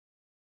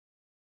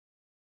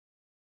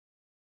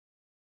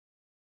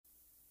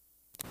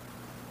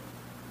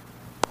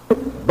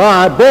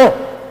by both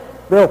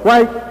the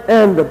white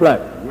and the black.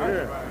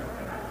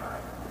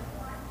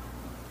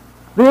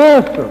 The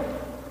answer,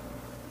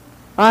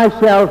 I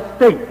shall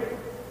state,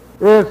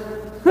 is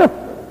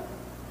simple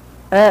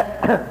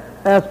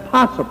as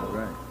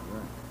possible.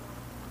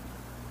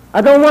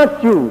 I don't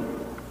want you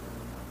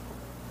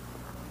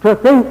to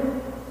think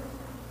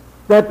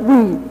that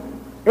we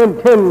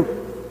intend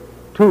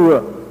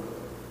to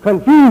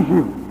confuse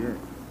you.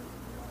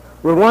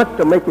 We want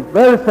to make it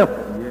very simple.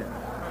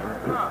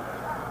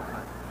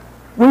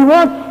 We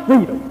want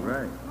freedom.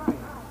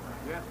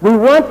 We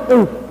want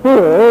a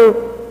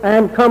full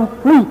and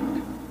complete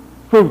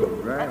freedom.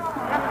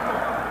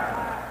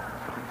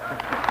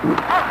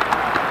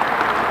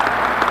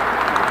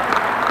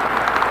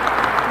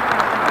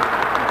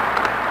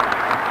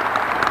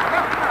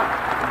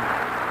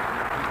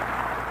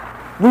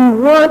 We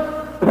want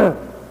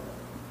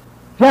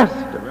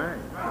justice,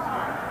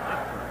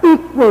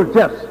 equal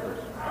justice,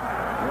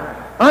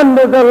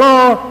 under the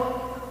law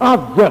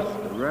of justice,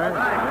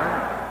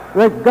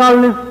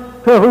 regardless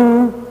to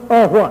whom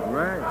or what.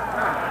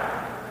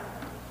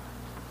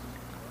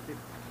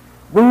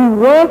 We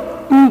want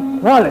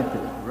equality,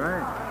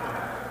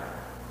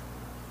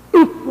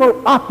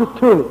 equal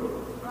opportunity,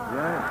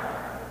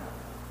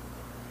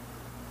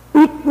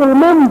 equal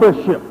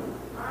membership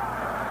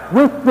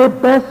with the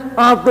best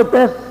of the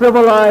best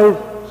civilized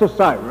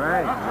society.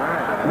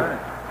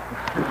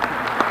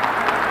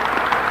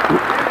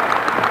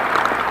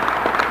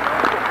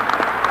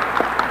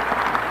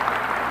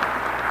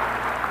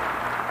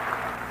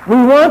 We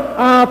want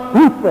our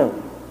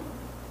people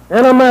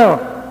in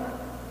America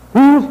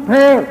whose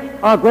parents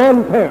or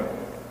grandparents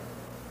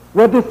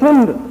were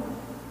descendants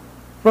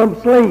from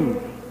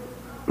slave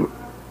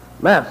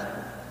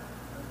masters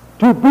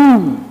to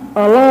be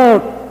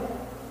allowed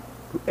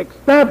to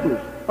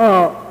establish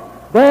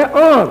their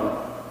own,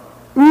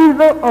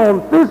 either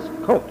on this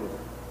continent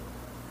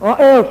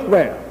or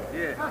elsewhere.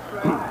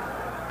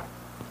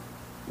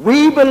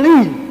 We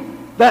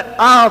believe that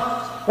our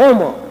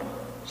former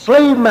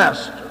slave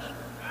masters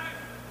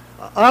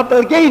are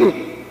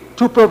obligated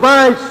to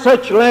provide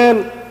such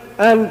land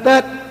and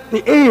that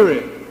the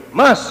area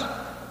must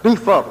be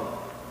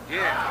fertile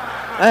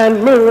and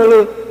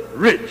minerally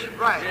rich.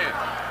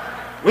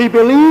 We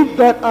believe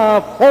that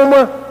our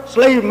former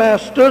slave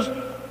masters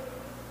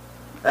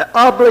are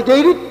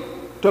obligated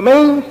to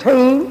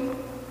maintain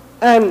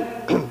and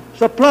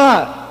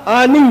supply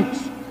our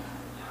needs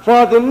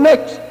for the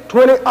next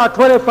 20 or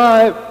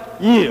 25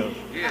 years.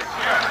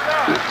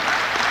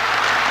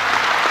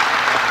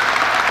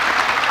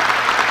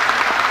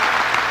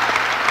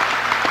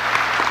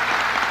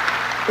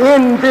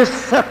 In this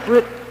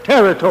separate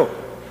territory,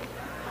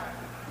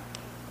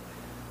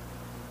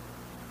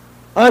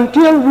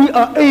 until we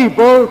are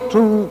able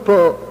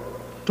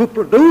to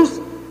produce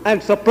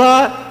and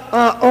supply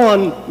our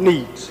own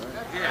needs.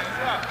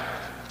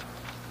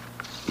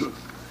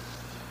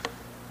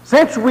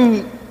 Since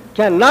we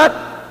cannot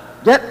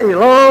get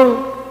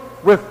along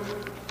with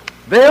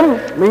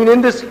them,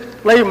 meaning the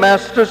slave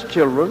master's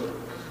children,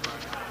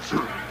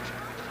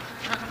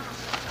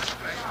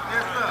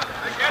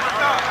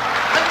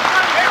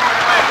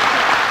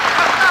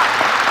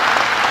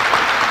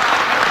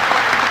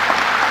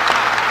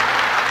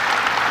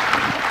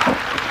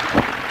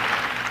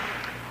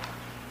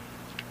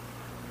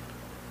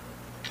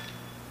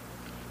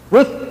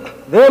 with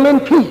them in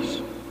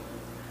peace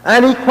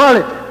and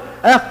equality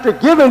after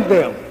giving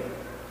them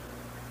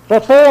for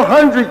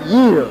 400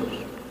 years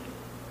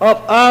of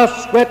our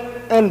sweat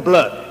and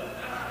blood.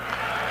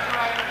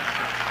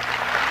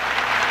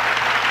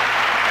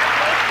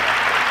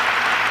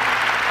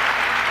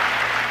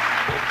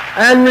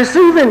 And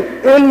receiving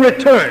in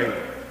return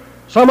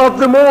some of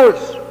the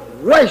most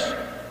worst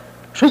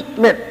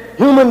treatment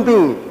human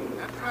beings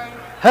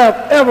have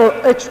ever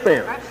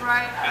experienced.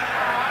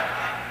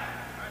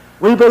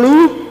 We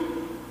believe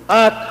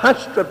our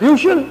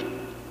contribution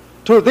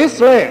to this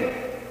land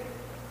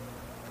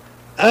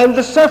and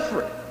the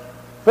suffering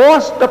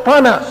forced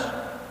upon us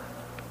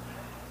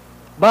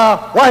by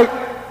white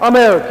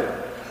Americans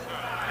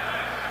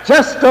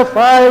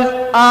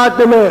justifies our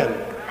demand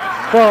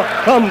for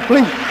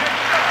complete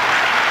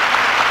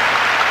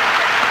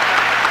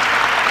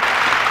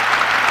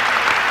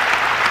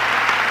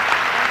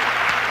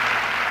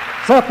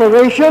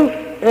separation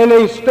in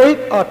a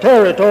state or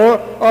territory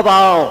of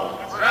our own.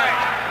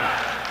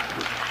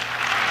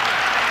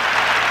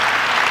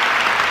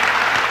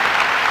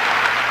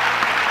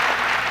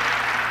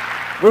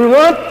 We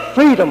want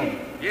freedom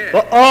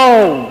for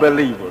all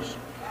believers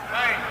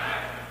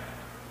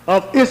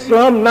of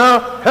Islam now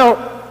held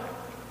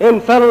in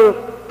federal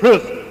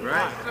prison.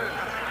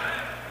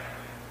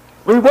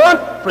 We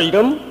want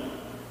freedom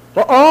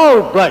for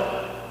all black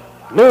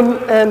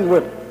men and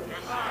women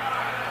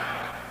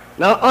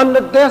now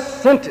under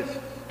death sentence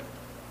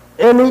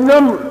in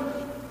numerous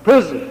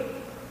prisons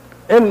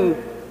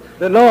in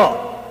the north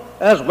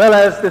as well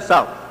as the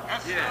south.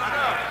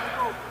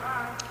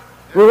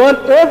 We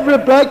want every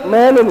black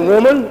man and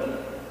woman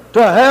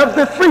to have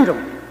the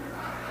freedom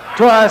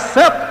to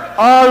accept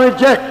or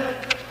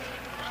reject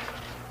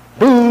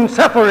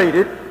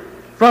separated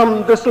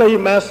from the slave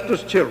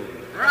master's children.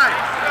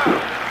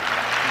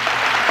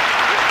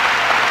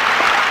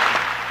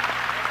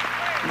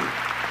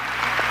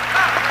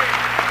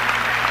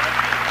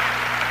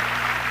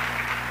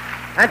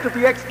 And to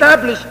be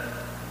established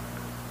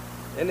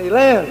in a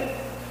land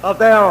of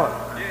their own.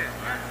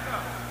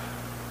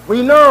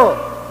 We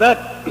know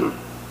that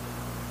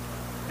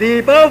the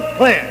above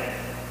plan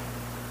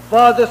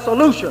for the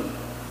solution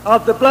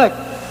of the black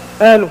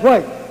and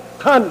white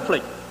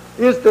conflict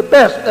is the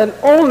best and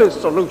only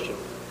solution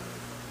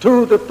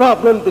to the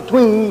problem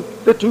between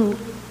the two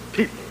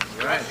people.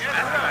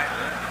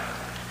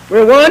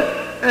 We want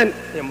an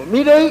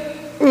immediate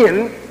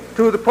end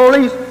to the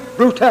police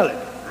brutality.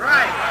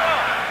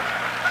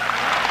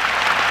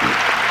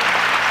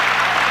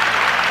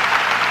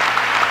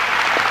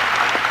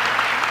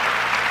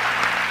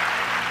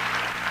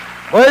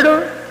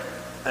 Murder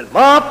and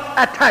mob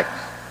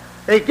attacks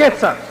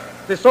against us,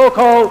 the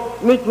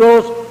so-called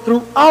Negroes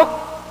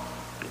throughout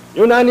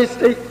the United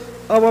States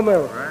of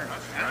America.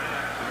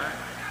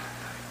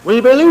 We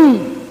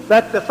believe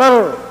that the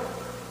federal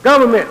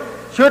government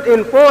should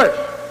enforce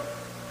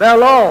their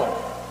law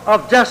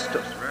of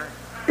justice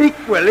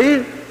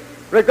equally,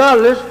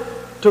 regardless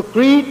to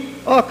creed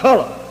or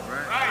color,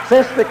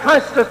 since the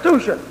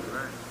Constitution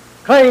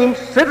claims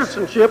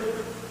citizenship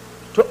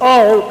to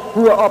all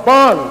who are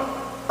born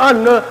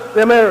under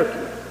the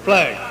American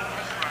flag.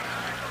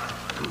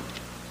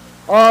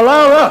 Or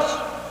allow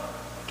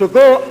us to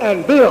go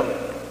and build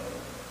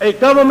a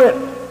government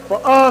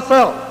for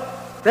ourselves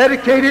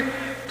dedicated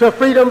to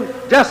freedom,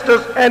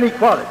 justice, and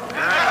equality.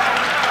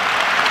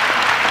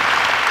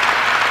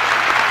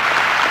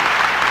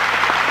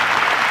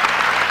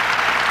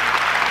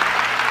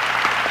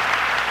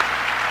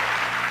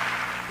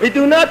 We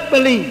do not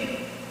believe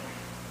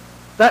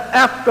that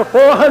after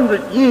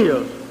 400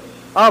 years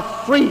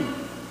of free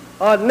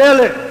or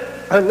nearly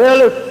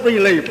free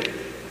labor,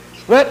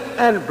 sweat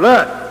and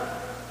blood,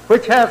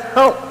 which has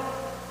helped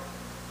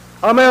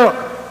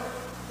America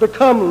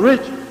become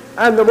rich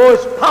and the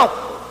most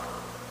powerful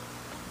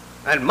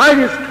and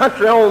mightiest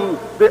country on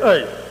the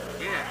earth,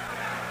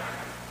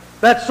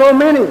 that so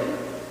many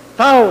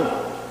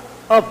thousands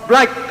of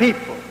black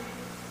people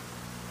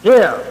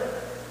here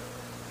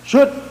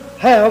should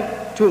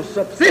have to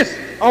subsist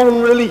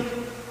on relief,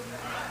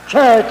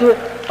 charity,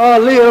 or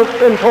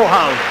live in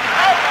poorhouses.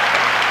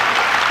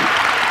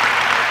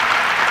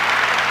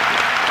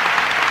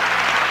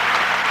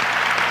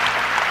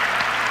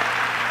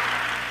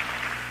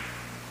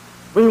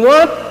 We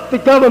want the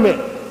government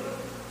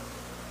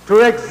to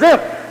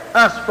exempt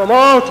us from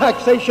all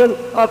taxation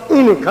of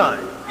any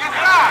kind.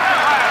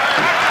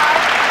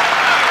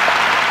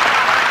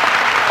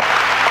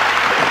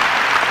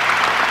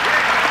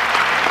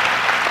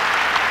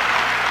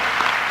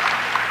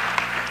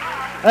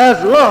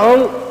 As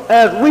long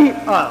as we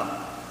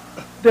are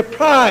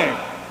deprived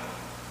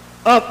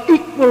of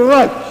equal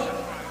rights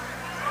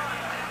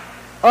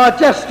or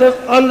justice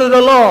under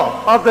the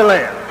law of the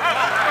land.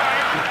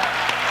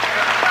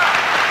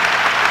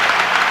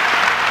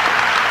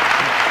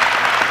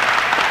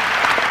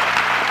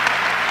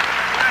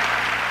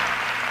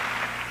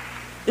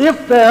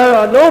 If there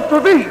are no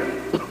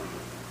provisions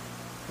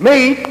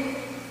made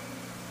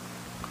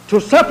to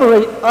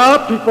separate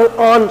our people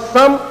on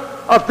some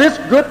of this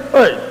good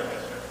earth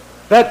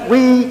that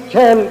we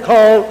can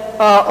call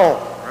our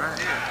own,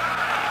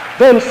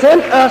 then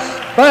send us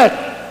back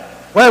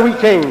where we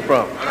came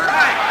from.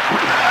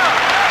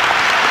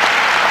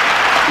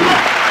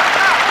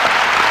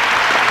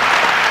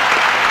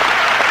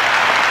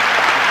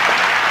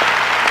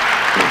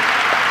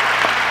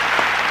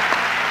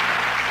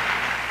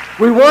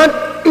 We want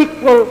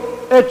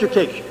equal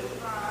education,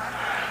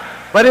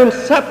 but in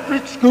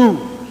separate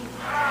schools,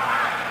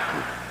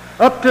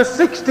 up to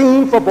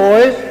 16 for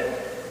boys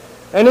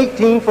and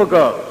 18 for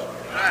girls,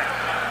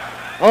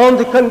 on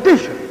the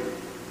condition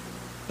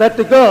that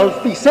the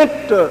girls be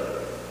sent to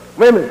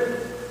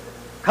women's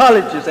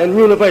colleges and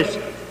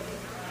universities.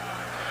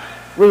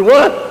 We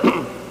want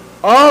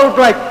all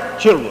black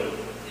children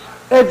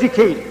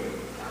educated,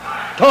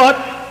 taught,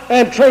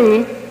 and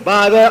trained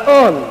by their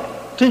own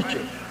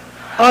teachers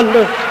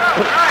under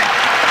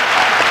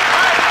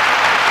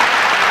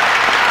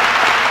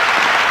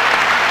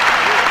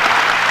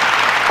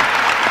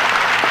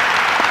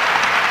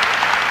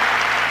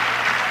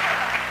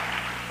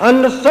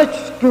such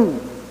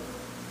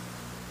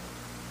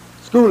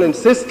schooling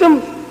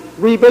systems,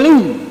 we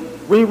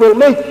believe we will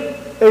make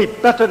a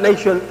better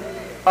nation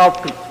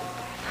of people.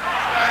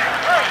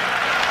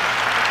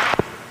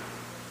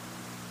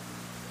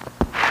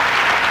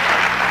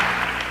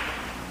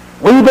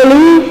 We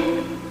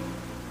believe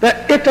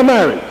that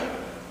intermarriage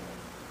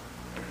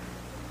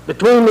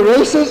between the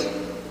races,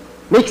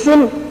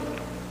 mixing,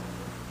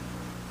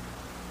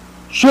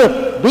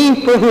 should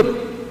be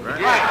prohibited.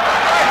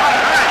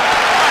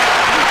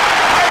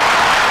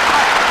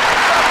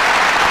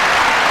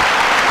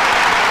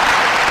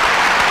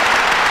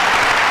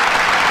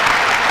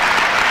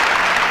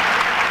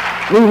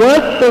 We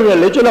want the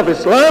religion of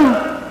Islam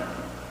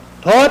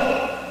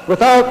taught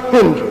without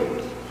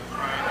hindrance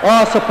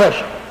or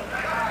suppression.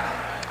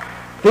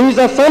 These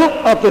are some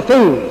of the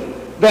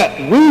things that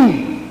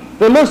we,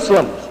 the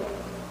Muslims,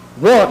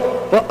 want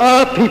for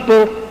our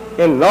people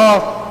in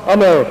North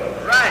America.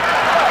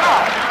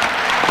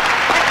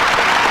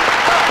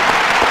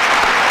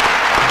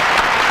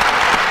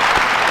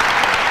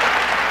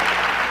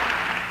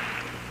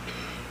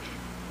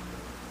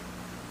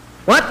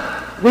 What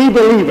we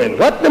believe in,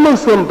 what the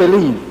Muslims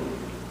believe.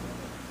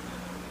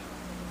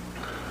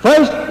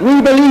 First,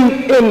 we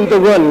believe in the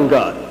one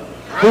God,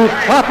 whose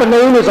proper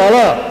name is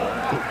Allah.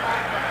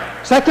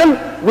 Second,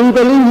 we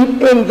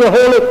believe in the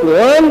Holy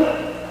Quran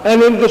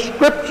and in the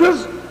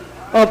scriptures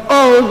of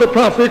all the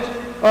prophets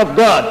of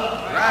God,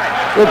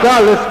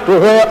 regardless to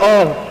where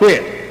or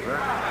when.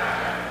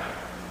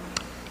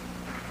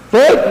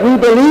 Third, we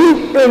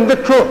believe in the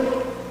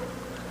truth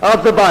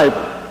of the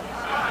Bible,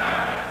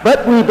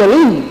 but we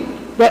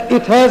believe that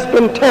it has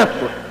been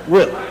tampered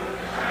with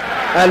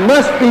and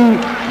must be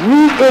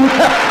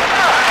reinterpreted.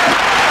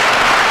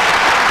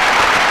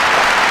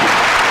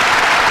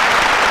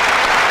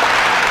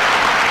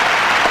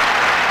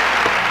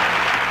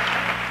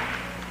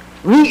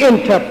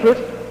 Reinterpret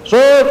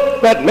so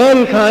that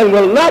mankind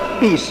will not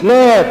be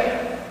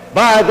snared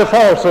by the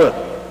falsehood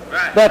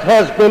that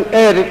has been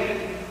added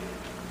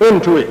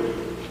into it.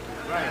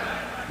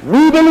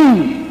 We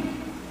believe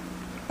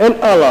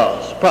in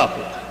Allah's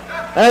prophets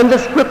and the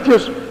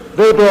scriptures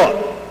they brought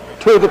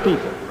to the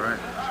people.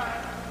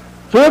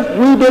 Fifth,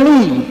 we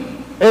believe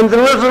in the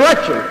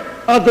resurrection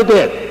of the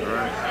dead.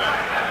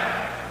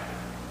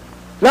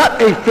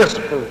 Not a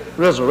physical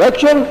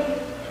resurrection.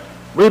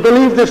 We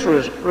believe this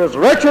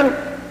resurrection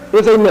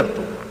is a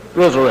mental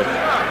resurrection.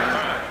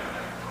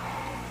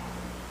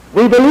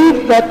 We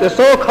believe that the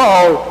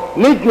so-called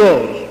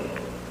Negroes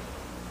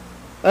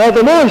are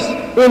the most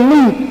in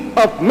need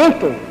of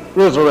mental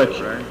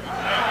resurrection.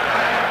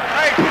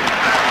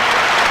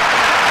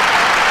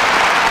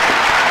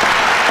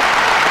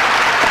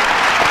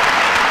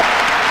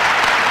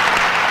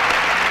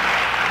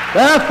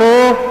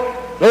 Therefore,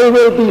 they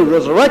will be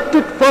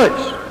resurrected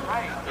first.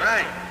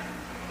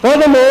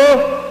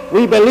 Furthermore,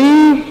 we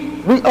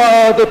believe we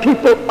are the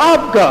people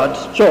of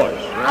God's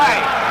choice.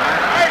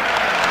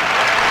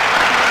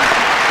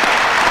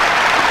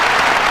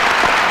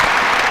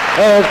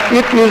 As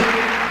it is,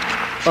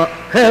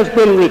 has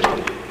been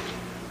written,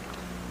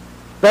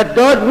 that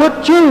God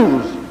would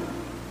choose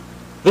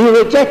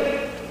the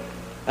rejected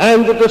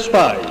and the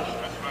despised.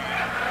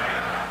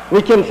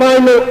 We can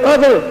find no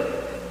other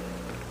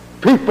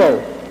people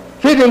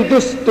fitting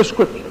this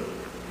description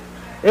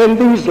in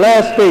these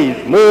last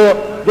days more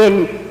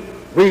than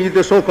we,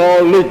 the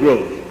so-called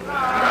Negroes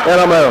in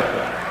America.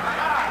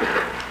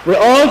 We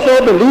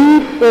also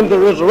believe in the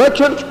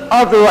resurrection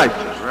of the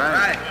righteous.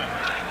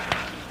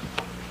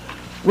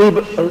 We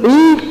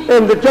believe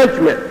in the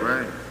judgment.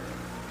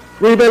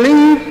 We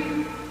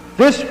believe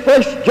this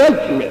first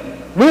judgment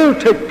will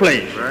take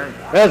place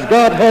as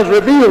God has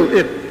revealed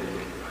it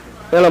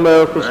in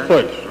America's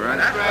face.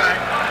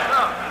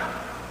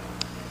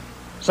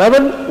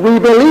 Seven, we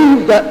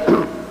believe that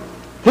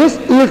this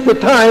is the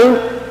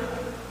time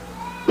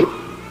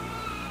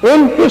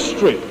in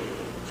history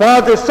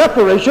for the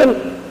separation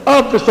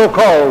of the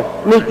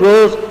so-called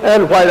Negroes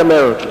and white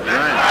Americans.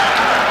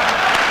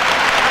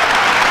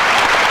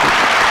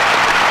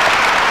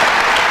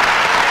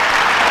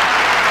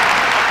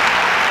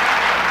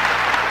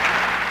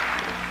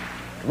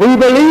 We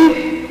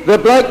believe the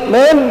black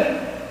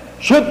man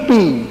should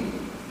be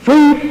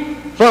freed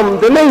from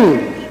the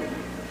names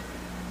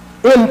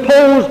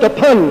imposed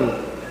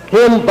upon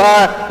him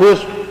by his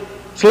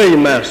slave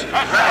master.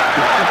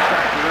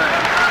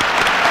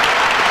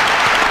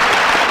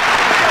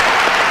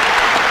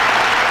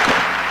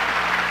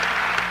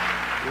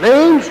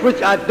 Names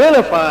which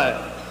identify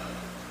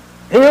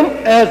him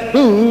as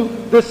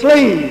being the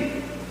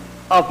slave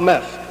of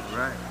master.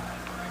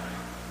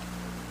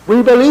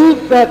 We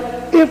believe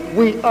that if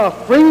we are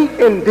free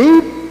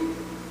indeed,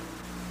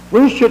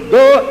 we should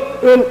go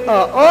in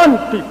our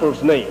own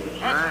people's names.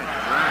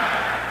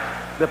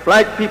 The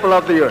black people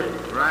of the earth.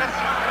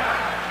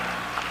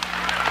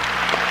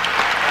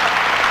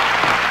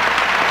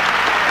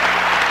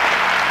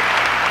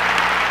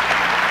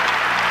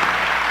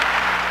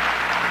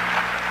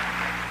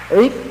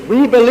 Eighth,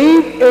 we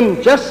believe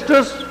in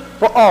justice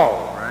for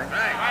all,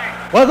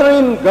 whether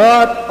in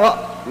God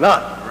or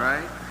not.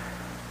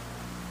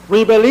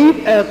 We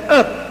believe as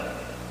others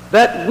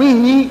that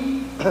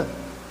we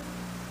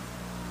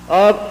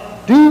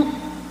do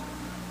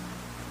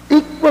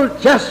equal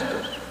justice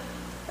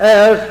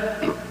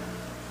as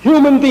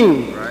human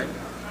beings.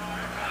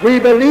 We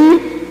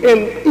believe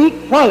in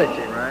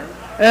equality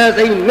as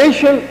a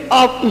nation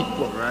of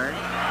equals.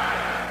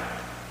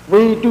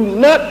 We do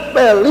not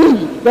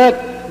believe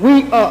that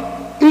we are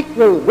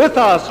equal with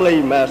our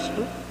slave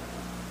master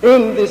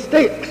in the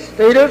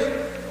status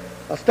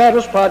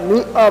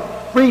of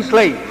free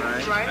slaves.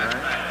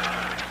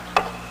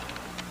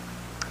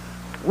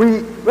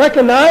 We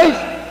recognize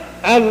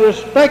and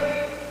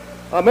respect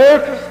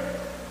America's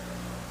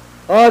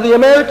are the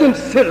American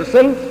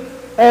citizens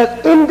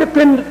as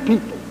independent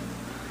people,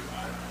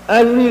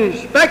 and we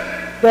respect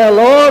their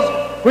laws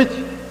which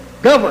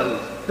govern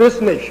this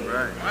nation.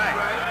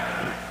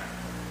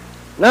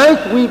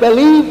 Ninth, we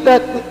believe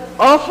that the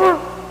offer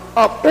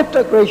of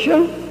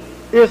integration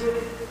is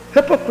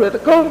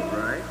hypocritical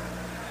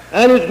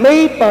and is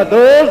made by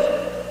those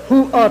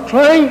who are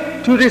trying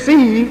to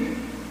deceive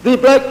the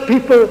black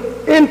people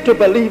into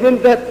believing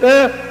that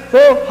their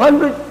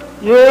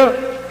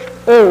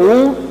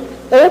 400-year-old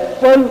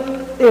open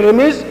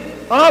enemies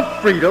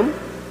of freedom,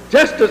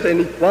 justice,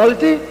 and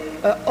equality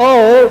are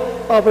all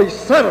of a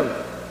sudden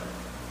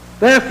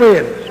their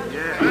friends.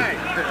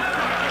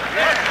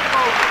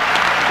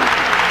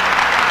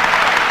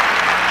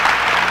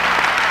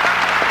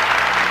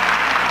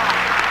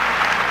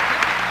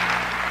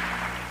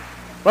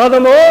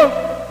 Furthermore,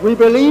 we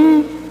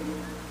believe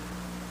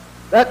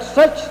that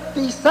such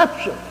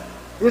deception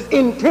is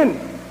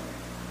intended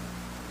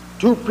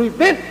to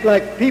prevent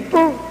black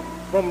people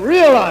from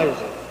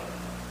realizing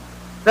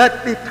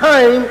that the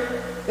time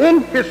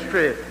in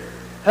history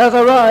has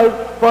arrived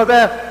for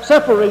their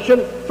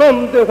separation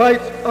from the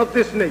whites of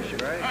this nation.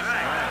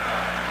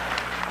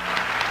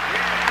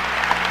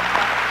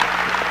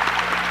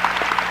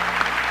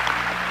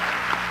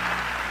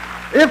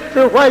 If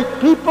the white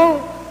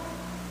people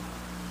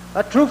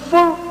are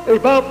truthful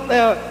about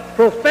their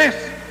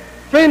professed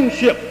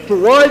friendship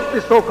towards the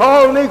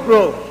so-called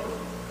Negroes,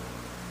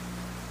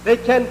 they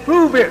can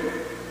prove it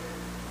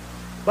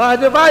by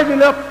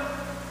dividing up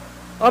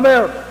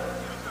America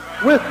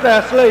with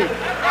their slaves.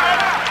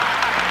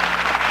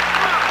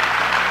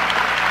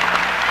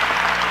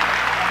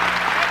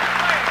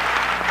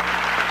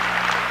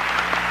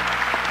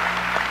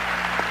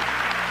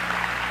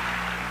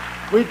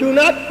 We do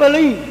not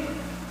believe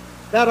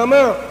that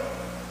America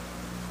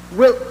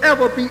will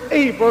ever be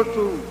able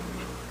to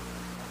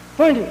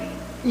furnish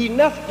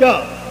enough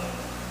jobs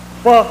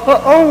for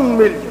her own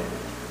millions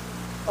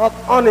of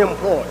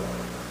unemployed,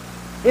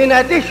 in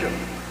addition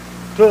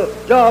to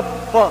jobs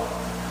for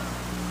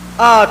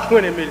our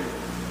 20 million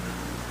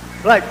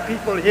black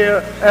people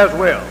here as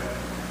well.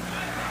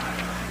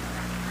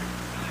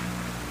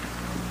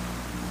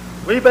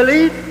 We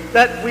believe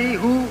that we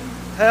who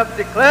have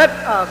declared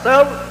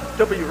ourselves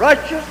to be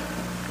righteous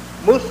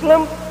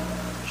Muslims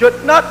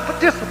should not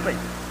participate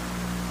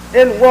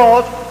in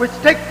wars which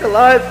take the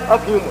lives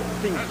of human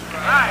beings.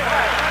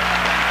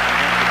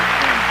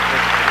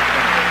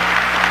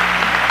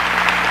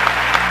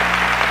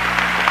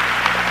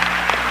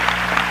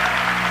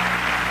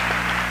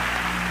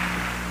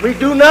 We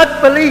do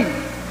not believe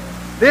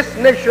this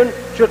nation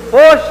should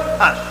force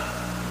us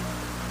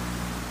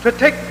to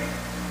take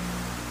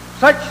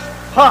such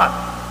part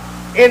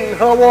in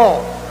her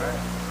war.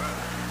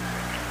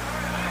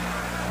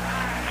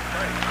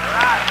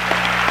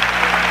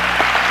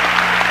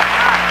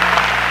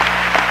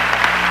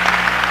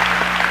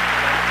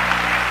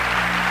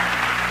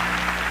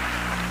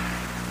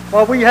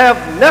 For we have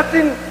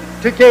nothing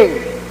to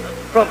gain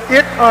from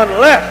it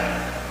unless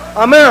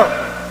America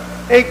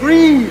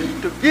agrees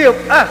to give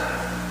us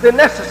the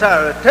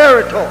necessary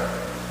territory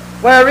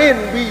wherein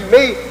we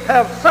may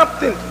have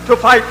something to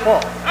fight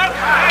for.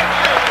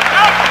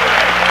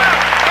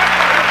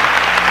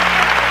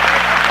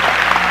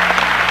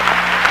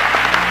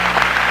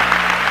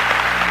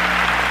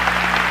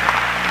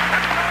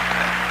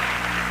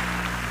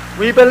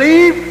 We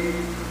believe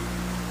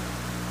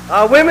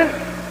our women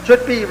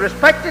should be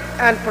respected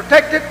and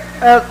protected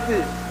as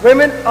the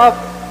women of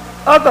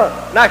other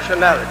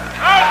nationalities.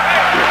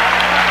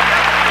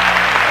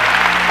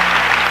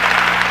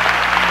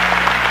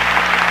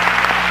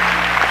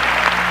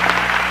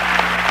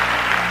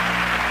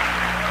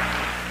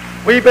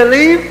 We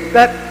believe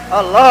that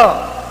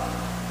Allah,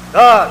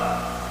 God,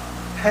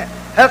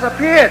 has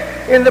appeared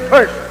in the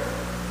person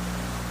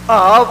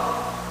of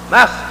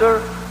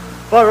Master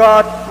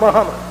Fard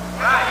Muhammad.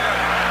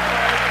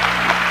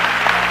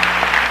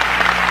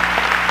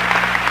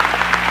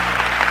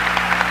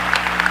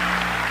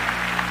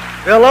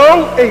 The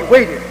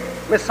long-awaited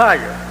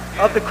Messiah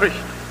of the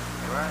Christians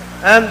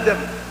and the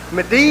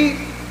Mahdi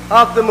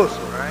of the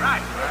Muslims.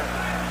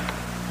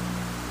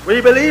 We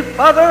believe,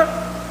 further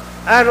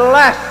and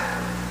last,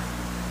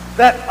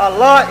 that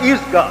Allah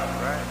is God,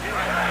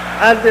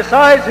 and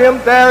besides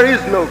him there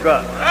is no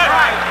God.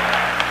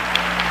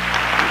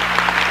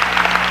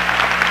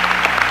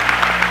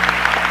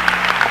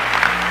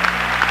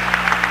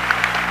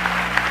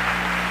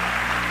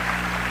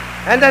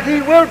 And that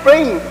he will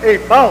bring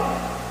about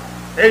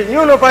a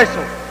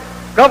universal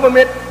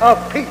government of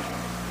peace,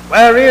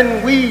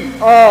 wherein we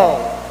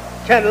all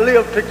can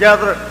live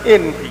together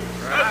in peace.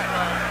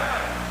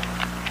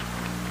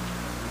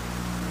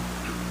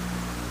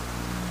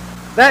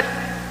 That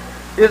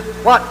is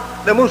what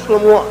the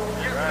Muslim wants.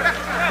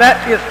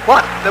 That is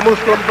what the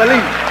Muslim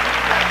believes.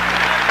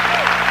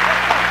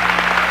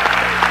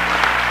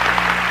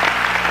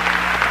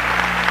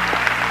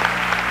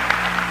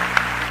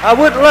 I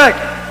would like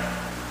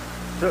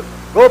to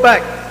go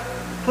back,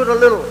 put a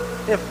little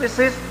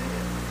emphasis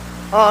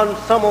on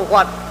some of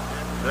what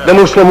the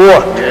Muslim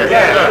war.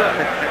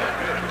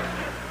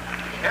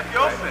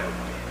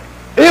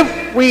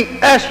 If we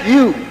ask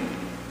you,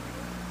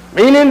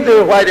 meaning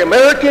the white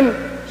American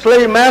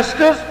slave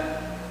masters,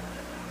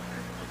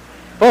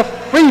 for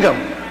freedom,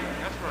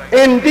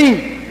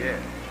 indeed,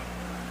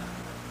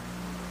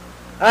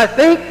 I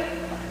think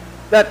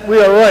that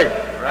we are right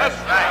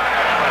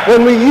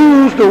when we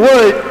use the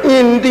word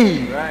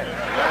indeed.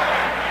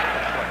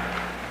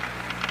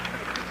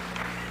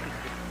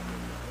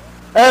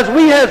 As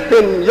we have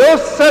been your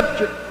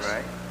subjects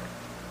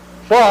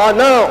for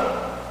now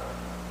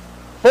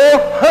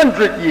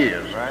 400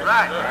 years.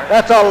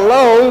 That's a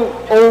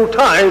long old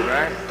time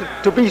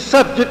to be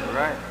subject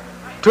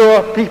to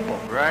a people.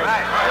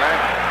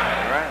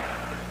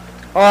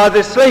 Or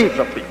the slaves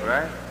of people.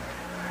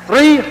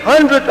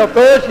 300 of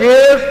those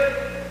years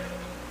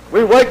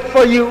we worked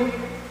for you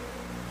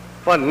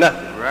for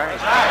nothing.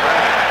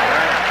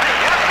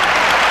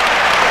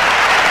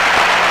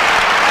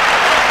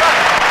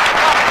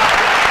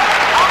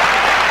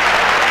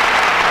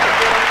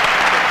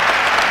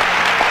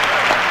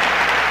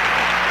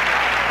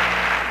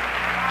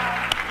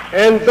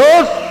 In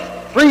those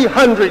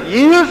 300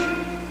 years,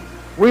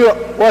 we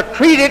were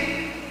treated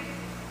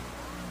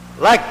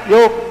like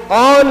your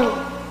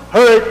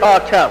unheard our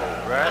cattle.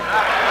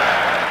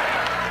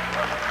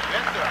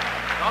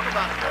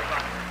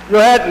 You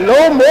had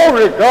no more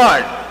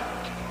regard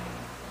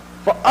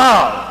for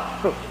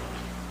our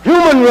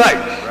human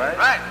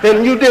rights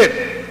than you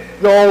did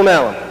your own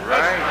animals.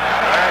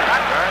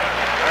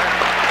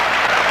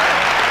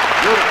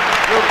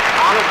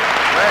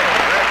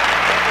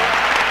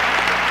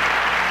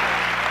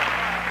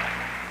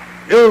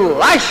 You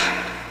lashed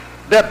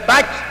the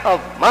backs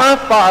of my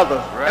father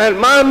and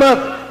my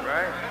mother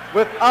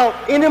without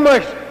any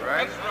mercy.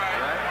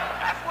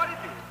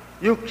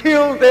 You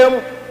killed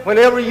them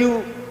whenever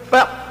you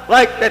felt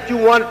like that you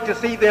wanted to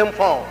see them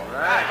fall.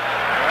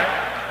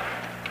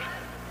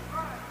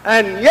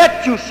 And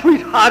yet you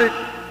sweethearted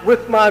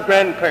with my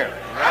grandparents.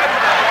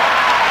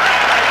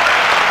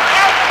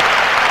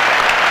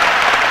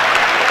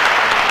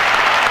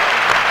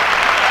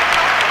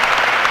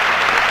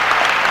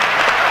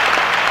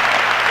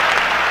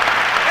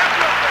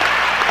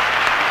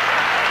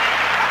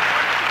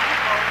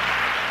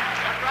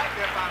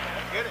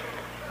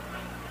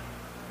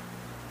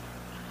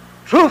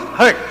 Truth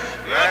hurts.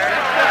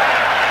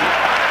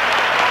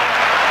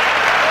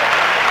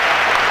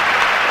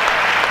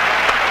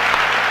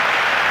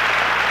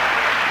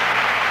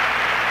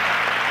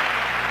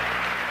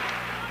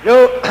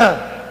 You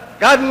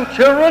gotten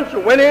children,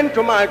 you went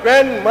into my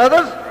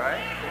grandmother's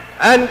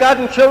and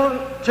gotten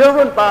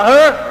children by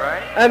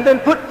her and then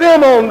put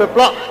them on the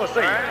block for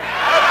sale.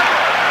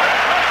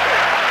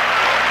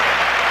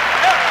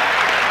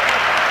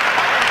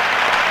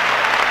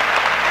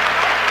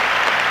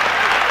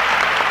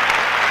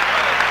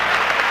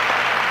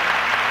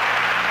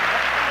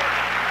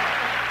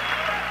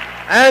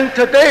 And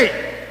today,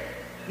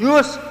 you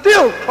are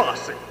still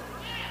crossing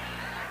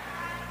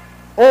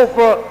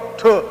over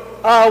to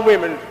our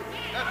women.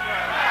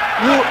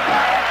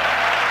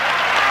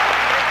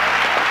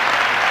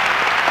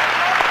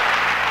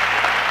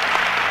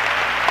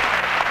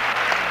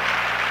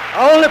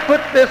 I only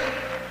put this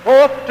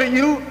forth to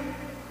you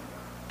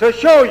to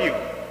show you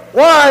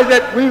why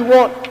that we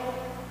want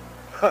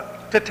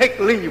to take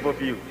leave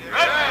of you.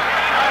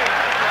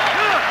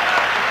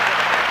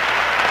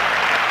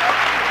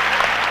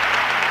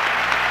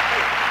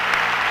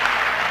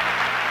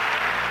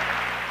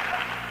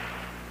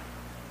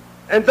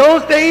 In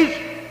those days,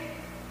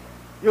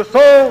 you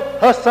sold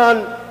her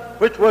son,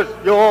 which was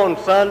your own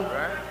son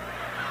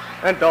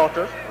and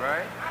daughters.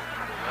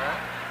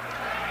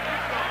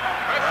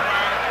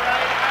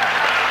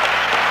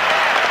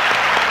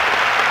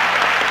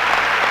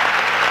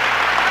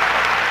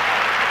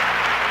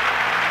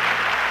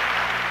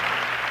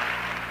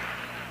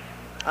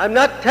 I'm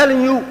not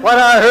telling you what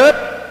I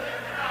heard.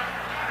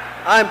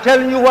 I'm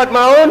telling you what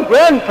my own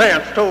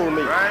grandparents told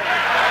me.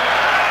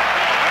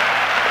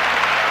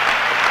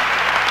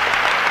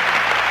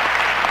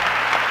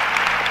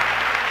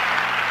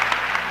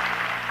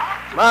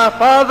 My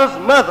father's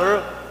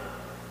mother,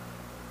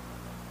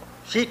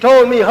 she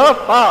told me her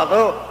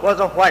father was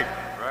a white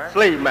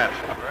slave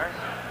master.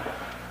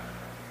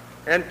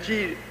 And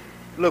she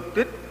looked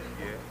it.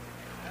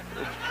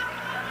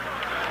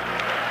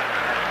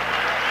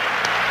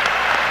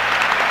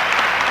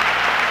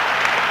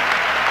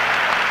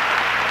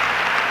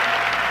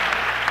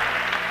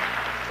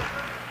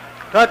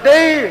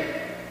 Today,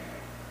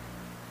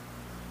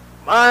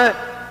 my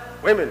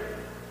women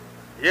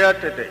here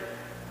today,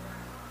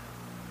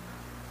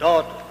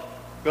 daughters,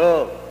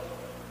 girls,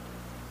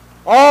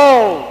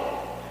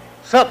 all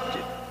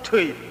subject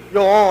to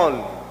your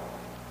own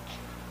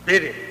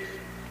biddings.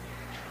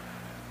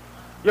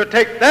 You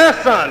take their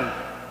son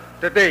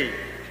today,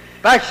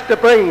 bash the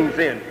brains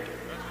in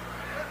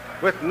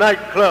with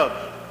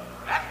nightclubs,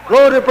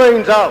 blow the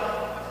brains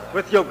out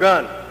with your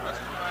gun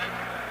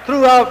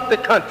throughout the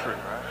country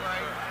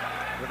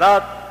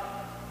without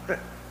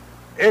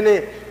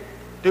any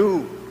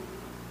due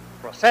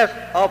process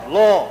of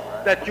law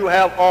that you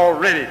have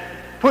already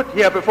put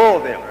here before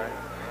them.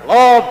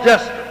 Law of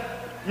justice,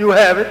 you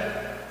have it,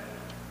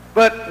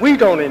 but we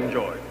don't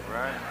enjoy it.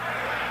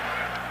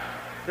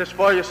 Just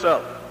for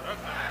yourself.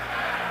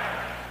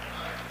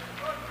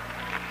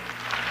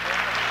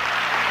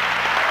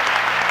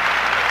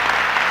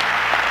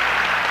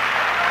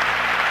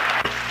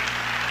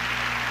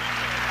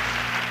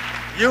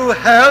 You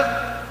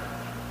have,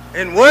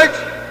 in words,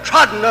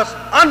 trodden us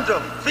under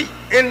feet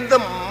in the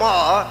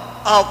mire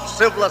of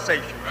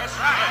civilization.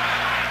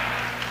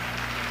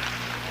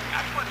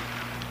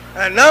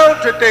 And now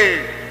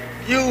today,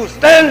 you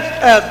stand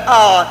as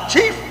our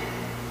chief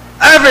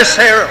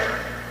adversary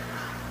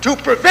to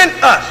prevent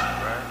us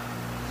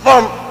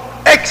from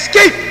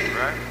escaping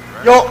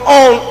your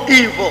own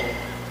evil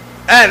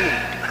and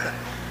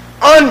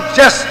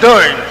unjust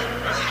doings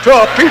to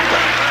our people.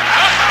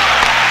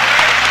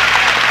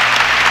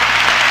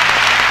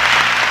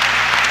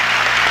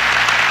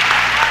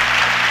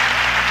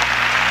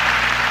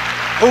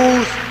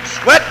 Whose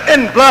sweat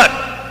and blood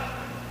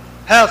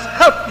has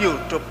helped you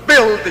to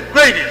build the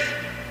greatest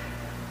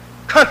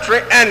country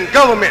and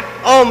government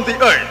on the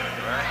earth.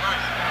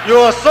 You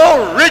are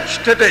so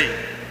rich today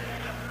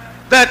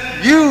that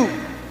you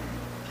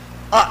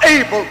are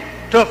able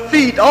to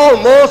feed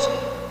almost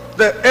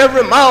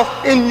every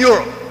mouth in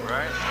Europe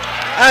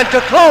and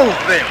to clothe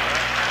them.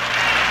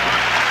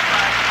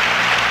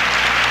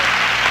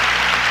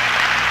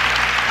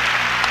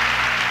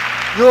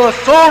 You are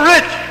so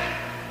rich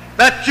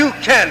that you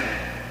can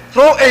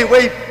throw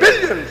away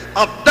billions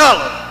of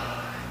dollars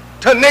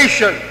to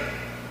nations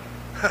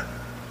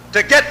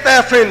to get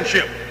their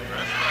friendship.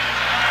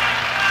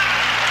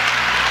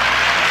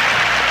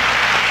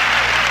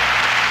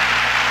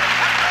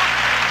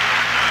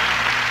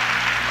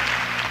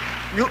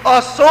 You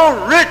are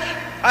so rich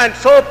and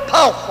so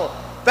powerful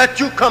that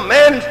you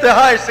command the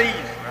high seas,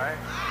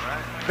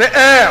 the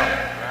air,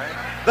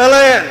 the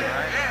land,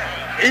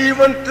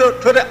 even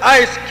to the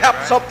ice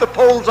caps of the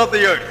poles of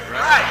the earth.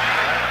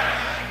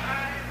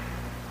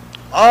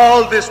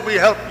 All this we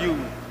help you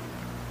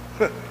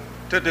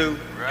to do.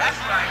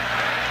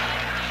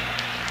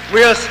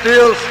 We are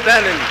still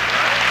standing.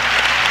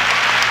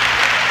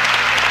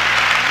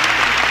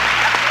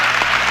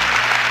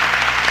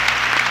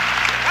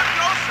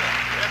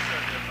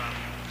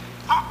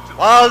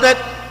 While that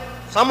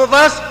some of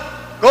us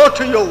go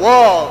to your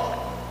walls,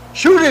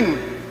 shooting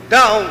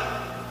down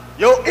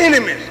your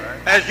enemies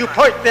as you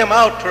point them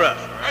out to us,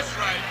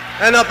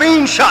 and are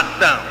being shot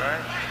down.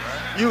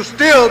 You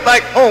still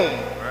back home,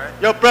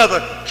 your brother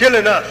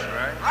killing us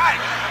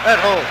at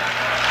home.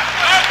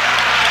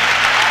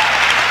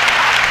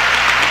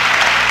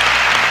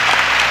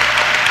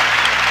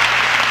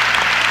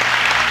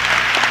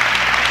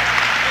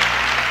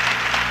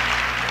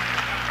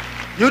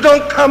 You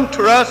don't come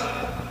to us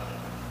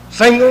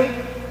single,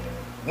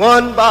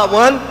 one by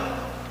one.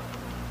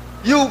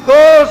 You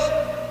goes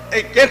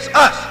against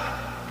us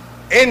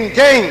in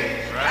gangs.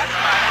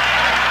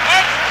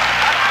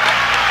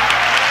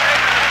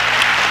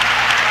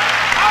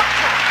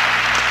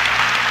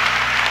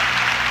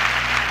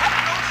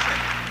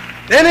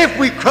 Then if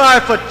we cry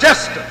for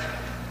justice,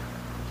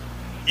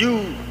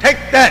 you take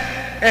that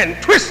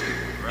and twist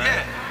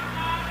it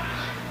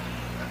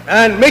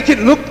and make it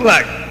look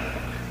like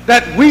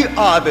that we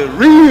are the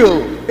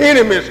real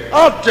enemies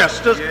of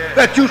justice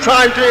that you're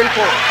trying to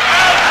enforce.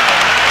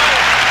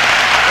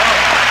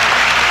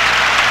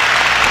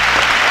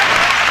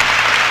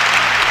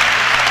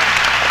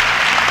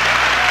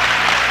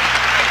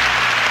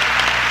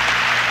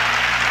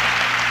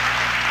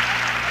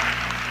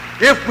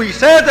 If we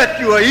say that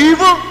you are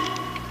evil,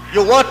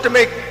 you want to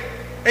make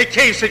a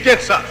case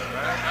against us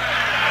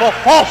for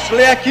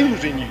falsely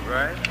accusing you.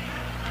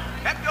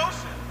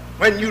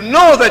 When you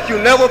know that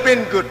you've never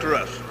been good to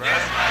us.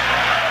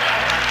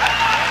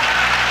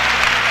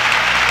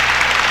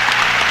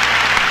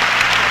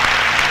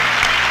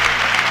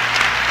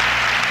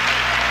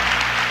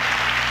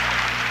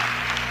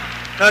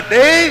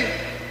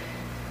 Today,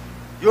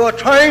 you are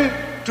trying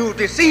to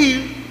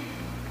deceive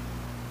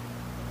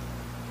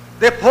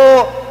the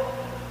poor,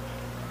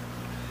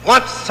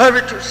 once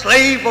servitude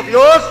slave of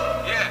yours,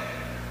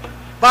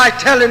 by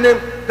telling him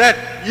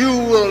that you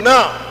will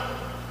now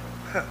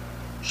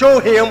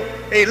show him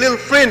a little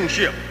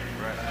friendship.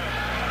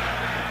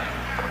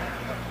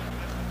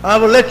 I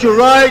will let you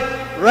ride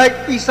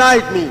right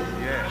beside me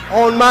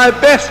on my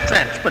best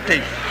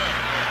transportation.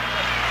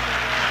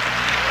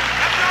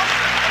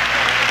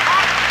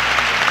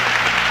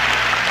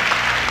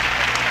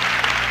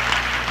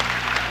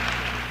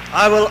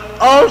 I will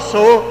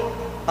also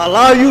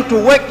allow you to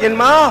work in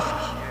my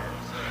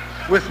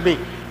office with me.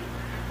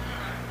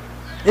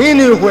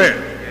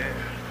 Anywhere.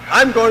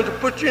 I'm going to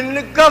put you in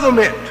the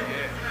government.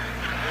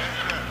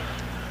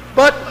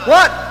 But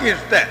what is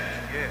that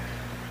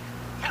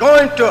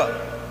going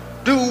to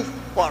do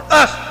for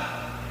us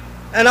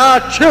and our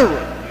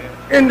children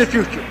in the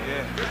future?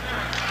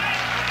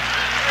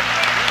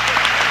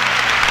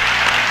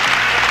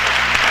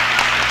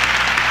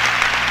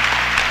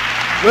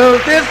 Will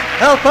this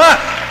help us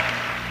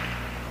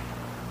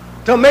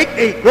to make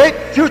a great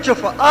future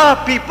for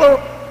our people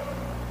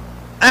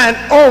and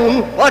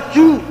own what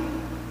you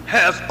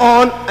has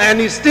on and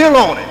is still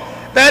on it.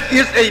 That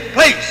is a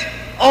place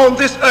on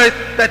this earth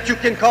that you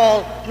can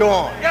call your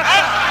own.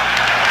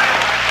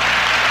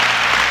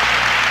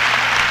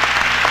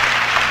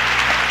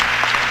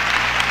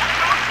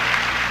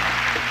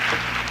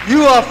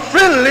 You are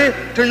friendly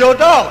to your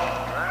dog.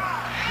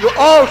 You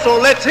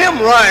also let him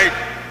ride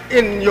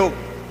in your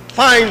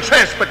fine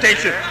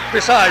transportation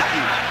beside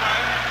you.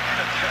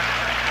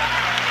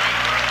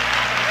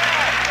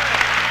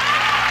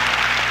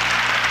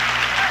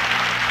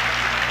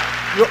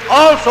 You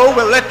also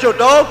will let your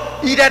dog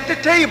eat at the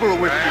table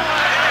with you.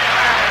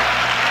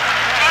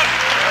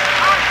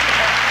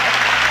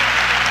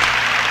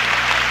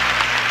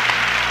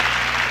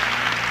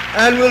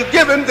 And will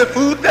give him the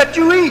food that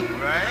you eat.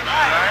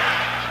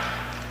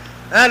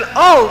 And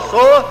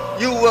also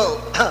you will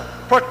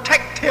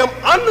protect him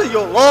under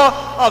your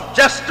law of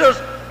justice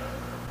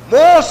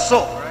more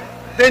so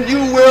than you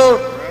will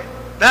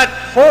that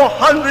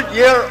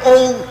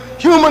 400-year-old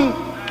human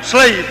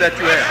slave that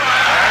you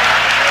have.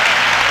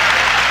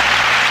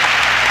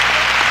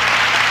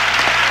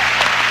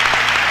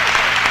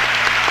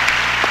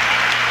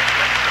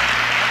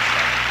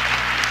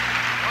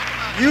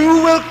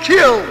 You will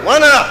kill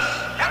one of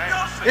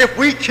us if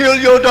we kill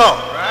your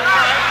dog.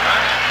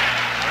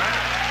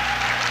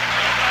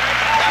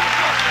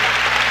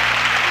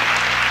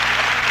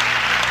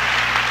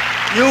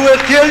 You will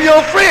kill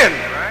your friend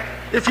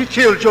if he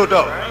kills your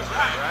dog.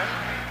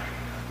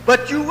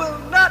 But you will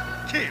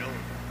not kill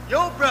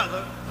your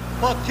brother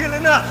for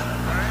killing us.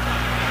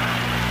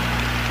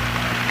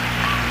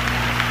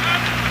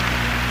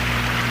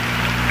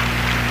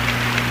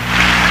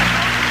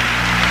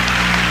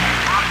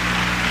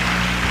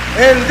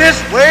 In this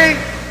way,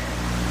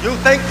 you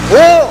think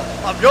more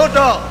of your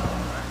dog.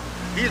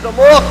 He's a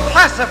more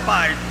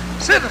classified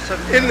citizen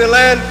in the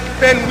land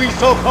than we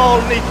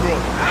so-called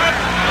Negroes.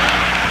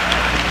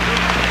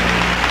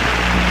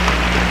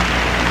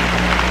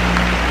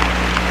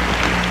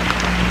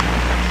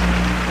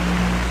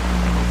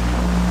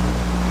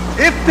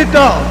 If the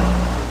dog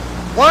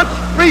wants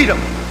freedom,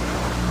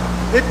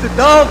 if the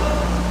dog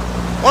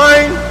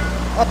whines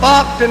or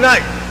barks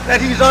tonight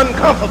that he's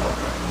uncomfortable,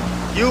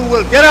 you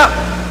will get up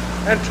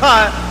and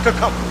try to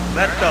comfort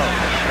that dog.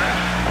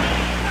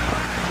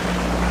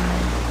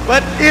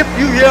 But if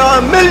you hear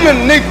a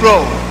million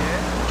Negroes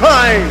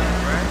crying,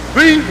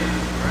 breathing,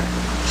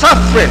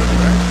 suffering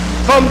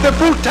from the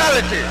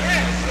brutality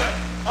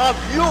of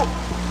you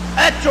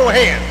at your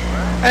hand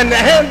and the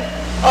hand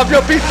of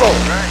your people,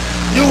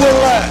 you will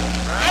laugh.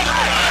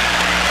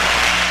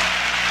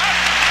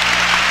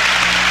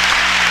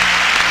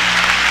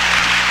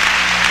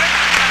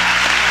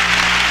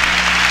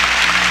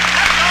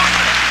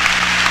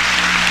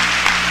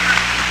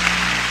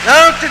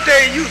 Now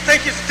today you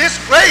think it's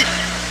disgrace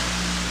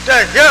to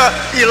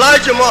hear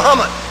Elijah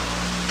Muhammad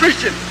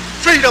preaching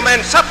freedom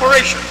and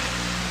separation.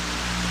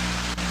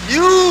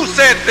 You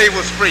said they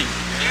was free.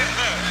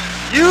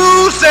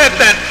 You said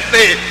that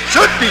they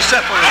should be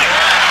separated.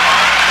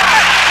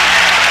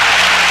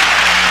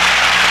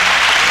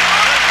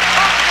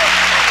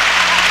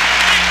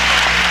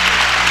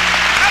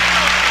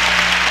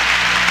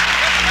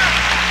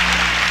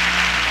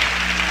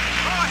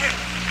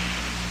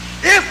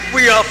 If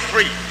we are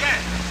free,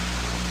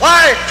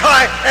 why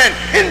try and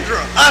hinder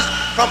us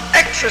from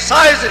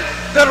exercising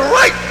the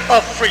right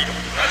of freedom?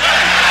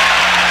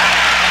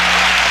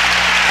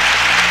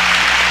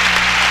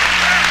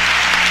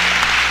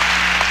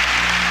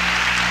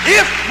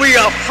 If we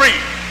are free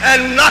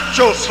and not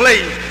your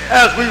slaves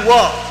as we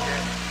were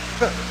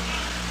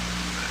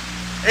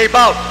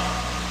about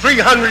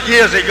 300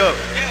 years ago,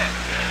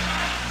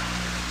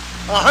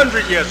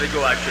 100 years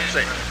ago I should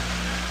say,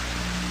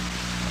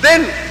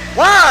 then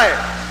why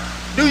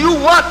do you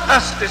want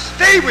us to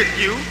stay with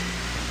you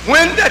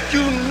when that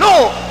you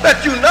know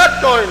that you're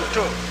not going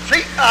to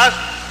treat us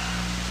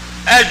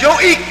as your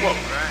equal?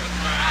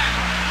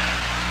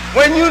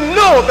 When you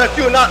know that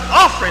you're not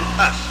offering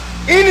us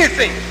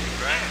anything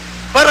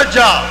but a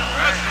job.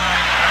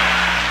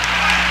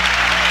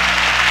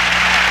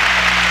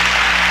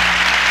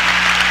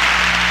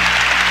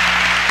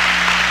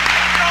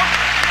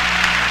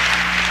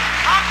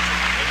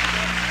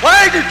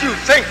 Why did you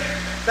think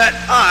that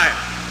I,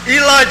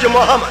 Elijah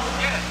Muhammad,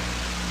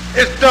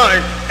 is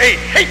doing a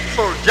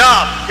hateful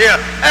job here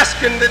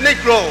asking the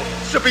Negroes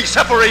to be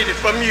separated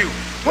from you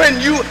when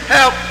you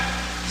have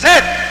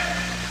said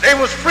they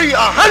was free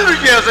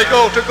 100 years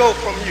ago to go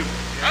from you?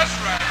 That's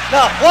right.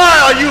 Now why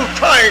are you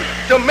trying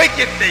to make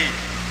it the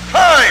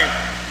time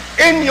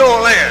in your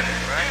land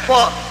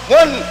for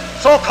one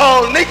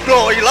so-called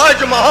Negro,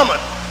 Elijah Muhammad,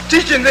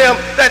 teaching them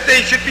that they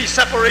should be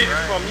separated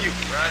from you?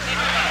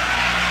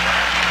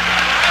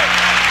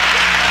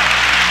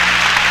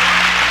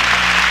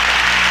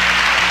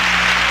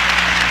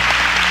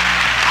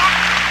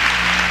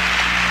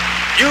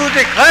 You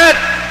declared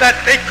that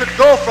they could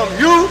go from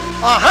you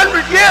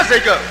 100 years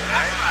ago.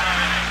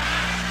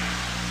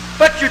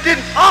 But you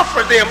didn't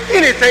offer them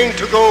anything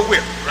to go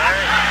with.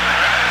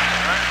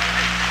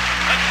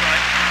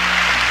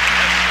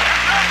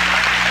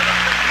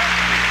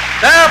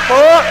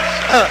 Therefore,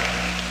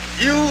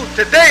 you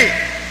today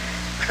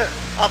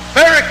are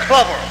very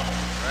clever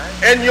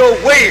in your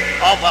way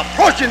of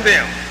approaching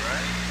them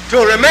to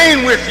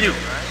remain with you.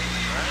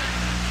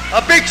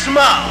 A big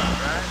smile,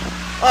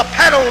 a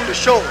pat on the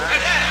shoulder,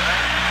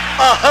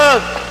 a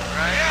hug,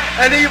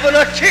 and even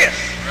a kiss,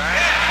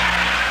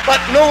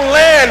 but no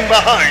land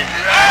behind.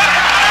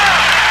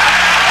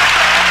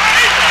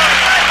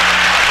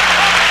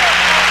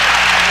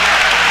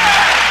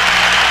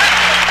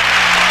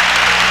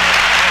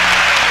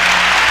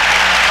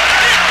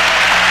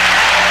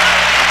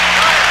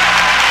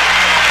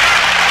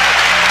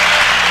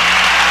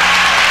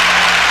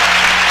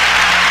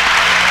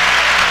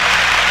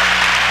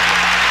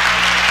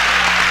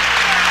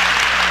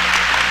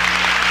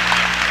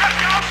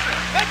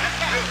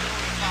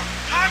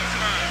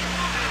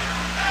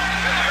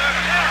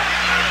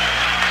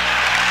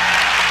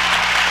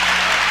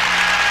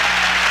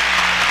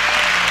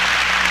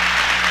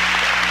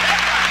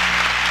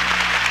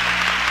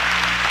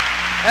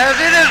 As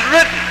it is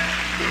written,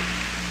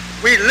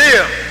 we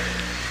live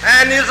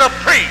and is a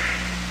prey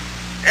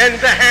in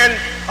the hand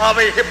of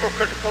a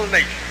hypocritical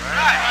nation.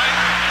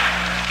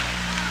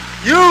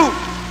 You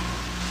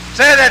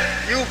say that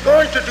you're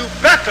going to do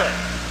better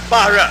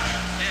by us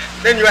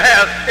than you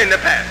have in the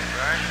past.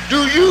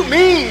 Do you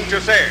mean to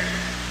say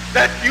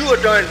that you are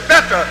doing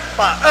better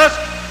by us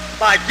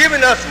by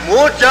giving us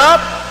more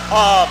jobs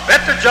or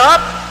better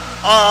jobs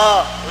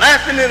or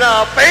laughing in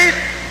our face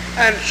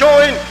and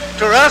showing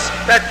to us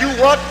that you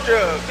want to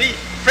be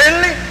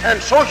friendly and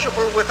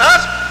sociable with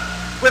us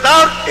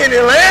without any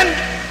land?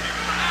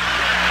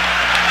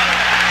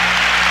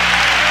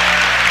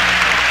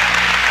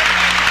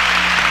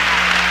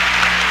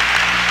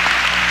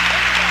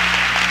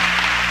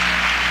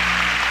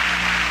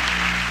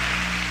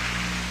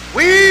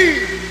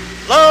 We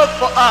love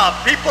for our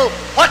people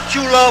what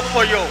you love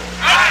for yours.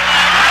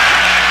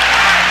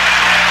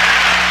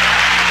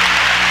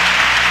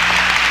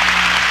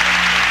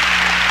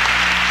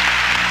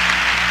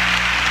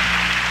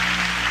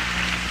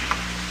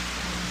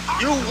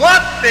 You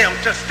want them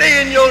to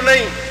stay in your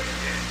lane.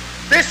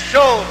 This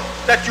shows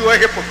that you are a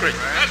hypocrite.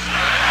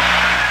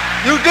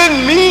 You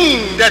didn't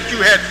mean that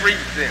you had freed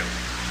them.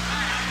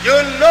 You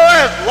know,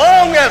 as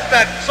long as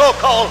that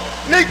so-called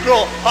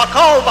Negro are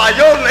called by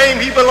your name,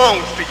 he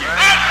belongs to you.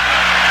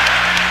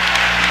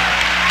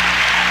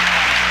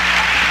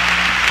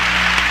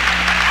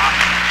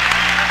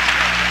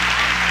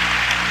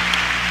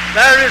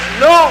 There is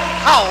no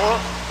power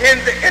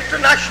in the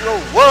international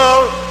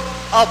world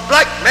of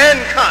black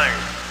mankind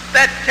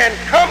that can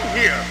come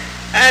here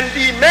and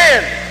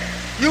demand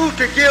you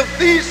to give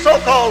these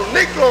so-called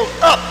Negroes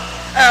up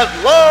as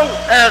long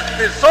as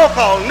the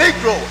so-called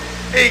Negro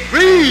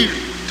agrees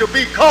to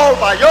be called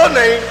by your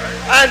name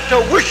and to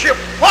worship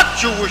what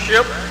you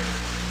worship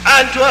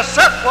and to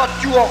accept what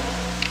you are.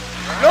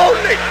 No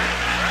nigger.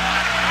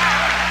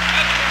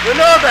 You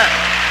know that.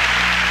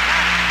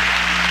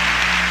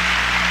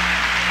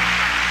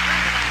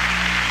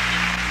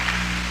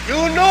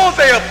 You know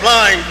they are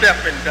blind, deaf,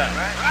 and dumb.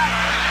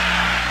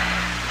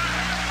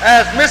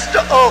 As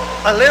Mr.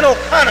 Lynn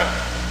O'Connor,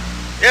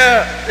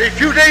 a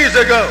few days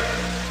ago,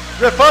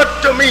 referred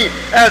to me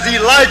as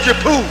Elijah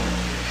Pooh,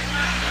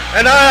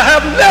 and I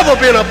have never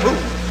been a Pooh.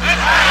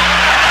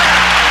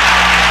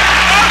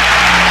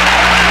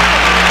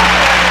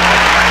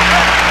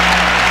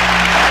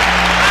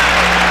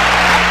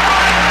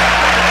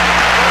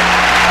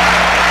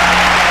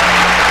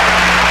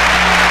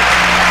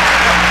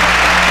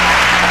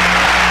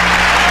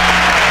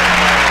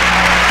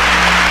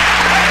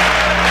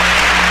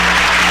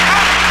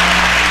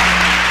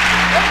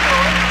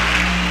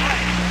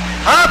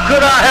 How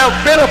could I have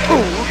been a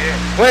fool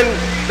when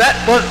that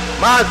was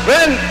my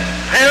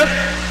grandparents'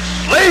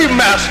 slave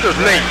master's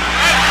name?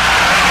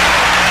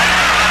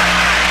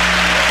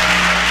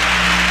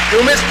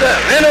 Do Mr.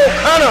 Lynn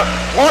O'Connor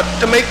want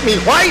to make me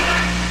white?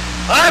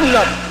 I'm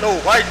not no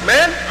white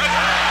man.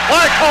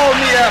 Why call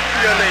me after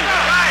your name?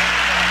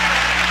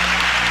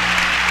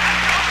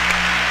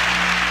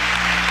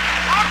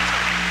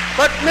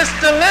 But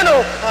Mr. Lynn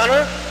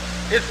O'Connor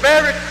is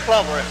very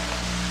clever.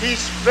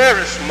 He's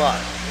very smart.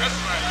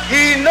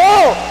 He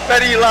knows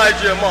that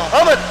Elijah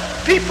Muhammad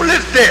people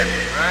is dead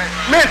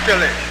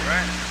mentally.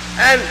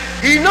 And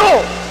he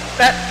knows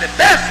that the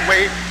best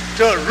way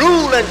to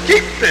rule and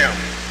keep them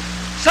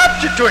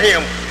subject to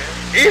him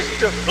is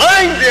to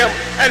blind them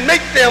and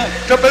make them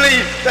to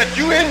believe that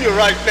you in your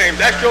right name.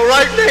 That's your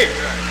right name.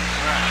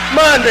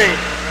 My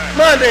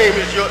name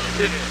is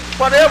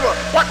whatever.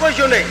 What was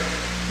your name?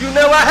 You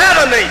never had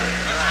a name.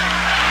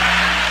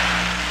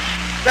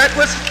 That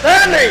was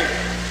their name.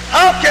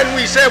 How can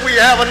we say we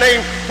have a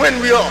name when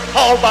we are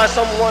called by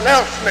someone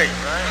else's name?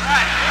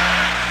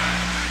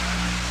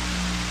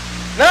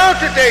 Now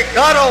today,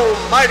 God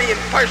Almighty in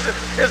person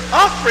is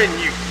offering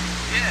you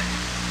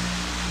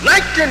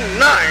 99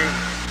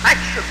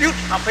 attributes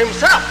of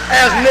himself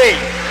as name.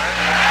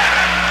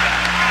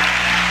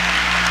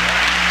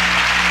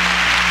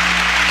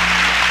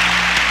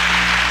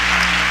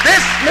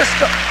 This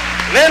Mr.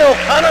 Lynn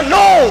O'Connor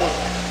knows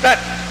that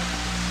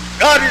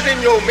God is in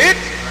your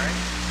midst,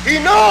 he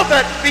knows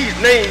that these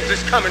names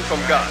is coming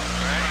from God.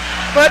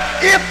 But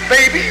if,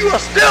 baby, you are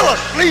still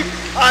asleep,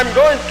 I'm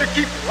going to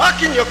keep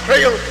rocking your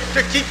cradle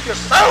to keep you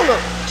sound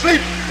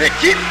asleep, to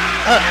keep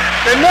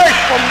the nurse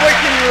from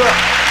waking you up.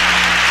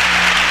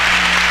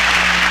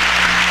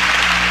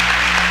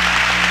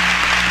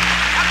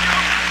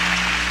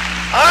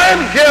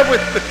 I'm here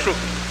with the truth.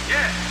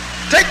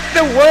 Take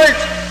the words,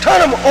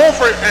 turn them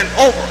over and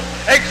over,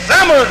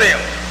 examine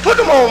them, put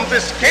them on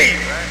this scale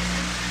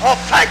of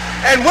fact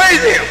and weigh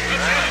them.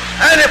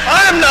 And if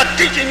I'm not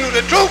teaching you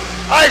the truth,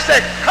 I say,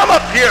 come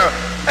up here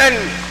and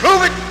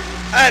prove it,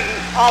 and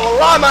I'll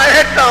lie my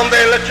head down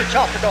there and let you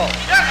chop it off.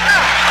 Yes, sir.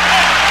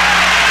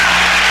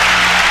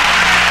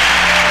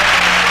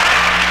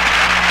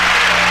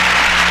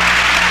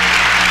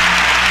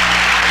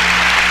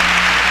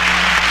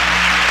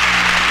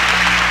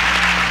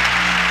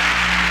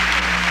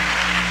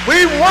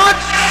 We want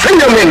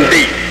freedom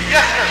indeed.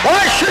 Yes,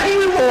 why shouldn't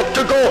we want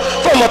to go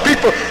from a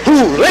people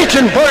who lynch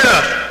and burn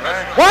us?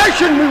 Why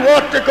shouldn't we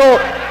want to go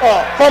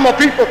from a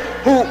people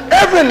who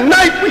every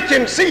night we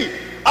can see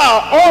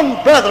our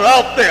own brother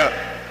out there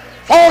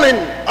falling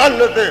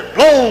under the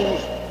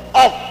blows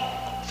of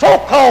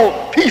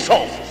so-called peace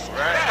officers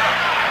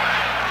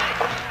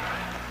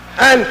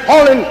and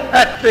falling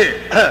at the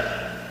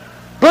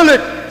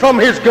bullet from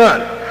his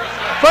gun?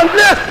 From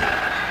this,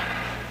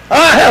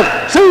 I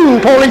have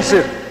seen police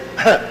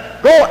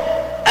go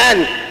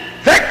and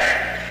vex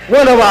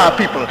one of our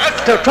people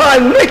to try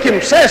and make him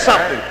say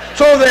something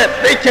so that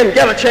they can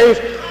get a chance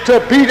to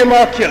beat him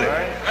or kill him.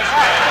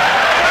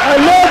 I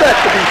know that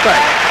to be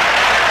fact.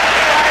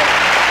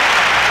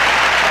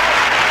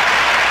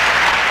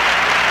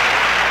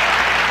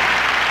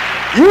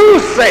 You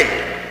say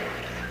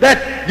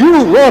that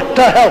you want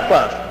to help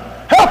us.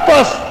 Help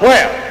us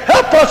where?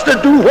 Help us to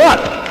do what?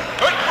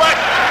 Good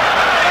question.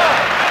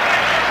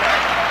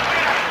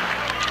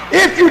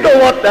 If you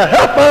don't want to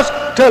help us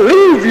to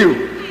leave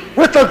you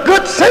with a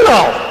good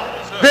send-off,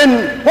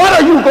 then what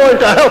are you going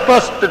to help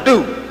us to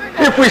do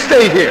if we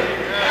stay here?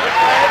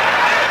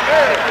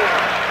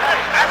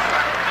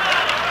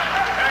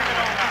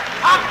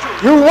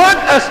 You want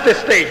us to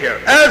stay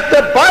here, as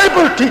the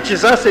Bible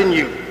teaches us in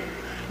you.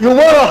 You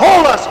want to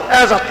hold us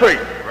as a prey.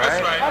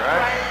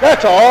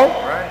 That's all.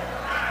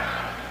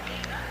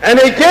 And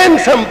again,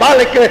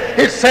 symbolically,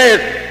 it says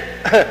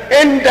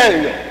in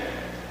Daniel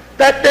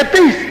that the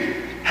beast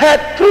had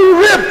 3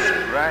 ribs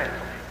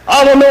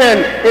of a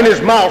man in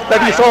his mouth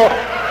that he saw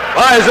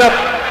rise up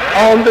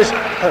on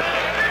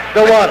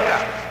the water.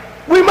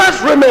 We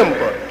must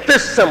remember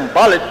this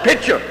symbolic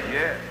picture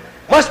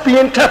must be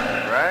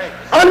interpreted,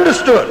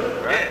 understood.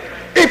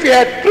 If he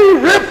had 3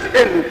 ribs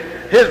in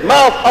his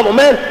mouth of a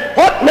man,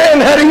 what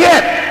man had he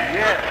yet?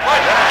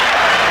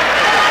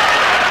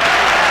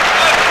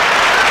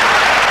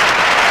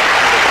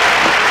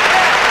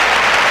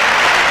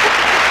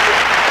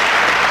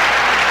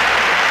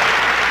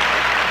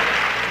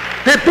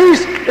 The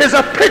beast is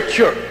a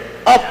picture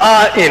of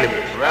our enemies.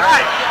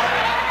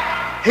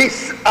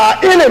 Our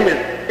enemy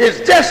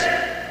is just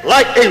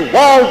like a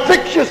wild,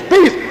 vicious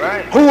beast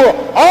who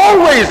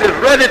always is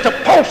ready to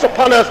pounce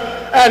upon us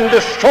and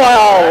destroy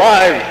our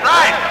lives.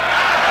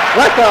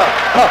 Like a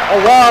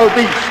wild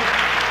beast.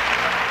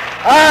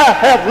 I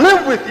have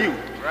lived with you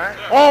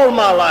all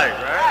my life.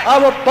 I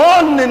was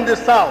born in the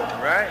South.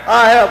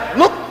 I have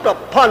looked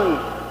upon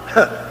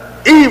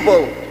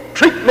evil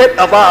treatment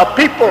of our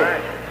people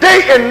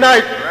day and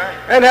night,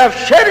 and have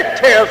shedded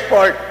tears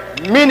for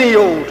it many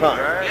old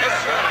times.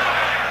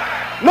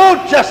 No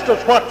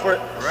justice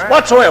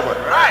whatsoever.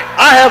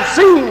 I have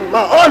seen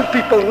my own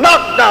people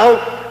knocked down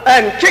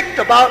and kicked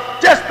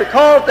about just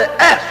because they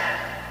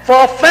asked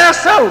for a fair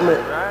settlement.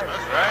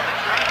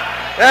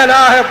 And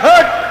I have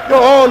heard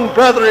your own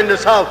brother in the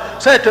South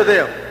say to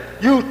them,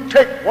 you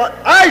take what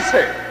I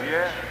say.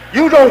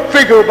 You don't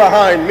figure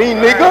behind me,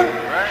 nigger.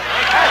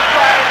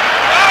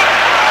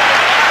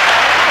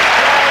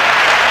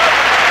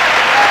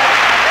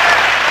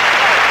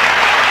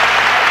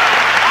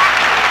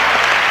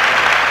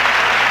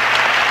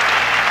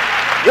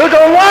 You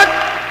don't want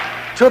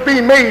to be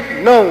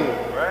made known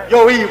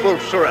your evil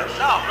to us.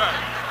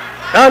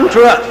 Done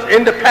to us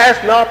in the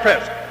past and our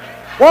present.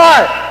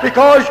 Why?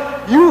 Because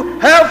you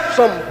have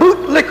some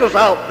bootlickers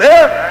out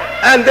there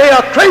and they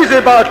are crazy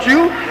about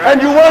you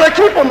and you want to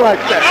keep them like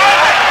that.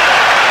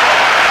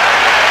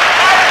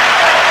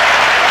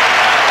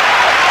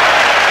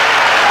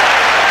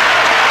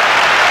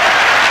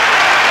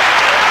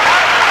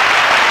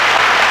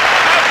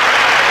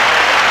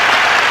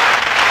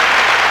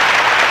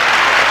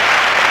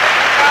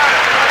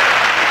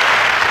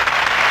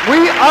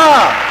 We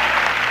are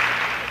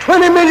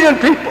 20 million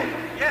people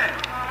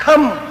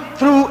come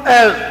through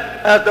as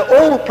the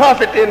old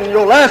prophet in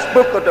your last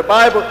book of the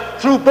Bible,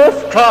 through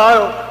both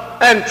trial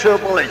and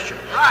tribulation.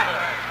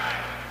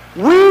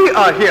 We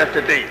are here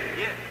today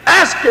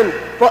asking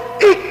for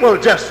equal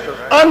justice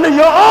under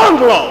your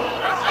own law.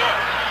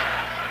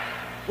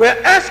 We're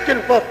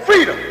asking for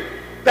freedom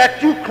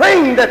that you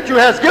claim that you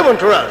has given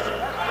to us.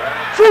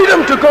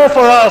 freedom to go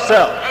for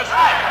ourselves.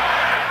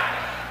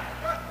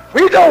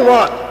 We don't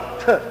want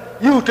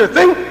you to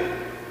think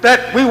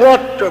that we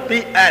want to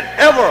be an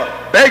ever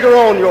beggar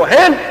on your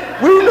hand.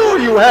 We know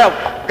you have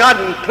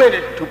gotten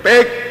plenty to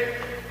beg.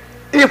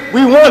 If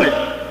we wanted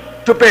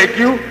to beg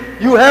you,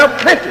 you have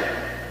plenty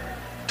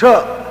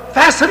to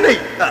fascinate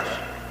us,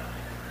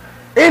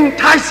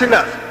 enticing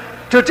us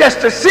to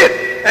just to sit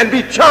and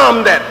be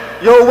charmed at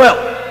your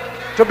wealth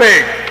to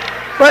beg.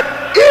 But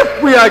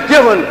if we are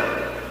given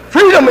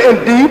freedom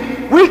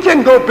indeed, we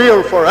can go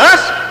build for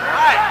us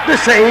the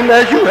same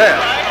as you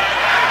have.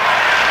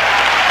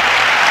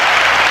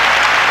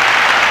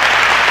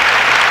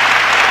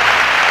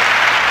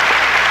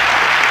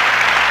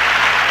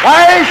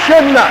 Why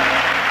should not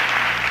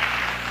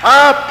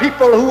our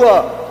people who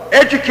are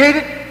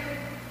educated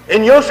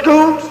in your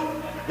schools,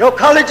 your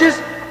colleges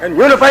and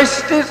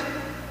universities,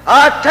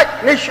 our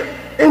technicians,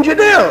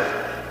 engineers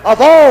of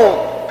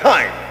all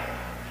kinds,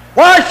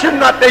 why should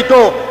not they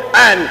go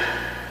and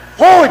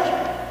forge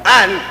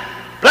and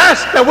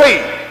blast the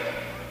way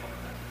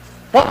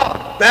for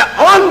their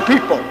own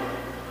people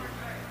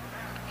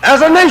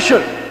as a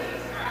nation,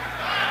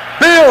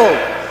 build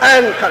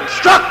and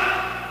construct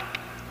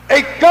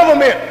a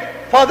government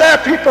for their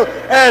people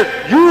as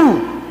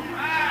you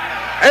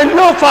and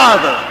your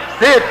father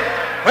did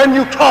when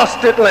you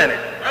crossed the Atlantic.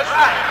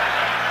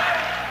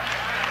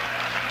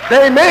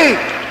 They may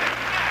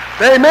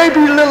be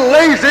a little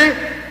lazy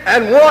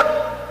and want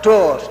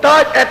to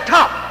start at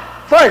top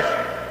first,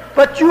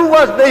 but you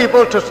wasn't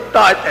able to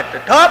start at the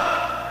top.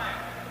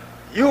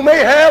 You may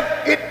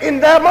have it in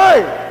their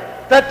mind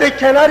that they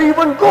cannot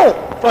even go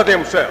for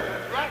themselves.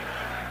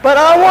 But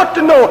I want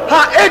to know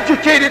how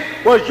educated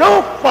was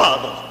your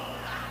fathers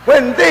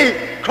when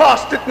they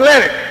crossed the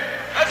Atlantic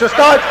to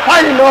start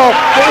fighting off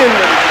the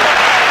Indians.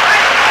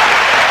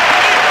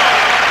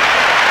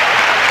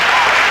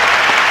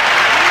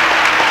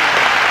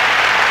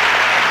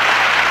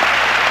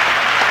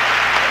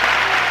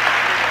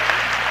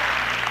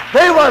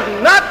 They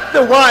was not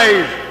the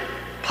wise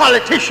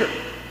politicians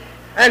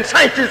and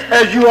scientists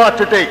as you are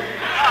today.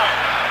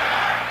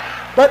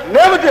 But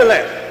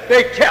nevertheless,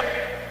 they kept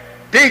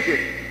digging,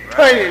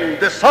 turning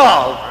the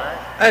soil,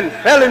 and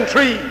felling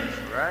trees,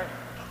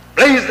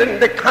 blazing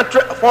the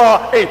country for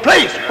a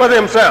place for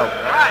themselves,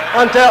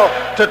 until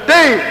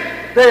today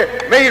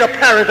they made a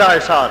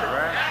paradise out of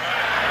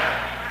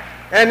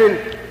it.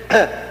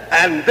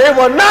 And they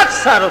were not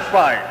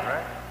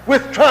satisfied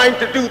with trying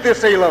to do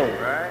this alone.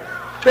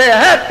 They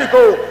had to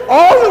go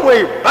all the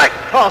way back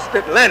across the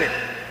Atlantic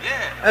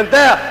and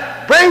there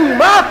bring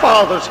my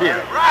fathers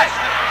here,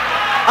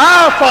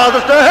 our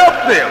fathers, to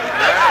help them.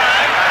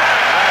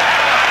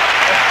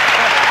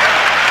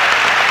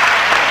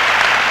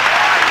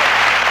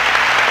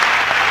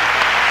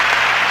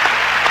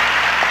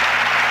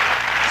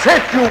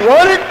 Since you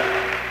wanted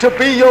to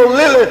be your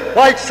lily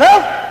white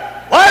self,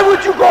 why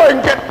would you go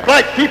and get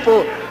black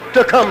people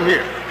to come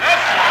here?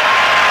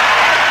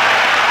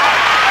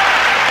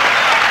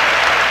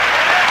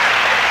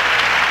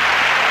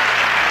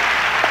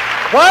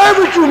 Why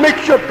would you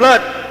mix your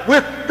blood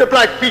with the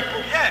black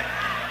people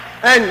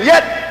and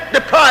yet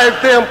deprive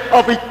them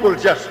of equal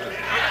justice?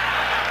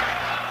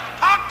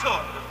 Talk to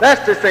them.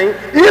 That's the thing.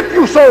 If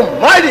you so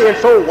mighty and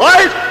so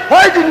wise,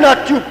 why did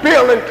not you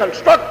build and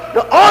construct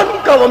your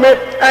own government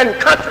and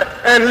country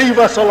and leave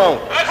us alone?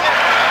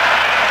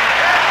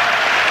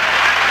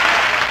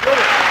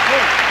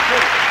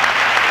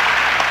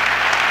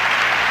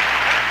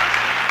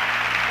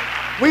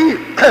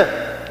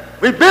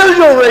 We build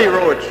your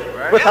railroads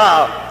with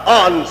our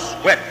own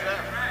sweat.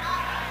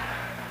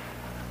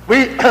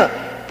 We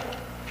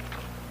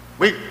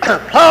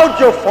plowed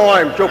your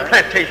farms, your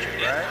plantations.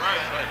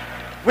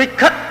 We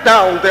cut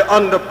down the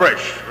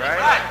underbrush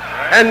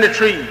and the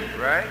trees.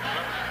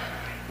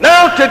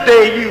 Now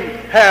today you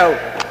have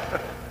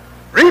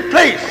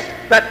replaced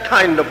that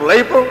kind of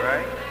labor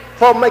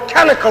for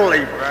mechanical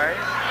labor.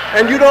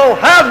 And you don't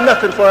have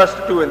nothing for us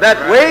to do in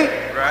that way.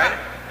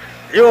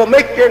 You're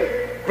making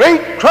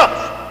great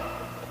crops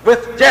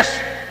with just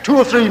 2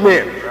 or 3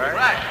 men.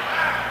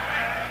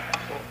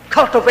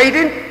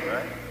 Cultivating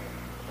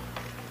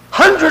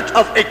hundreds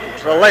of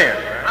acres of land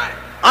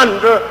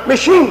under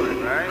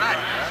machinery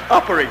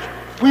operation.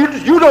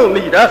 You don't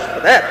need us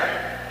for that.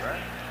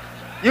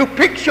 You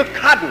pick your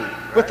cotton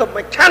with a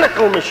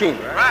mechanical machine.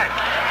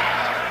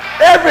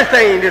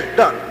 Everything is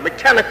done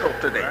mechanical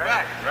today.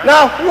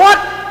 Now what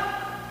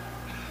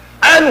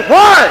and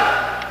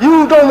why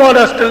you don't want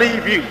us to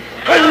leave you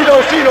when you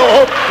don't see no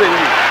hope in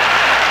you?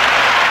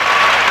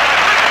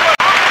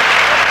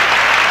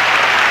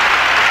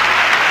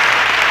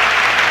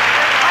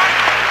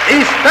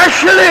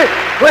 Especially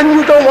when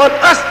you don't want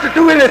us to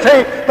do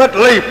anything but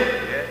labor.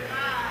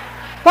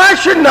 Why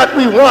should not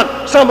we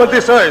want some of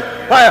this earth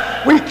where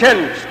we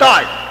can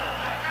start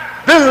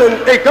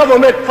building a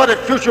government for the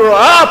future of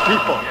our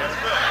people,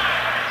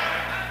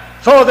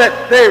 so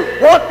that they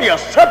won't be a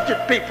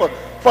subject people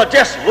for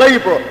just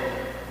labor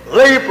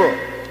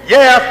year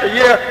after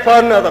year for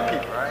another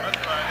people.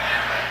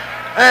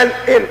 And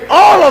in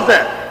all of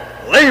that,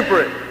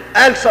 laboring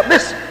and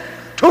submissive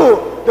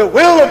to the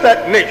will of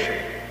that nation,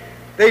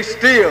 they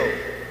still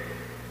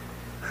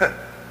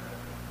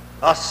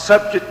are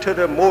subject to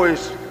the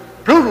most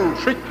brutal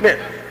treatment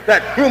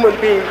that human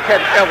beings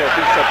can ever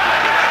be subject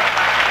to.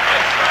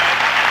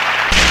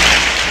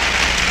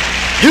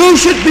 You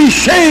should be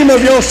ashamed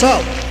of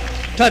yourself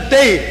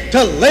today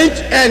to lynch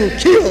and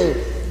kill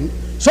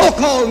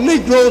so-called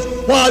Negroes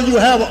while you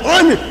have an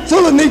army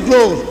full of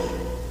Negroes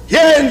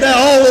here and there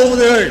all over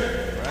the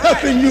earth,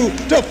 helping you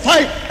to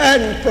fight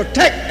and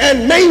protect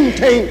and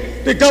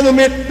maintain the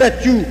government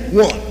that you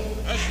want.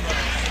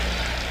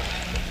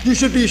 You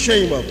should be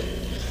ashamed of it.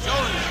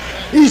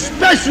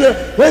 Especially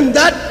when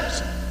that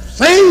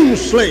same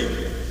slave,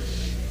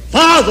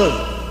 fathers,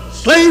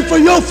 slave for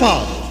your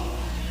fathers,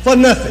 for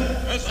nothing.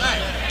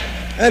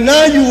 And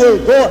now you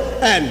will go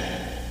and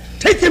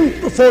take him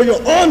before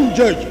your own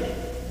judgment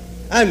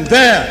and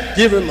there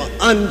give him an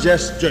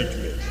unjust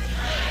judgment.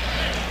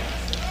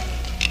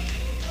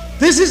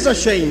 This is a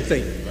shame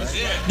thing.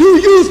 Do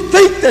you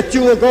think that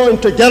you are going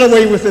to get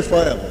away with it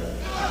forever?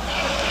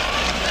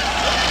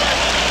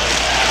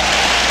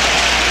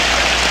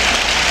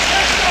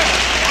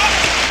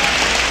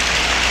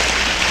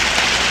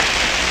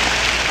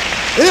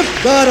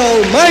 If God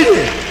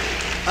Almighty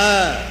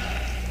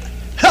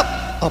help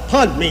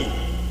upon me,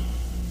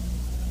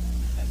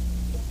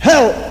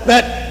 help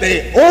that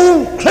the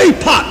old clay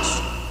pots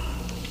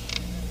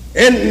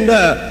in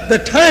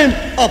the time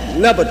of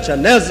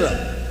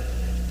Nebuchadnezzar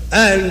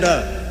and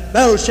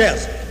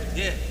Belshazzar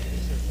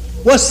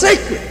was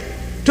sacred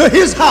to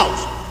his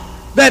house,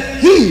 that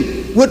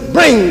he would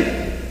bring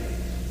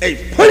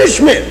a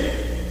punishment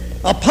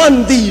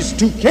upon these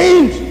two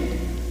kings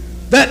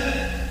that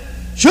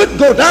should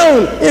go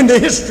down into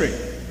history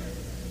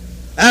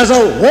as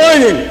a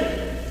warning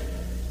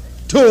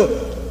to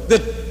the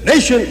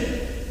nation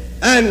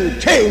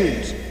and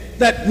kings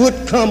that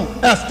would come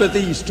after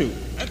these two.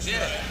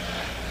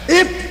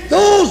 If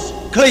those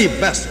clay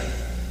vessels,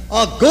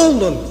 or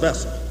golden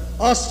vessels,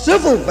 or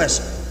silver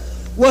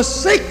vessels, was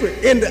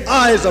sacred in the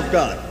eyes of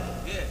God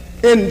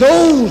in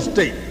those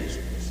days,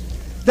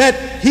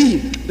 that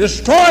he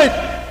destroyed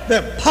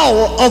the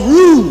power of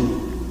rule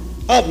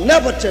of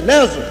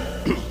Nebuchadnezzar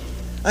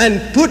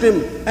and put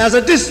him as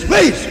a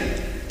disgrace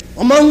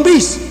among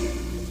beasts.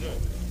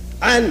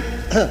 And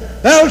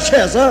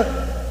Belshazzar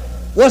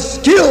was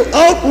killed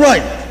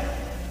outright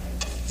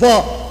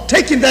for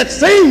taking that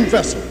same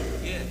vessel,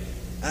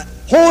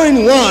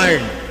 pouring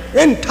wine,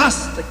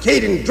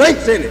 intoxicating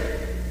drinks in it,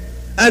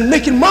 and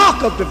making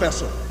mark of the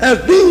vessel as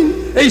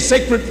being a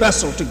sacred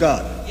vessel to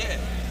God.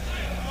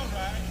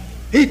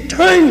 He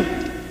turned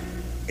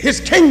his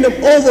kingdom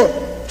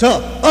over to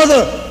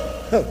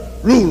other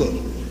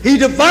rulers. He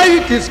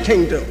divided his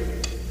kingdom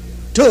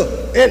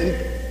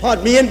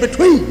in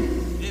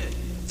between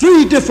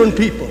three different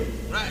people.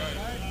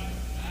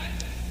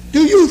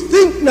 Do you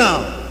think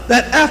now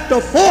that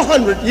after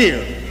 400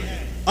 years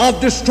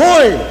of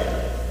destroying,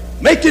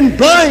 making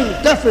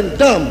blind, deaf, and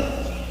dumb,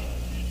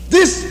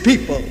 this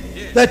people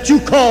that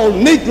you call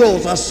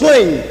Negroes are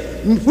slain,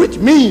 which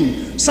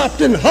means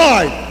something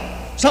hard,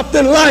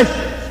 something life,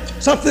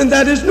 something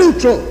that is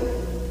neutral.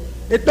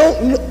 It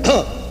don't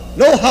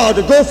know how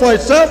to go for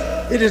itself.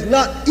 It is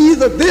not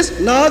either this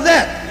nor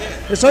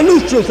that. It's a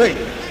neutral thing.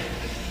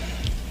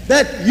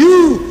 That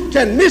you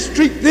can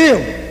mistreat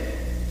them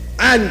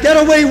and get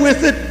away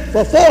with it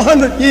for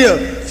 400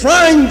 years,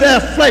 frying their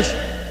flesh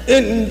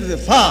in the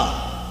fire,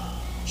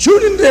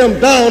 shooting them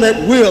down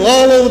at will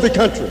all over the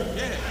country,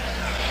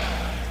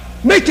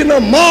 making a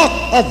mark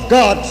of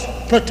God's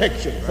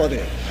protection for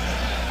them.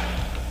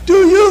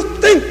 Do you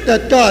think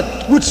that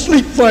God would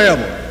sleep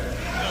forever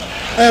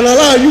and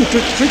allow you to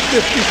treat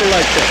these people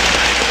like that?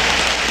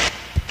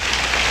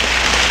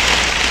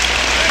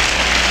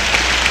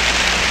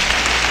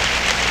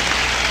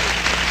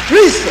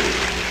 Recently,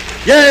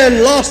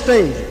 in Los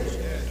Angeles,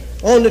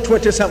 on the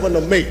 27th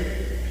of May,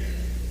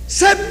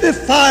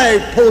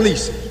 75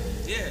 police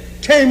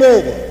came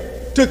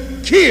over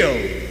to kill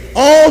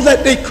all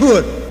that they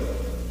could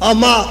of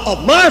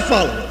my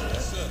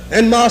followers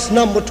in March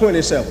number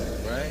 27.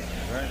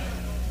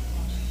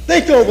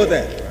 Think over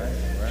that.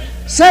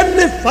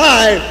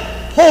 75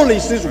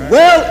 police is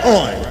well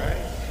armed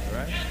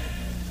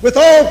with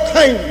all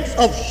kinds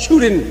of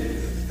shooting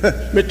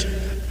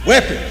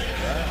weapons,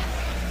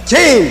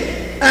 came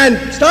and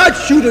start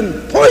shooting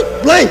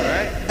point blank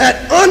at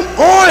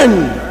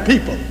unarmed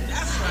people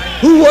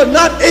who were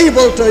not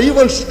able to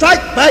even strike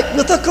back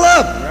with a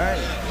club.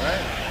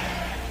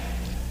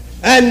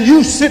 And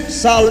you sit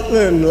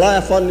silently and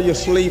laugh under your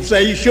sleeve,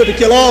 say you should have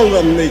killed all of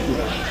them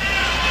Negroes.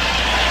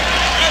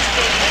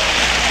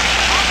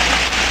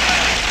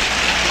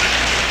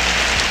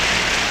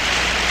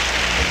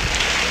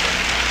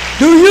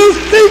 Do you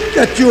think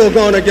that you are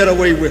going to get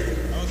away with it?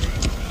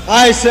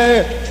 I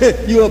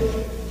say you are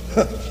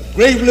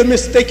gravely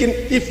mistaken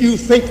if you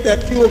think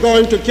that you are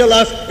going to kill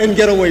us and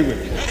get away with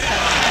it.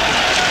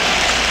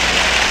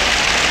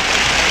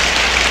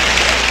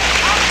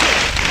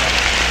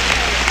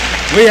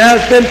 We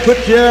have been put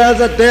here as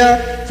a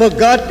dare for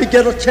God to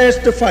get a chance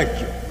to fight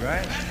you.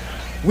 Right.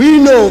 We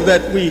know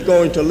that we're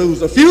going to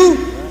lose a few,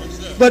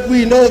 but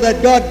we know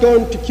that God's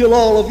going to kill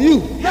all of you.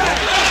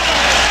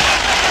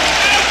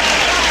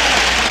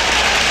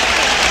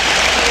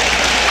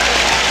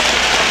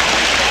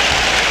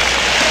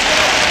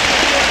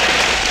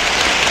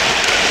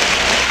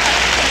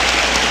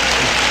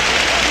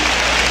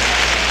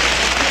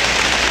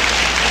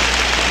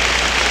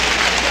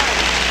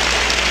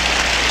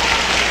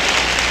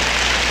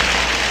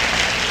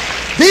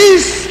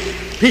 These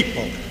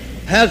people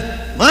has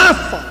my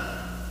fault.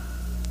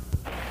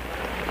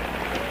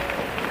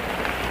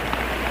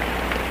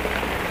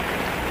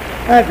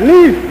 At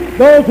least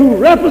those who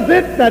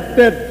represent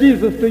that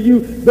Jesus to you,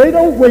 they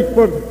don't wait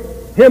for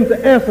him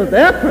to answer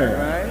their prayer.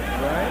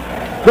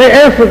 Right. They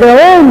answer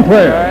their own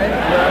prayer. Right.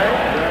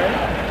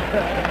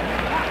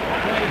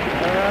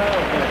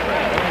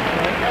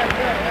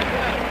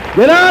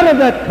 Get out of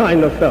that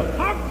kind of stuff.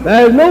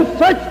 There is no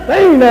such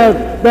thing as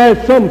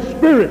there's some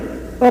spirit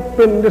up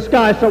in the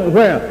sky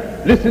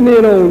somewhere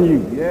listening on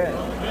you. Yes.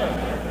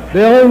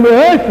 They're on the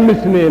earth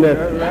listening at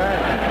you.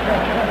 Right.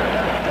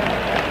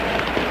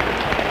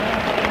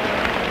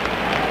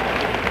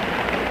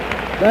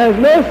 There's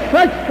no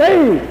such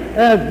thing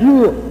as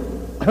you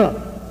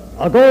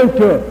are going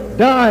to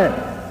die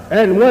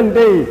and one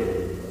day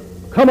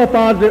come up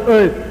out of the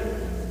earth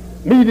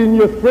meeting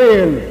your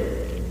friend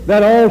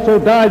that also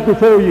died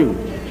before you.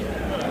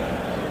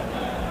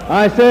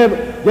 I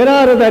said, get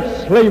out of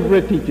that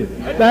slavery teaching.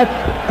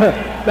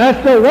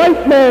 That's the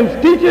white man's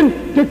teaching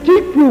to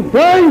keep you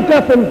blind,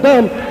 deaf, and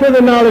dumb to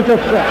the knowledge of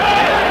Christ.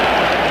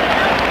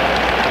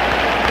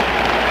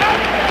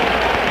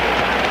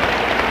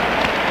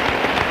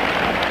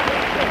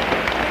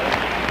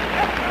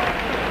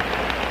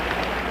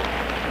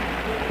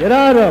 Get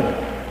out of it.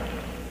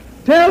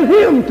 Tell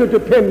him to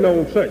depend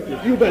on such.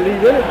 If you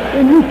believe in it,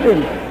 then you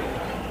can.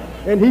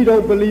 And he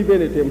don't believe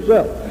in it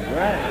himself.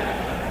 Right.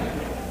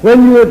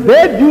 When you are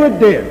dead, you are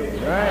dead.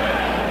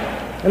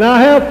 Right. And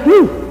I have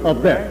proof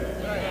of that.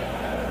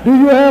 Do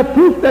you have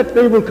proof that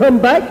they will come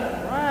back?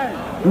 Right.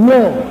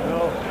 No.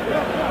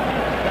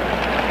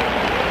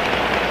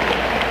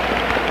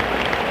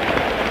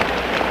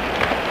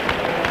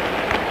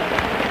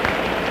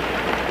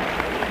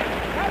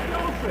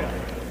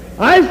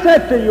 I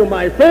said to you,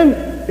 my friend,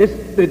 it's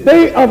the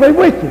day of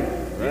awakening.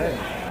 Right.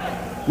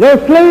 Your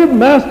slave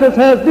masters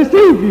have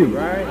deceived you.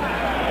 Right.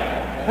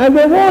 And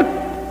they want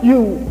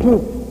you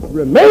to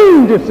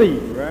remain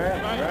deceived. Right.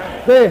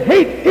 They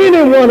hate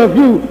any one of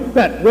you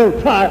that will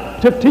try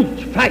to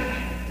teach facts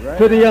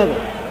to the other.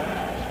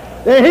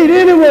 They hate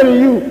any one of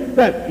you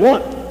that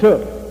want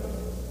to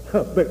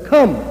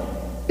become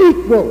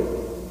equal.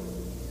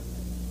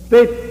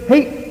 They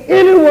hate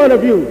any one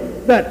of you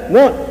that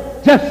want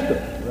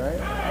justice.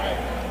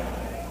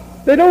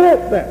 They don't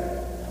want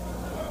that.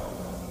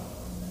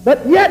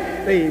 But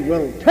yet they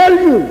will tell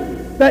you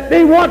that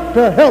they want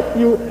to help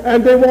you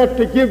and they want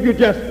to give you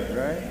justice.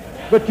 Right.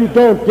 But you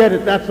don't get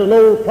it. That's an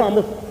old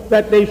promise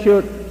that they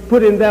should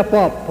put in their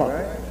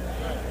pocket.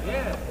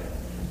 Right.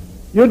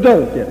 You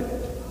don't get it.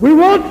 We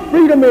want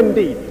freedom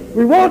indeed.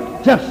 We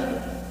want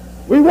justice.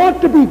 We want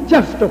to be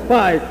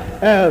justified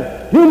as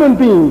human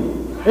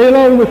beings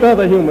along with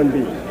other human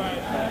beings.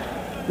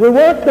 We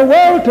want the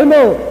world to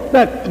know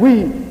that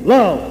we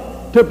love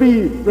to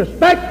be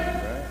respected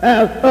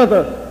as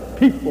other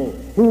people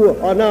who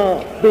are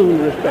now being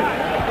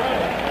respected.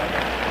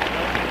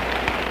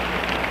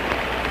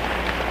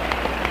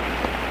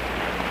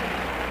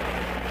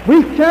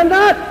 We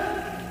cannot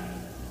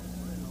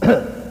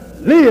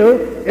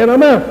live in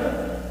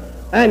America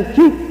and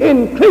keep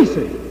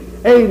increasing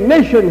a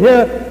nation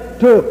here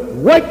to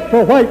wait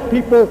for white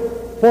people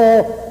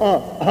for,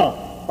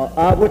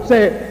 I would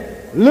say,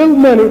 little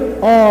money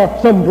or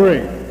some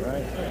bread.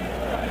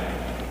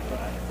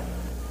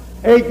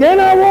 Again,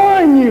 I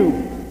warn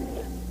you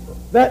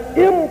that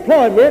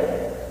employment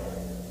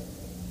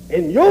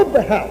in your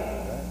behalf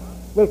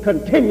will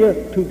continue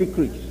to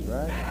decrease.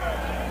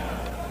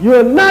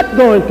 You're not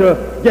going to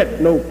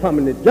get no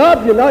permanent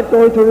job. You're not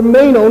going to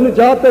remain on the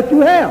job that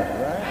you have.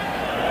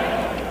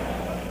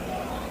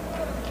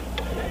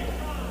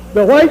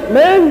 The white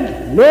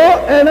man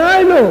know, and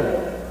I know,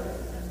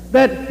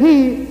 that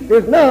he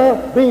is now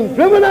being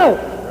driven out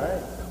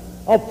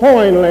of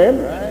foreign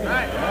land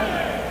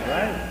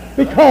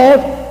because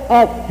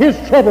of his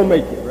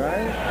troublemaking.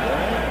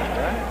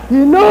 He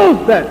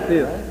knows that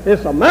this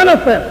is a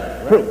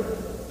manifest proof.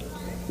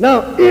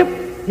 Now, if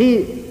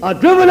he are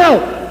driven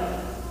out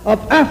of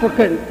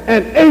African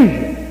and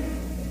Asian,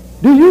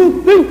 do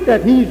you think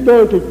that he's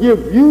going to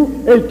give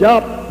you a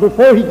job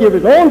before he gives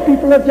his own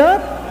people a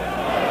job?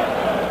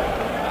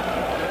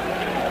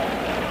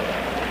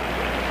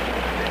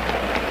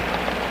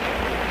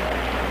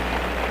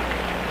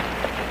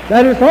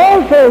 That is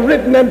also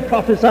written and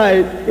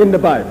prophesied in the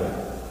Bible,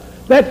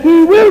 that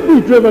he will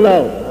be driven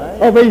out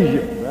of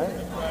Asia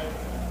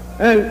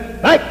and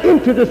back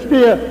into the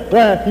sphere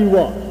where he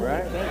was.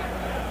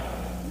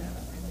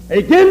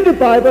 Again, the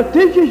Bible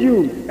teaches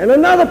you in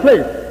another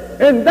place,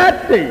 in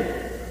that day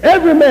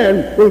every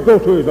man will go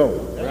to his own.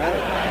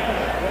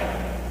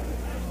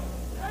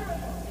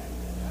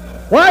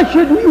 Why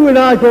shouldn't you and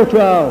I go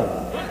to our own?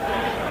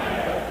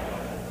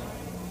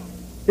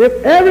 If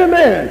every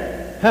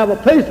man have a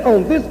place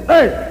on this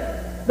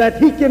earth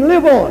that he can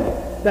live on,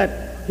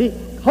 that he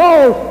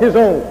calls his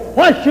own,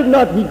 why should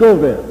not he go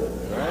there?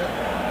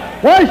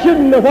 Why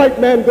shouldn't the white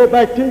man go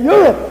back to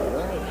Europe?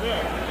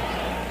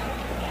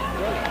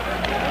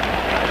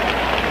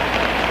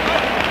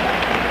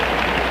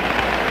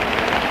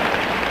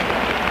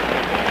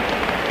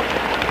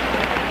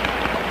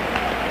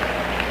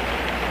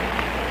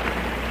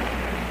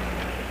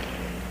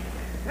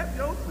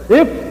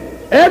 If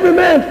every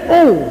man's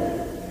own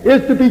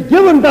is to be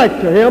given back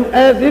to him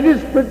as it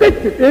is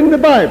predicted in the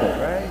Bible,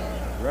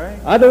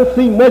 I don't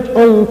see much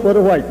own for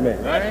the white man.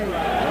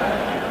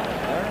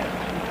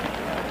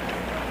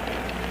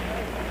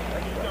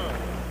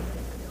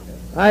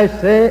 I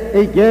say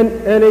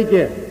again and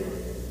again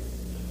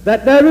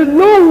that there is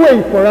no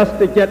way for us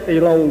to get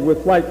along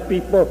with white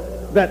people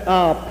that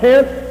our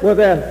parents were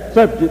their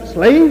subject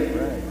slaves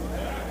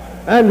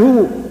and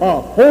who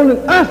are holding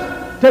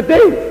us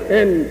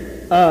today in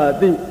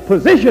the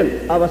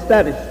position of a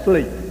status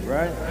slave.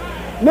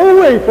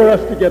 No way for us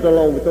to get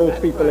along with those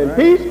people in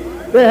peace.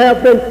 They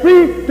have been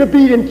free to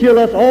beat and kill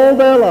us all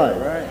their lives.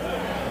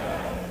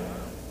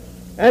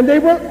 And they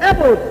will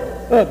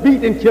ever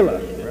beat and kill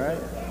us.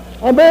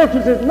 America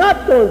is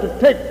not going to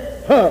take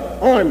her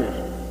armies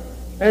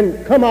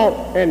and come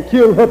out and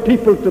kill her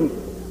people to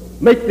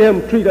make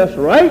them treat us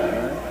right.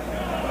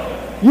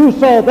 You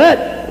saw that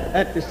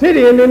at the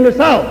city and in the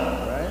South.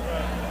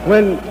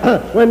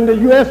 When the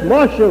U.S.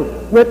 Marshal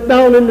went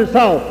down in the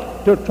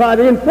South to try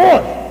to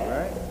enforce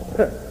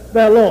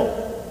their law.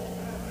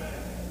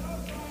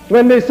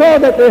 When they saw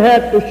that they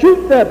had to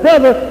shoot their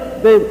brother,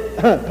 they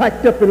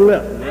packed up and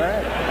left.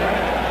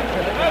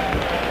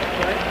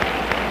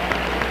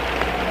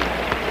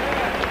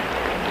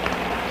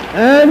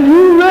 And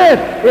you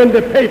read in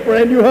the paper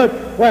and you heard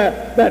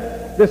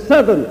that the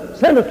Southern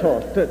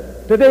senators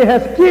today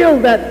has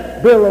killed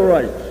that Bill of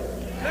Rights.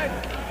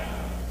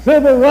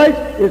 Civil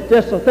rights is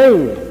just a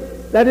thing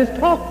that is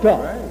talked of,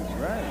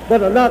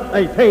 but not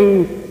a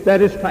thing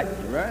that is practiced.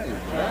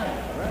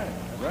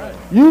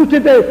 You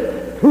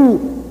today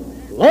who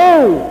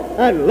long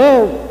and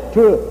love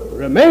to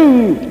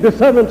remain the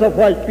servants of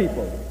white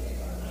people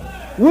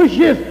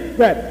wishes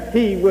that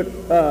he would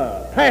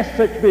pass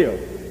such bill.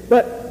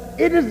 But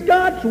it is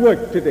God's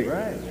work today.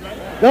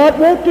 God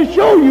wants to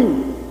show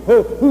you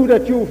who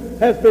that you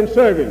has been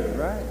serving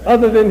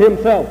other than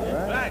himself.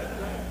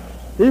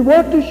 He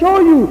wants to show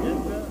you.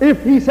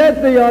 If he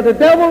says they are the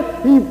devil,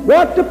 he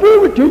wants to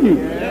prove it to you.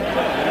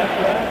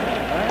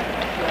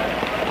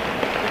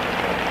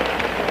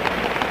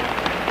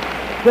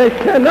 They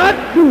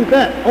cannot do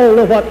that,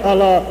 only what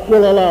Allah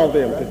will allow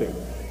them to do.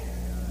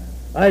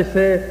 I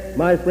say,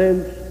 my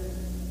friends,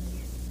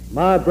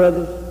 my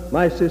brothers,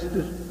 my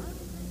sisters,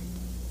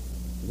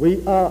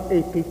 we are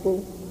a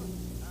people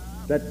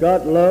that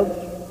God loves.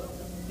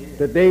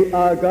 Today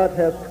our God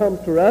has come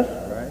to us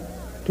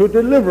to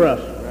deliver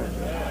us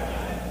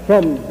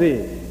from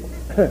the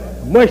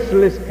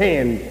merciless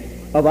hand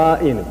of our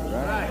enemies.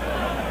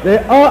 They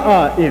are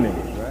our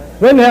enemies.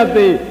 When have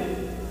they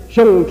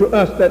shown to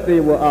us that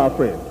they were our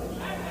friends?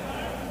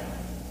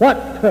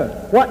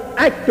 What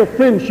act of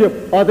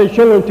friendship are they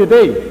showing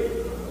today?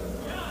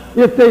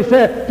 If they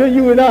say to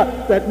you and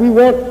I that we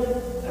want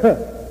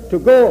to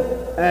go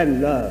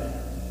and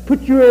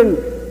put you in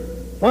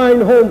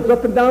fine homes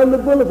up and down the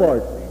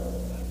boulevard,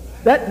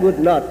 that would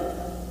not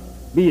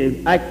be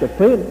an act of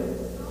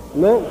friendship.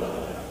 No.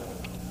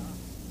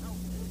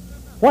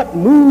 What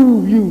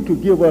moved you to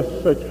give us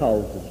such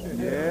houses?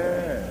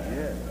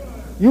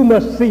 You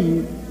must see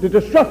the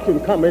destruction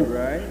coming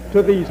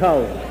to these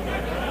houses.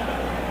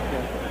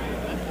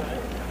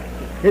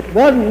 It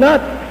was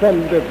not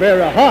from the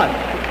very heart.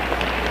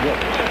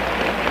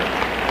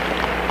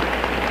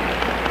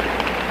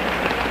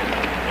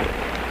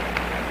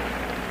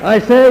 I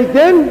say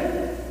again,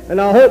 and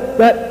I hope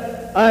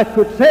that I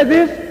could say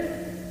this,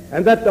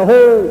 and that the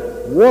whole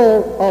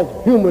world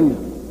of human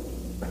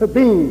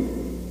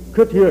beings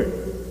could hear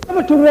it.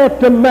 Never to want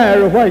to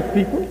marry white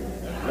people.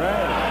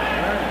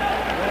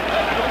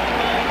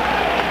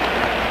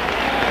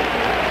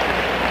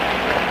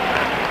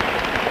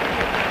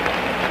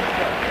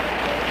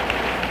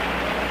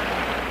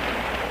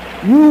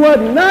 You were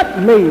not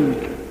made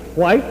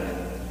white.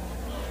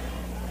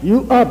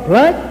 You are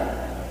black.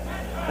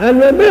 And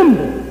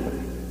remember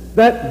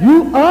that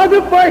you are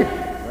the white.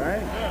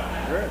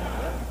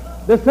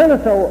 The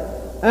senator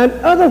and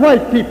other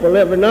white people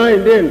every now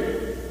and then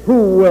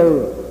who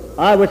will,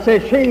 I would say,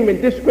 shame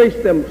and disgrace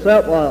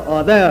themselves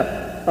or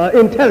their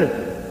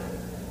intelligence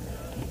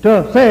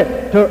to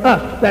say to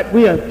us that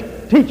we are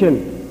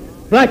teaching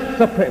black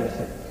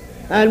supremacy.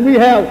 And we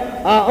have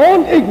our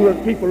own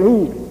ignorant people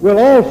who will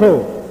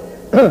also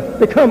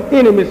become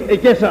enemies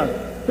against us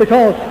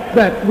because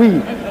that we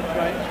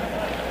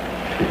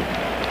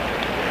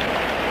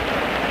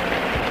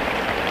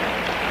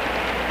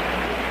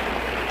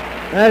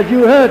As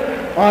you heard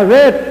or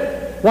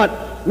read what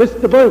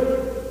Mr.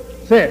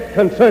 Burke said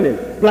concerning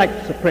black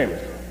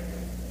supremacy.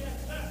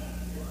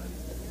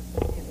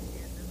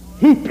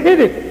 He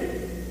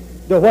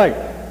pitied the white,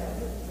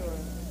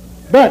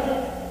 but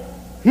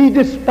he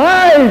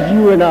despised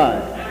you and I.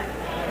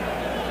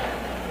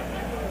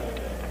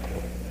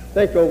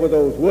 Think over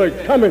those words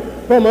coming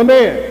from a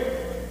man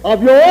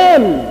of your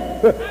own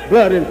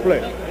blood and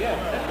flesh.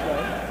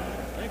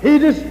 He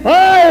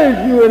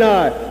despised you and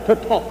I to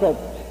talk of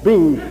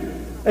being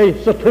a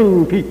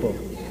supreme people.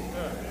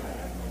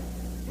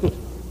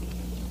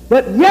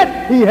 But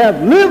yet he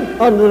have lived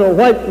under the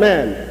white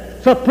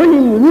man,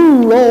 supreme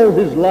rule all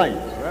his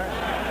life.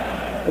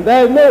 And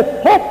there is no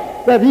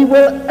hope that he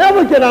will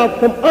ever get out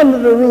from under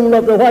the rule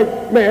of the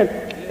white man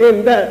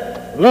in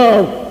that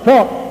love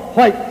for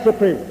white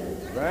supremacy.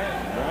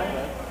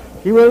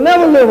 He will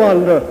never live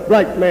under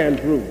black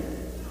man's rule.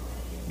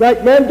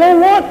 Black man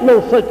don't want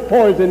no such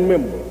poison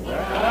members.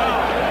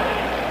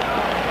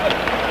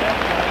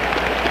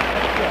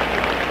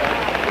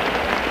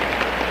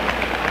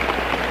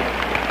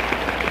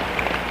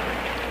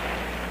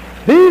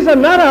 These are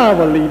not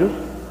our leaders.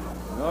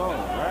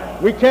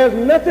 We care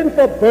nothing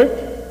for Burke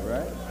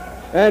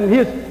and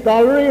his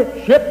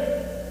scholarship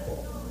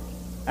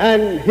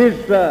and his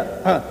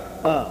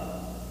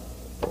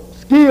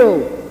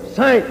skill,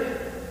 science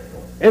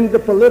in the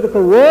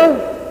political world.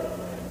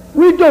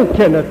 We don't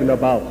care nothing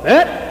about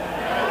that.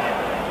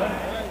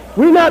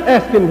 We're not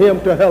asking him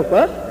to help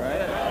us.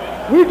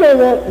 We don't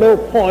want no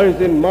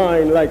poison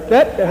mind like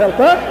that to help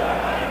us.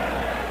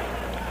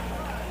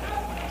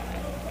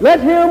 Let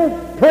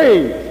him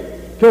praise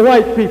to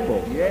white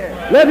people.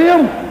 Let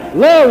him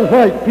love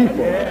white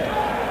people.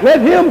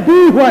 Let him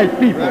be white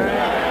people.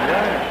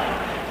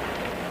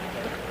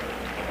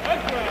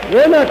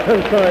 We're not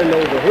concerned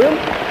over him.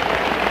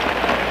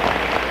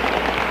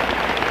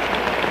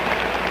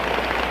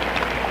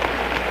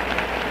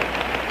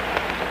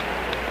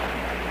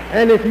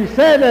 And if he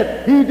said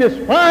that he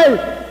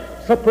despised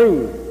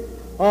supreme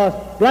or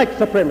black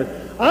supremacy,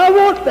 I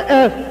want to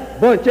ask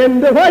Bunch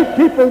and the white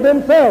people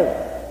themselves,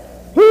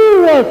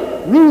 who was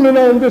ruling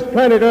on this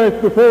planet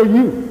Earth before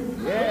you?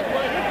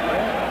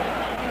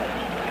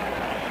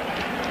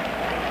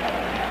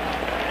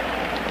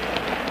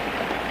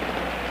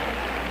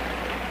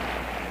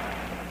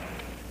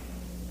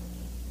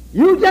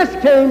 You just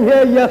came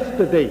here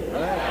yesterday.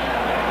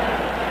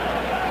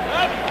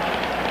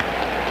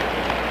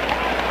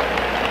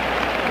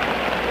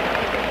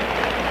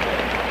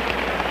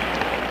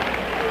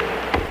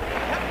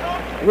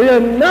 We are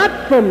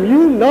not from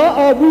you, nor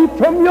are we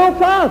from your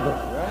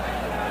father.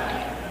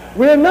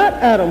 We are not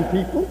Adam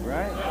people.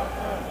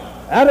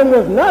 Adam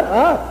was not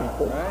our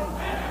people.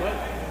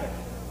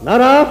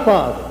 Not our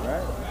father.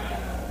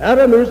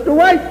 Adam is the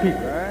white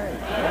people.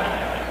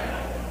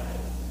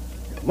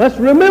 Must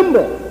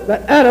remember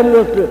that Adam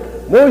was the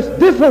most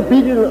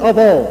disobedient of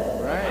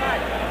all.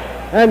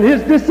 And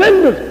his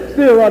descendants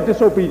still are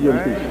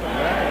disobedient people.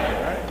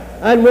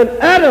 And when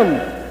Adam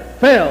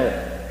fell,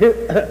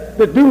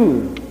 the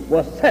doom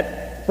was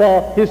set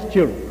for his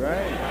children.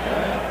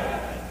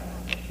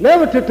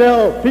 Never to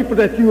tell people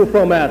that you are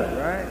from Adam.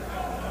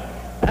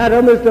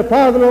 Adam is the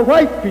father of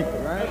white people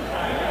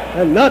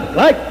and not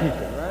black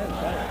people.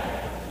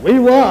 We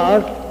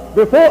was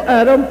before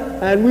Adam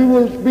and we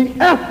will be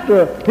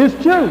after his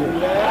children.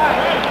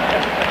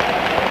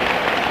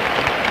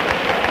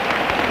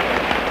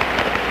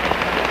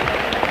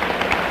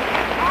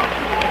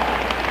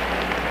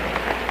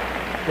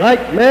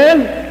 Black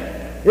man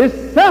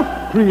is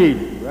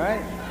self-created.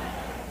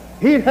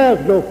 He has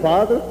no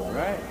father.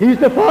 He's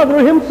the father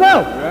of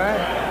himself.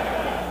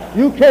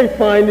 You can't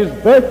find his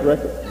birth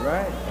record.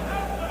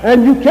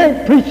 And you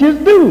can't preach his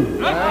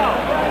doom.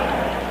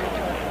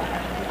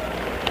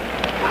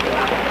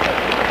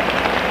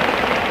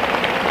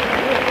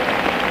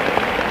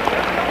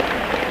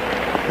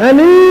 An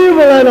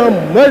evil and a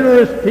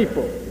murderous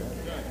people.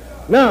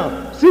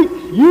 Now, seek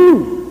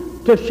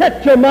you to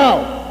shut your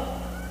mouth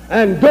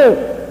and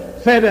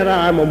don't say that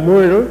I'm a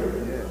murderer.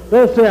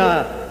 Don't say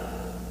I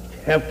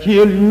have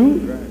killed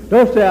you.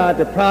 Don't say I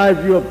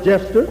deprived you of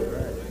justice.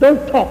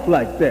 Don't talk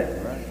like that.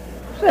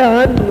 Say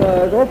I'm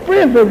a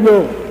friend of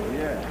yours.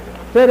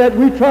 Say that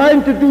we're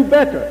trying to do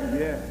better.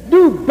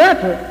 Do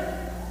better.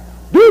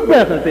 Do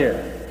better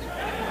there.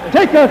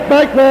 Take us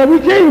back where we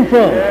came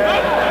from.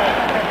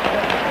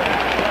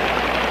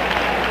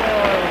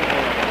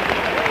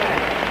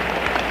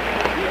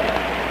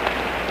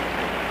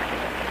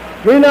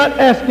 We're not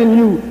asking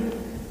you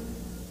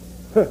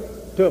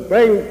to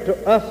bring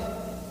to us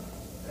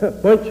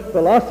bunch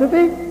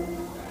philosophy.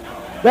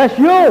 That's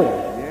yours.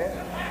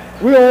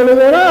 We only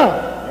want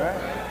ours.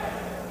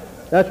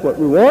 That's what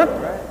we want.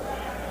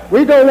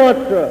 We don't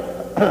want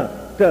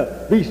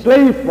to be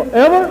slaves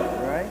forever.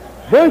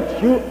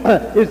 Bunch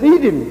is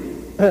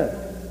eating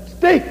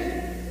steaks.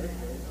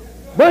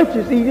 Bunch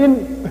is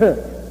eating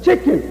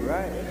chicken.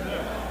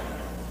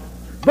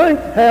 Bunch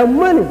have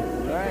money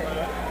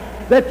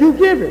that you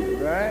give him.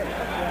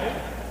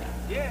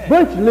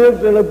 Bunch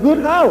lives in a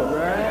good house.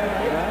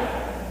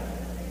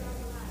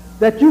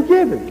 that you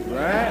give him.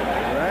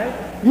 Right.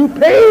 You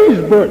pay his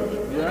bunch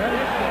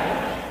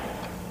Right.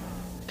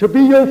 to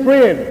be your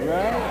friend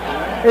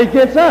Right.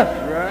 against us.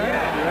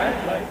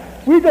 Right.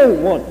 We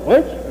don't want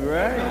bunch.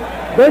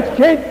 Right. Bunch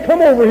can't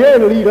come over here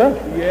and lead us.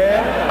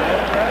 Yeah.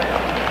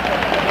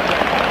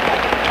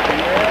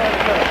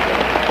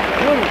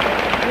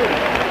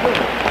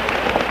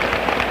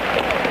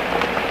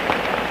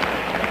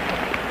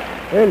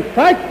 In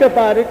fact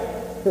about it,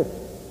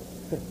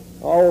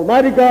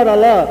 Almighty God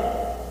Allah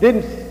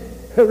didn't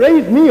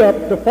raise me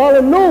up to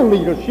follow no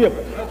leadership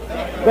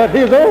but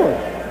his own.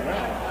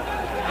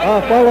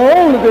 I follow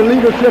only the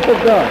leadership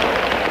of God.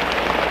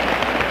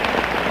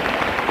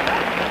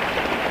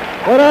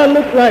 What I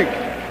look like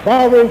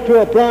bowing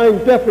to a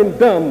blind, deaf, and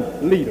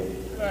dumb leader.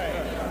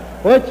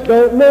 Bunch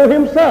don't know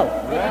himself.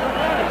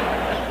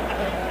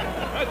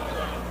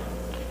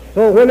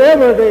 So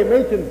whenever they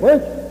mention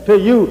Bunch to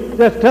you,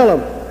 just tell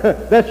them,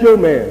 that's your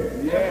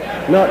man,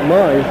 not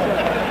mine.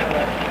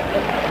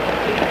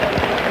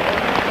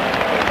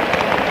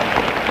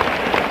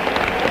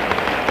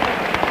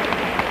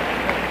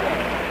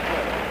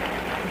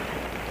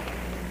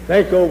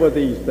 Think over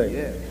these things.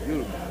 Yeah.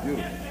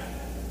 Beautiful.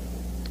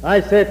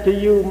 I said to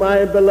you,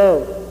 my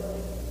beloved,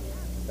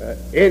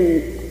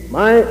 in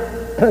my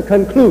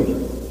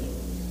conclusion,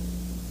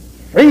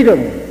 freedom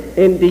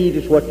indeed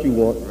is what you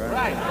want.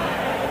 Right.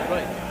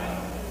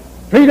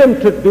 Freedom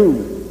to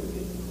do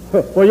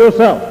for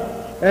yourself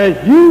as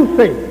you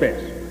think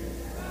best.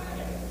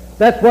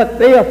 That's what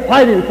they are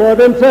fighting for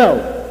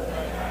themselves.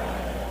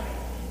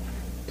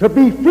 To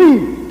be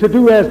free to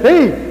do as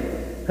they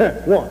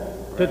want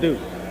to do.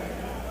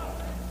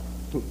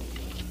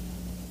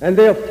 And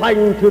they're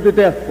fighting to the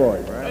death for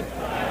it.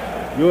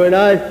 Right. You and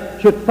I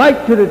should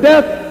fight to the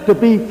death to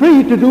be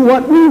free to do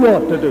what we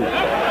want to do.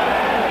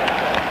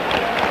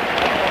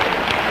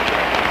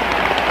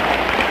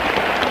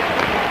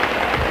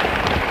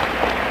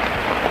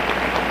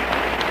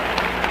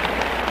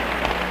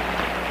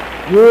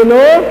 You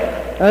know,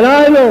 and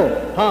I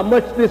know how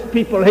much this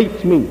people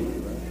hates me.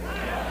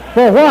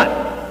 For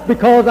what?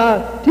 Because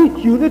I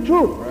teach you the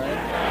truth.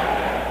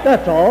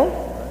 That's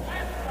all.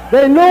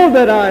 They know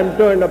that I'm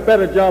doing a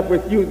better job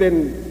with you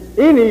than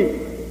any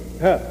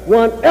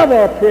one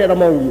ever appeared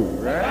among you.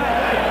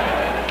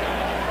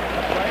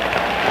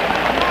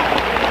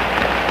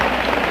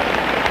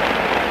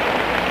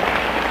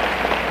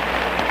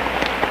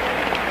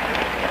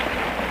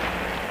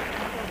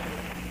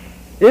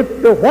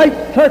 If the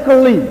white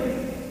circle league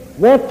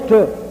wants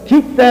to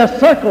keep their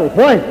circle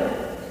white,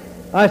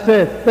 I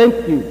say,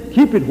 thank you,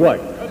 keep it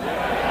white.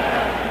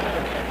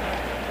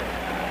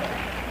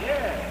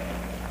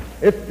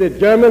 If the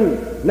German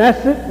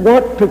Nazis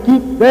want to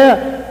keep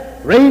their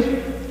race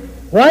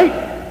white,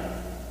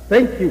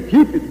 thank you,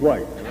 keep it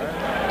white.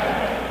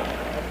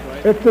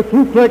 If the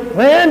Ku Klux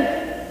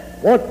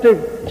Klan want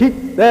to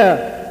keep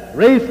their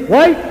race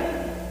white,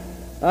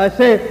 I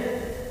say,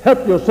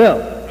 help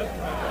yourself.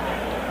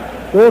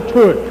 Go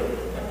to it.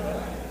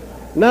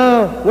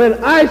 Now,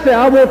 when I say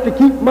I want to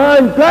keep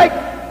mine black,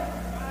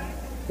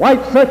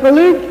 white circle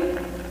league,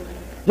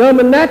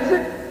 German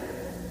Nazi,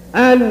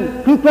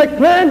 and Ku Klux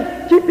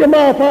Klan, keep your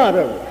mouth out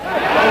of it.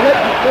 And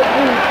let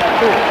me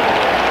do it.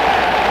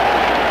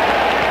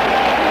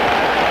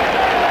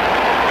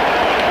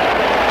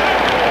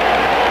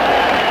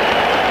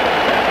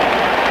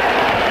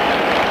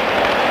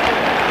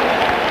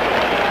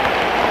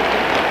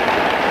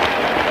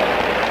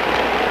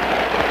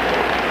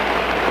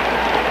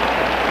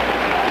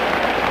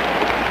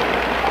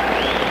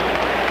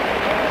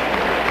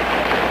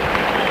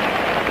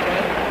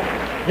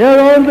 Here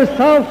on the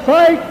south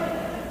side,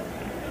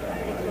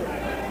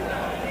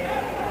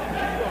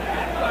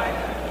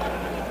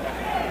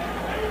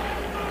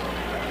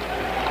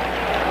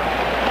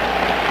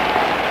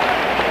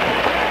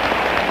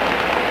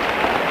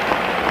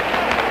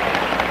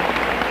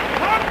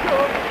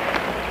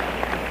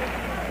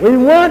 we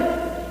want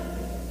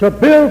to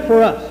build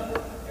for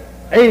us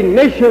a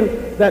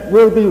nation that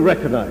will be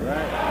recognized,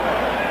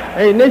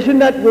 a nation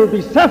that will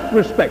be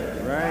self-respecting,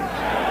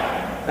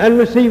 and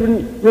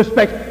receiving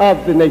respect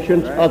of the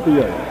nations of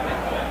the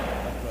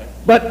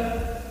earth.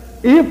 But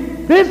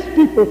if these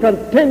people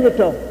continue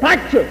to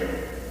practice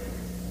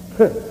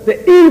the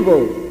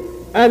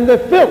evil and the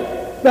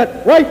filth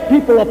that white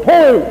people are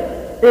pouring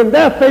in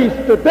their face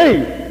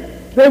today,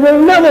 they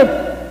will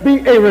never be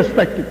a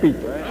respected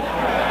people.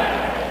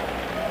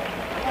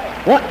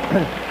 What?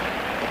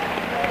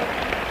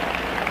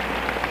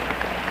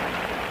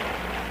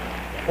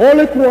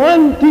 Holy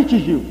Quran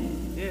teaches you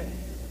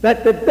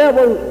that the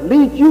devil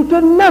leads you to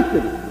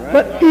nothing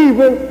but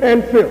evil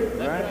and filth.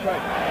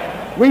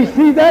 We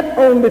see that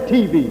on the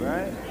TV.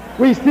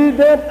 We see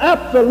them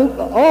absolutely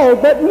all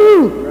but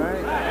nude,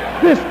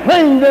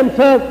 displaying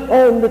themselves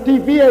on the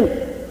TV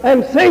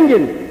and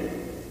singing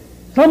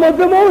some of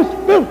the most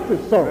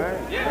filthy songs.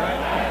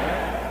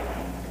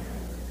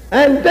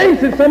 And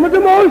dancing some of the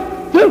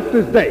most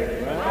filthy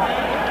dances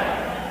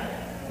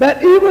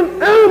that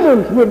even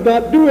animals would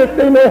not do if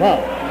they know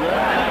how.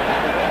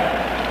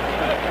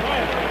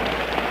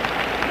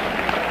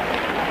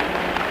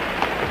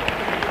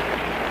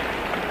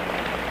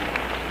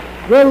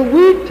 Will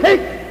we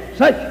take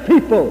such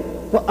people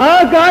for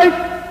our guide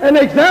and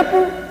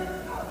example?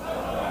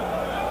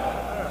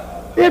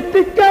 If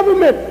the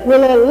government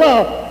will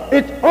allow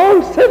its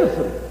own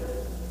citizens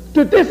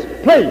to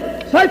display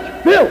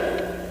such filth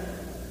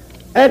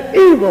and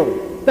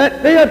evil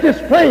that they are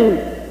displaying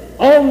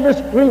on the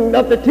screen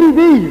of the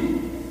TVs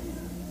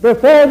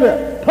before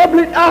the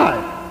public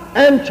eye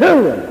and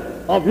children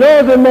of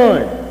yours and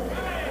mine,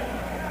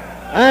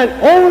 and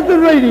over the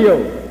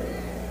radio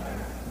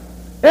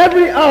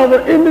every hour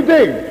in the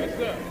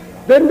day,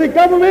 then the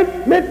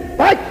government meant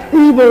fights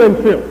evil and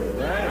filth.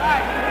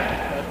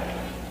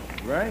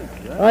 Right.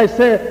 I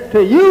say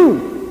to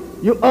you,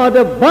 you are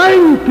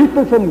divine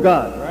people from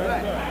God.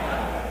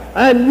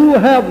 And you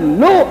have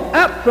no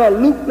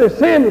absolutely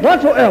sin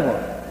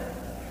whatsoever.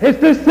 It's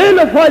the sin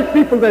of white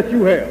people that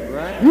you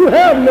have. You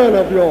have none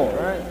of your own.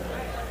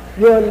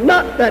 You're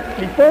not that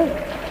people,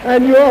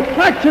 and you're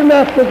practicing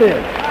after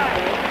them.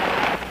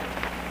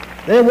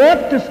 They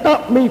want to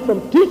stop me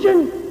from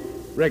teaching,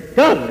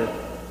 regardless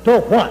to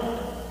what.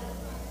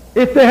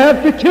 If they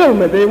have to kill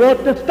me, they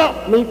want to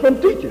stop me from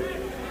teaching.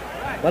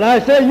 But I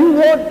say you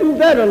won't do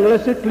that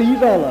unless it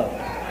please Allah.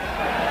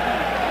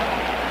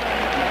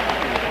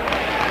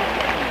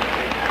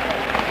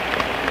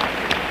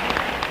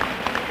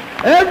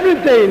 Every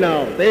day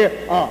now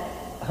they are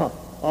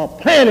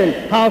planning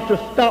how to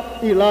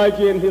stop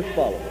Elijah and his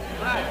followers.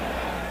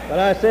 But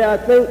I say I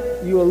think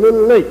you're a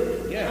little late.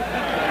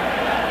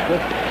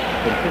 Just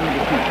continue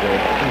to teach there.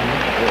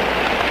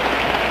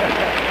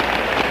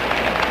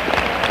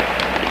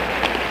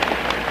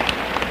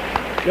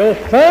 Your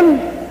sun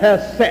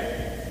has set.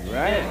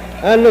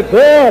 And the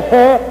glow of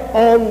her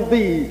on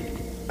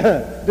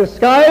the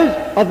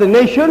skies of the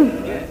nation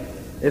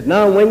is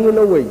now waning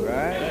away.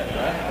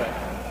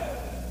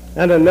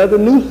 And another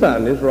new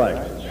sun is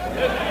rising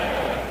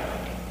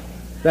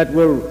that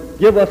will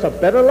give us a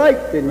better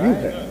light than you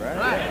have.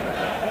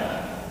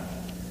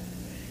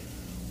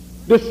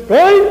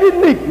 Destroying the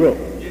Negro,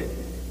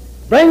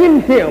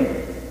 bringing him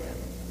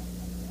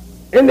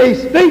in a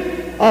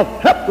state of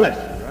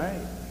helplessness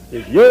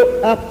is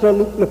your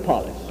absolute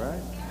policy.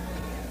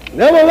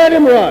 Never let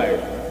him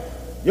rise.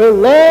 Your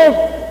laws,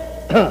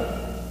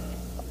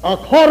 a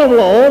court of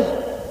laws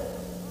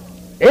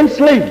in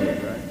slavery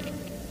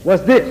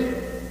was this,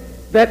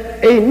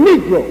 that a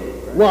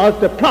Negro was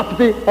the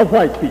property of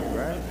white people.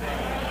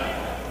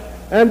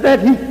 And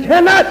that he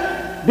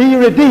cannot be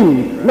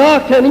redeemed, nor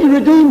can he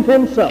redeem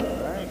himself.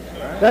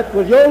 That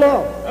was your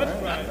law.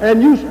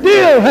 And you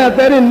still have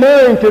that in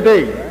mind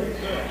today,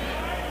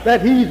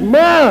 that he's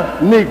my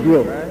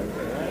Negro.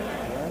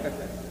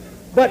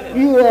 But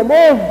you are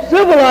more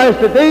civilized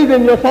today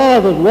than your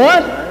fathers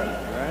was,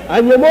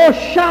 and you're more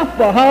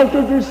sharper how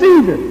to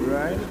deceive him.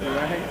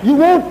 You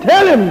won't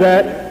tell him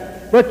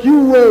that, but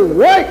you will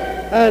work,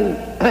 and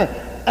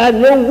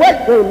your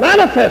work will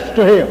manifest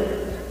to him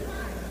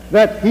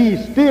that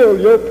he's still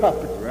your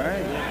property.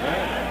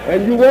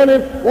 And you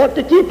want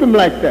to keep him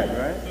like that.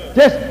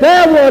 Just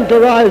dare one to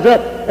rise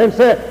up and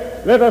say,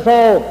 let us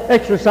all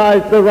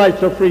exercise the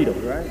rights of freedom.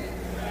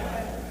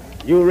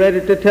 You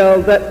ready to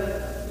tell that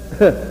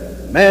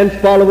man's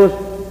followers,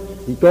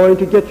 he's going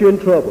to get you in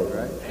trouble.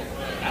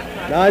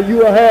 Now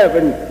you are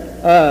having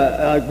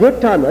a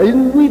good time.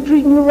 Isn't we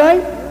treating you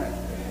right?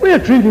 We're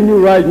treating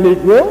you right,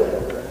 Negro.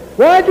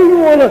 Why do you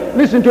want to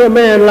listen to a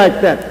man like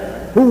that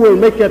who will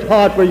make it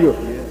hard for you?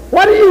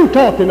 What are you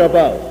talking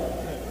about?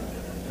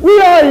 We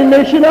are a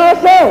nation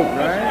ourselves.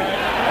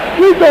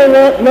 We don't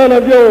want none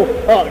of your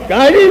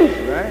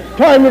guidance,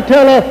 trying to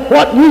tell us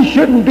what we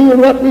shouldn't do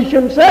and what we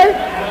shouldn't say.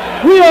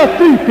 We are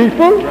free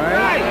people.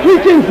 We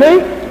can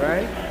think.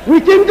 We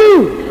can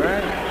do.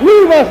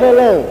 Leave us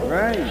alone.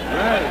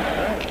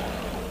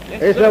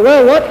 They say,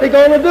 well, what they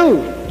going to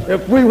do?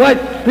 If we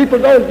white people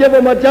don't give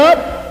them a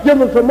job, give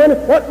them some money,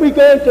 what we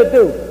going to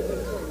do?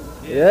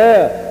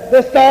 Yeah,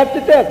 they starve to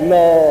death.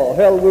 No,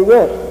 hell we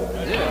won't.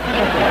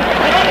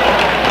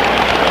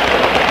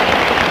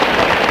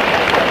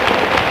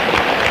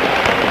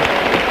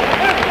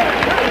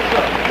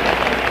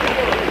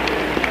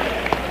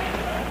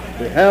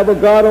 We have a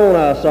God on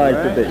our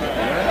side today.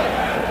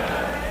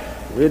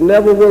 We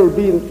never will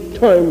be in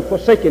time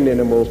forsaken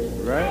anymore.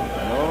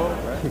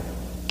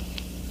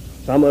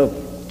 Some of,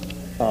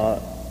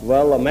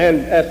 well, a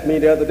man asked me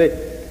the other day,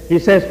 he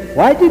says,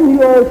 why didn't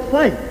you all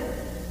fight?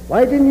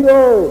 Why didn't you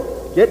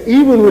all get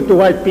even with the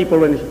white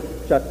people and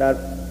shut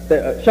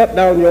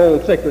down your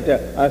own secretary?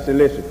 I said,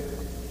 listen,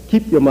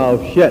 keep your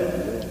mouth shut.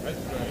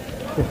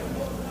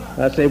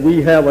 I said,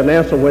 we have an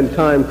answer when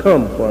time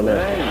comes for an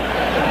answer.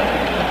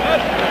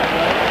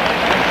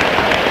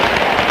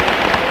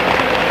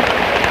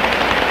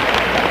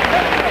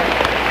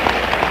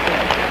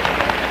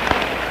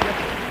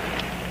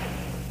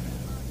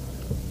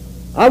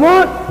 I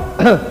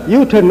want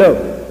you to know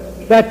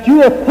that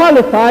you are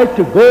qualified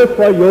to go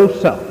for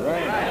yourself.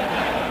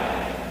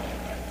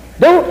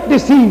 Don't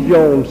deceive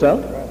your own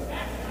self.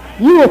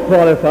 You are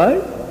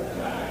qualified.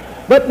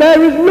 But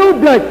there is no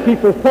black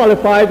people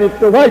qualified if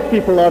the white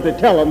people are to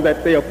tell them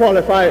that they are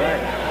qualified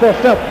for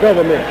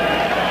self-government.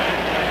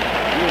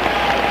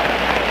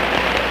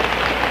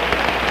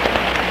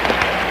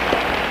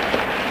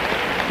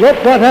 Look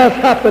what has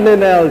happened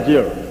in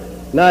Algeria,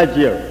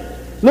 Nigeria.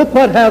 Look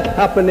what has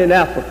happened in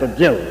Africa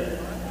generally.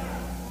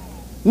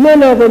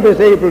 None of them is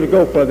able to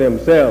go for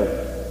themselves.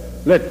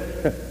 Let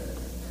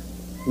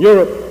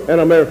Europe and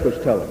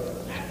America's tell them.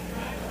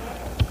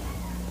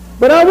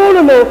 But I want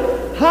to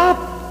know how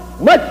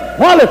much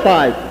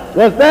qualified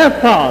was their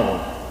father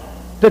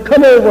to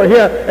come over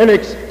here and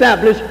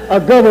establish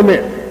a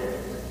government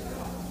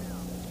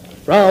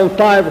around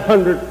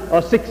 500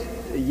 or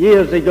 600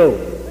 years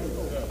ago.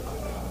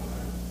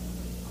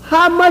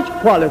 How much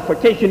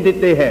qualification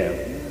did they have?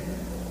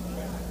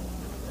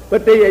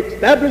 But they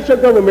established a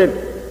government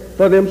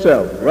for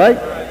themselves, right?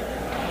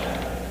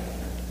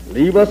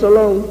 Leave us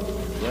alone.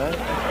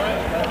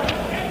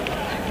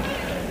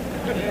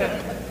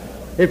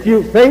 If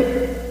you think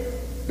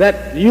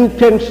that you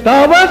can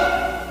starve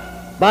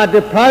us by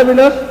depriving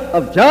us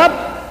of jobs,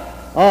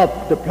 or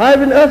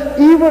depriving us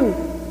even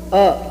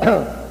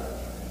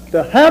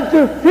to have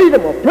the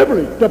freedom or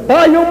privilege to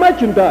buy your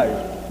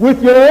merchandise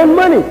with your own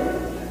money,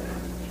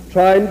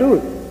 try and do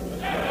it.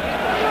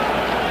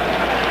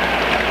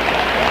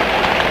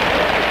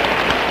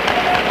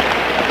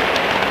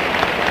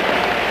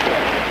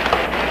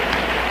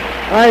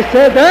 I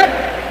said that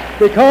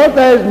because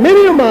there's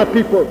many of my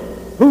people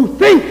who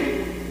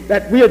think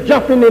that we are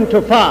jumping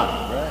into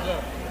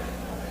fire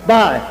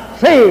by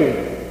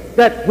saying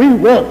that we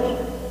want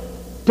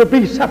to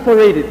be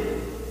separated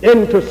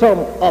into some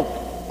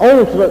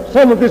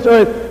of this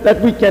earth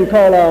that we can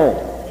call our own.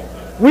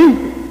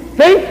 We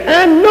think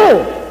and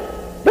know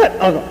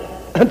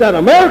that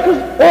America's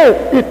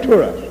owe it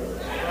to us,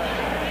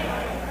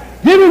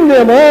 giving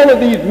them all of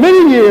these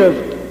many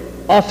years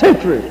or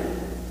centuries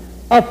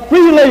of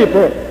free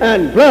labor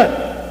and blood,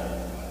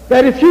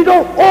 that if she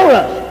don't owe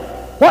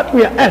us what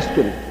we are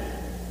asking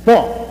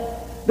for,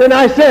 then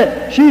I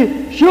said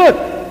she should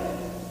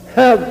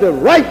have the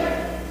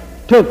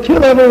right to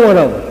kill every one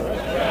of us.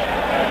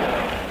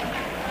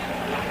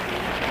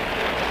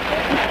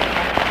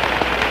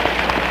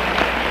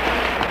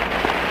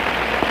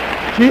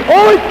 She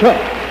owed it to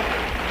us.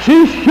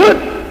 She should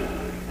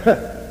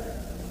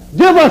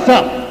give us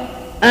up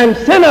and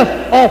send us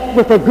off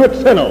with a good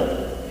sinner.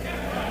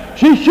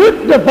 She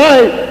should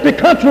divide the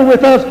country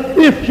with us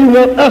if she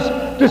wants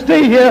us to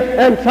stay here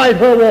and fight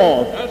her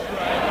wars.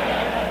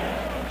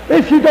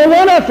 If she don't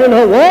want us in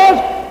her wars,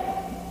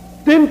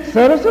 then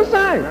set us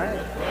aside.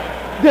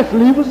 Just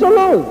leave us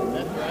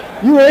alone.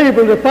 You're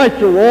able to fight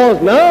your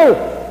wars now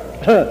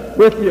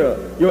with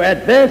your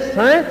advanced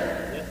science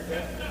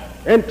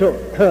into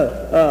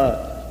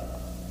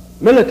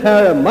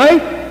military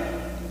might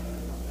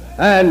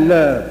and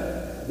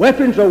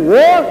weapons of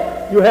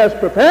war you have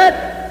prepared.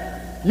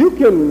 You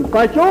can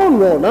fight your own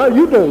war now.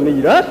 You don't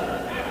need us.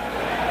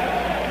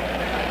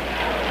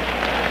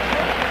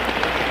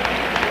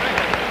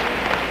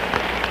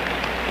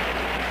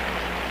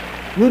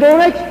 You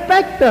don't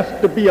expect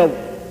us to be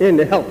in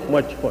the help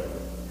much for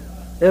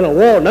you in a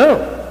war now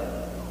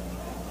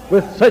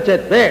with such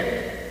advance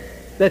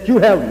that you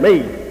have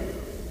made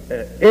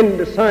in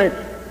the science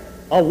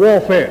of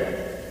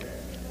warfare.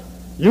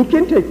 You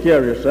can take care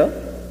of yourself.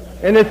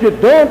 And if you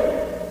don't,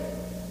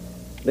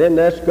 then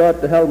ask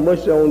God to have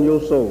mercy on your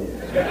soul.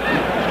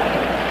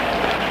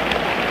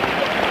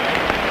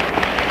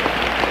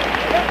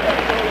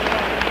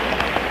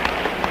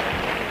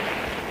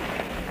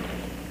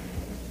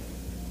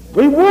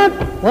 We want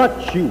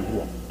what you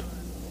want.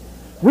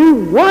 We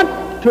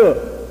want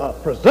to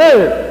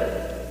preserve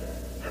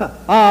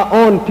our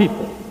own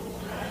people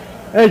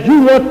as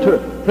you want to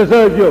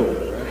preserve yours.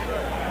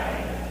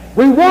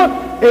 We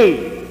want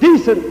a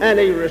decent and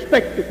a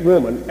respected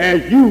woman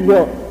as you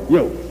want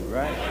yours.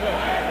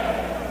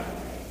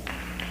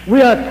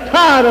 We are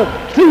tired of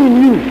seeing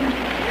you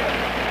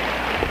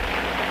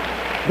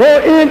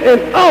go in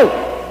and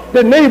out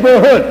the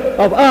neighborhood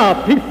of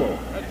our people,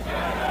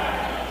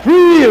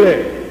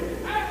 freely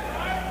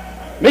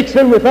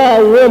mixing with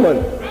our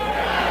women,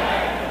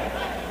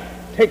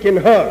 taking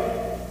her,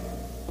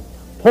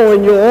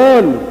 pouring your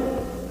own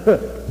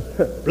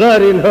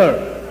blood in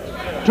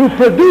her to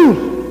produce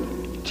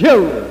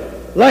children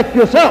like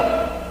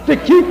yourself to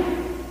keep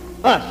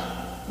us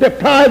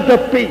deprived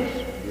of peace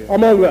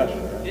among us.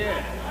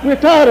 We're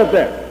tired of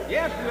that.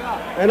 Yes, we are.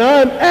 And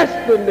I'm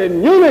asking the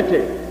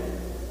unity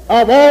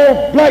of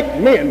all black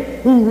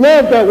men who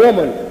love their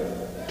woman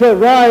to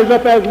rise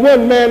up as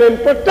one man and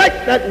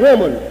protect that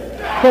woman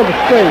from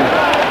the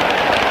stranger.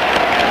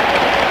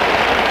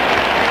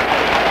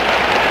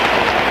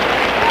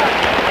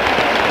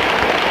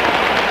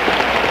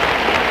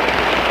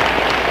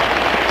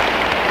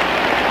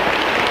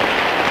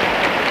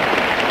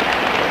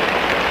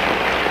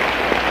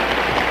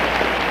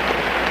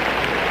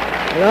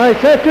 And I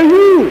said to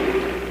you,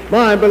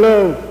 my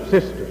beloved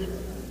sisters,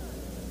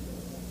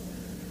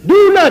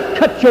 do not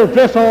cut your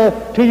dress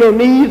off to your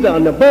knees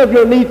and above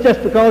your knees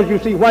just because you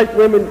see white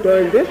women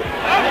doing this.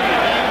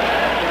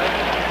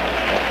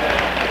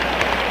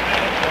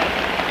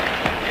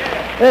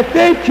 If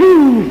they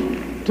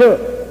choose to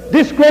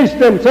disgrace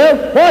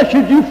themselves, why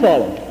should you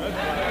follow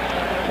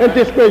and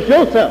disgrace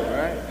yourself?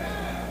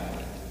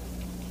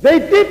 They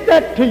did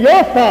that to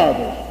your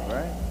fathers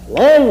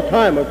long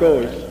time ago.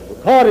 It's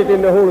recorded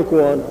in the Holy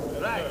Quran.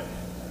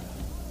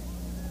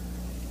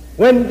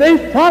 When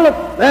they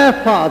followed their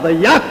father,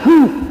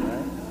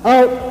 Yaqub,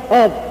 out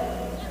of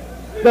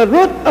the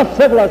root of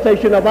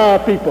civilization of our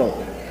people,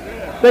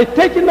 they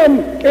taken them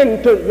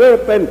into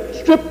Europe and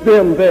stripped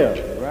them there.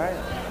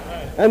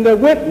 And they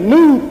went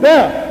nude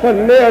there for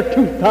near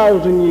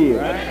 2,000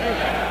 years.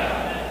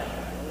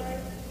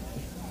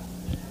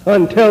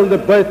 Until the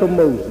birth of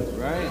Moses.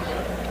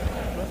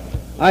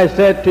 I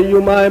said to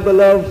you, my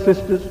beloved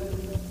sisters,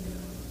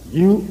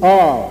 you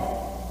are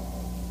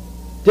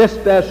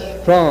just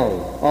as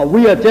strong, or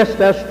we are just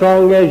as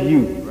strong as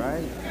you.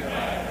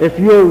 If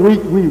you're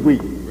weak, we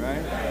weak.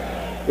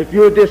 If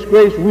you're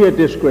disgraced, we are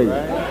disgraced.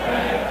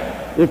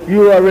 If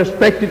you are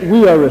respected,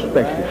 we are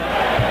respected.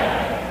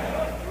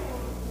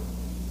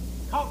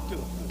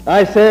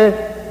 I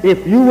say,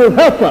 if you will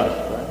help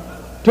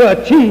us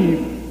to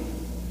achieve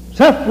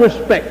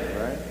self-respect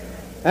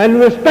and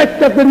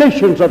respect of the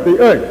nations of the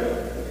earth,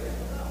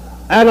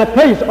 and a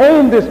place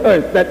on this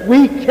earth that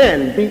we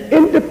can be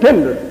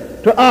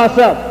independent to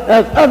ourselves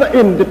as other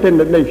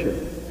independent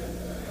nations.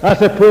 I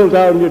said, pull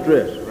down your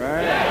dress.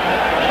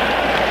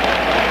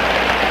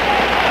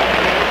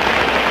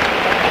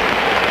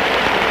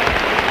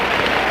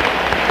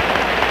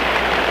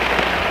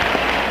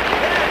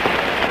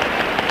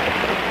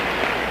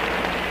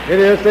 It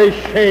is a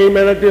shame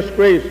and a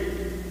disgrace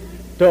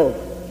to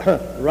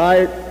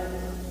ride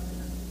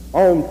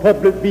on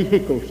public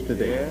vehicles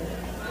today.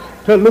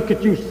 To look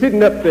at you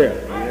sitting up there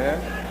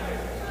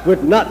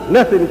with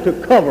nothing to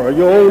cover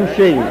your own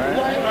shame.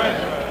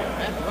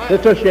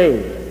 It's a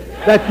shame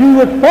that you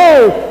would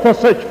fall for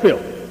such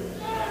filth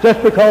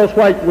just because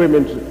white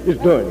women is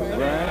doing it.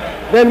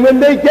 Then when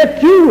they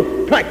get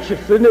you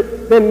practicing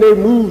it, then they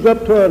move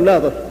up to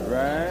another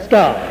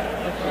star.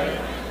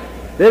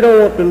 They don't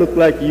want to look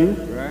like you.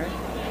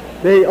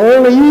 They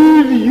only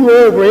ease you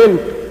over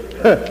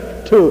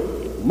into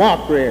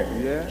mockery,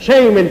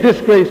 shame and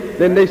disgrace,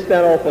 then they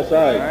stand off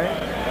aside.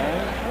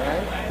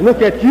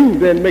 Look at you,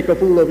 then make a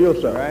fool of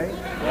yourself.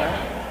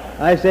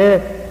 I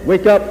say,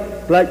 wake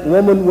up, black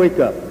woman, wake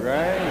up.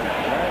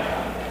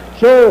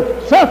 Show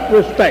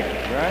self-respect.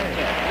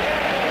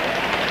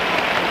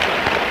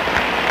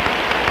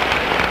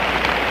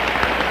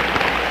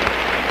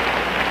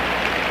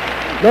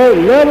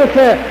 Don't never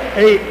say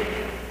a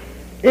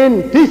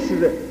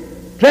indecent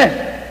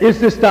dress is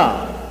the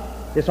style.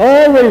 It's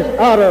always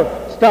out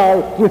of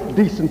style with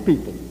decent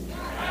people.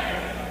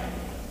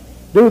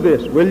 Do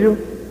this, will you?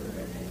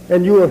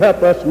 And you will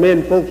help us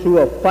men folks who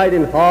are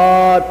fighting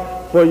hard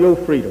for your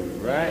freedom.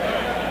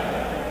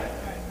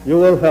 You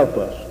will help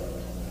us.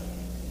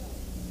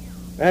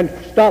 And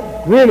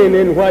stop grinning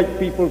in white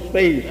people's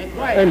face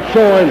and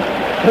showing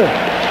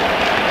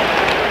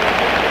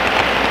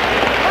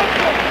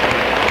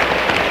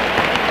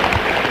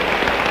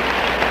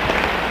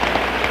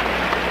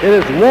it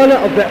is one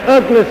of the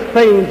ugliest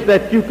things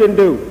that you can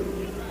do,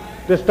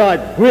 to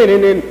start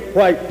grinning in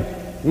white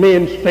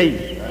men's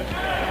face.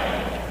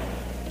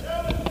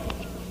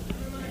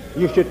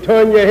 You should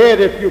turn your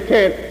head if you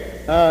can't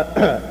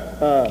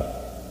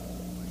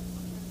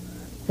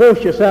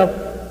force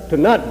yourself to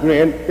not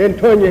grin, then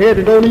turn your head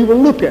and don't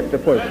even look at the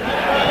person.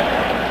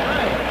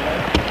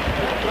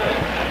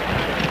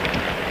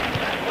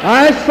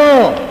 I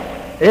saw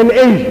in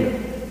Asia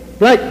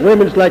black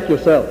women like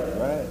yourself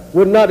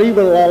would not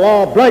even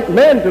allow a black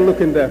man to look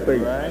in their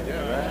face.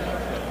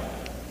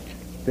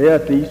 They are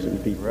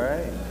decent people.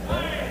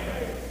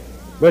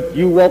 But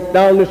you walk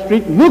down the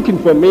street looking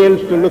for men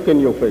to look in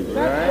your face.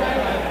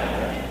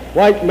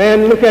 White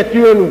man look at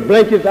you and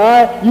blink his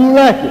eye, you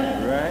like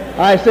it.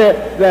 I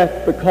said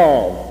that's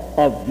because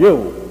of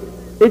your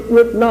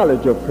ignorant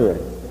knowledge of him.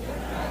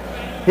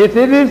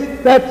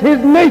 That's his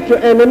nature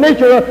and the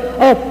nature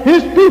of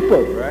his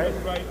people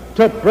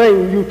to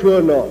bring you to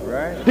a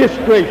north,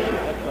 disgrace you.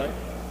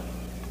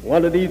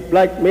 One of these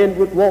black men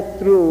would walk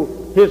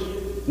through his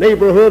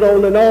neighborhood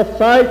on the north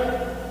side,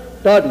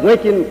 start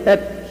winking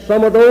at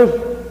some of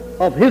those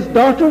of his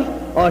daughters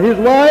or his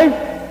wives,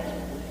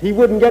 he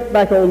wouldn't get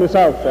back on the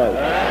south side.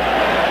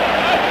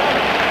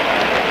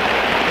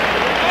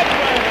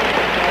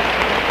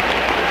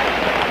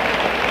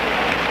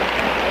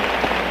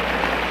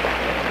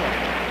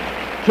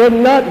 Should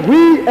not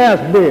we as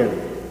men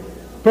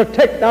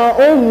protect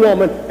our own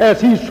woman as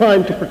he's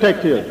trying to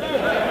protect his?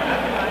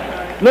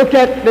 Look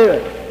at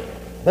the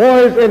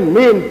boys and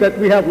men that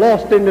we have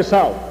lost in the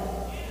South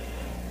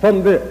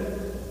from the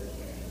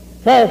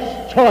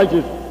false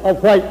charges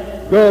of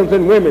white girls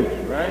and women.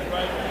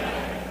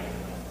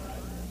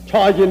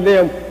 Charging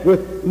them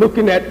with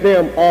looking at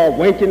them or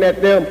winking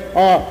at them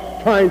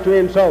or trying to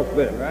insult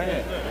them.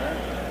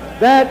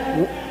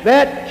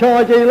 That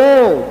charge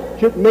alone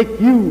should make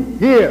you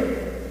hear.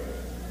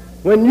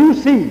 When you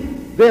see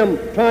them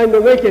trying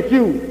to wink at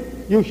you,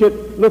 you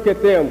should look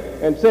at them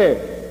and say,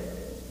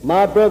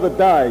 my brother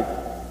died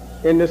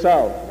in the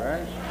South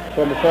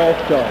from a false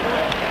charge.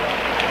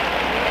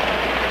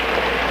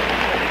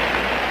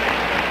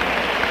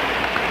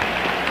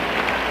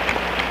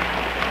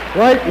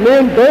 White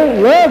men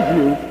don't love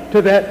you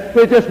to that.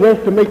 They just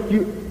want to make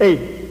you a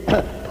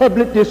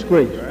public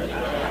disgrace.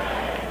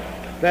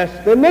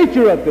 That's the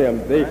nature of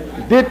them. They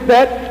did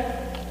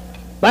that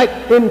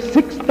back in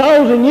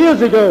 6,000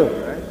 years ago,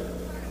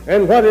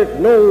 and what is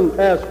known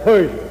as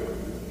Persia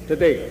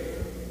today.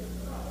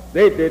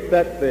 They did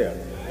that there.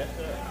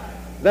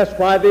 That's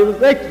why they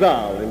was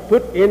exiled and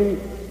put in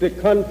the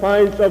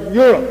confines of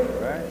Europe,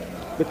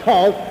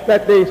 because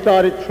that they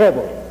started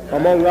trouble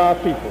among our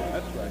people,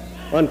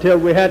 until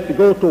we had to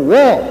go to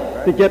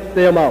war to get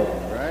them out.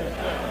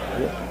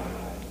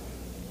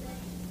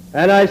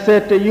 And I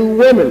said to you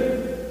women,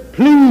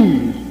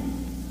 please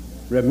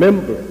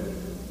remember,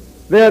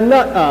 they're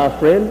not our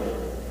friends.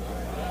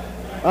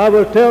 I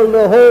will tell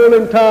the whole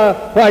entire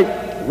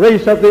white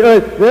race of the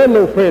earth, they're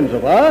no friends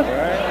of ours.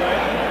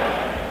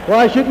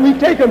 Why should we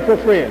take them for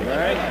friends?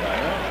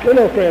 They're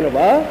no friend of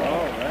ours.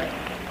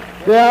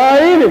 They're our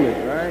enemies,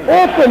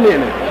 open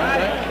enemies.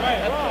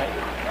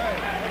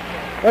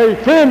 A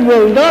friend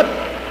will not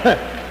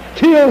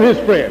kill his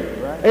friend.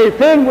 A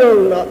friend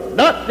will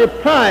not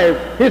deprive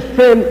his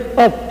friend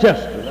of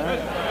justice.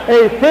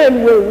 A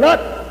friend will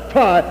not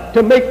try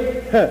to make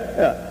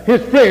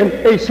his friend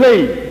a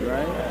slave.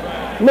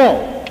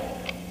 No.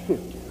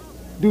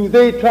 Do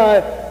they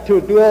try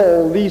to do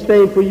all these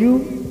things for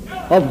you?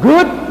 Of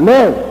good?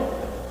 No.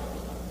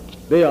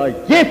 They are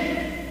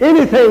against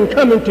anything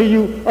coming to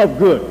you of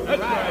good.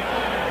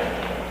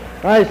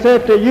 I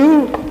said to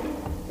you,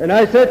 and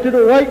I said to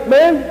the white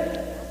man,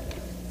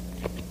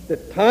 the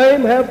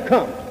time have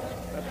come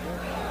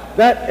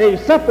that a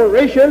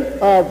separation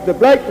of the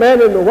black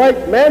man and the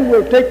white man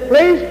will take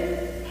place,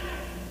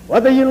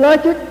 whether you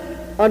like it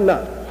or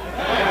not.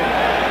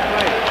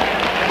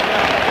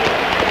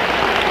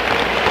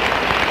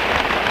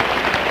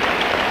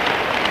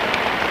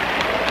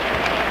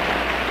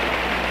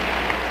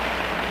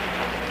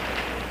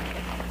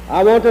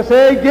 I want to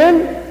say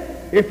again,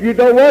 if you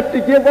don't want to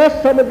give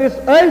us some of this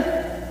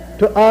earth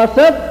to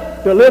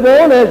ourselves to live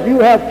on, as you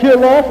have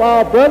killed off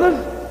our brothers,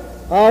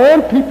 our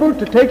own people,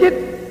 to take it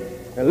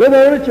and live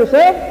on it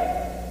yourself,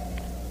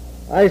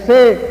 I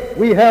say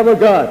we have a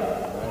God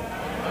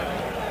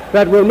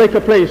that will make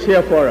a place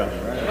here for us.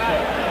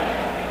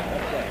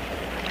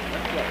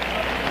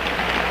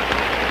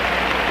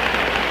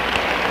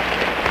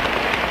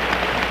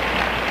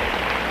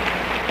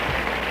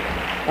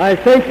 I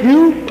thank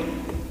you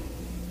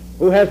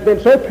who has been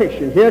so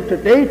patient here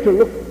today to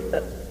look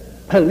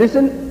and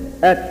listen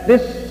at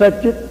this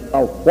subject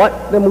of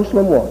what the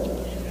Muslim wants.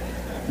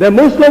 The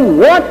Muslim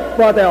want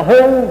for the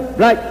whole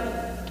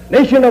black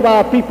nation of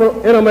our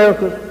people in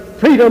America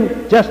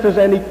freedom, justice,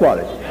 and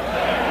equality.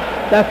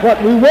 That's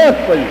what we want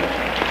for you.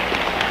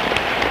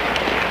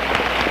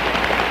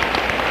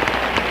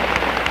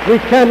 We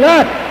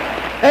cannot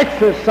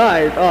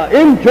exercise or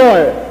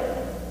enjoy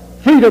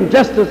freedom,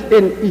 justice,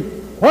 and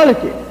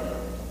equality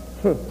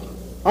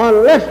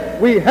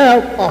unless we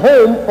have a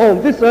home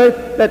on this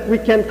earth that we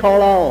can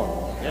call our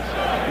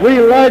own. We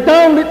lie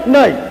down at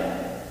night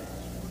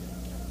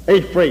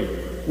afraid.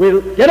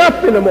 We'll get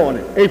up in the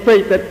morning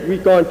afraid that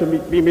we're going to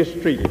be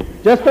mistreated.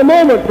 Just a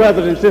moment,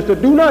 brothers and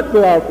sisters. Do not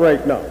go out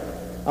right now.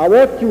 I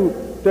want you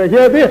to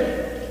hear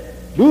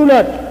this. Do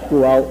not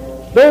go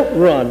out. Don't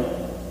run.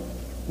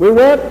 We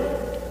want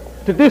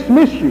to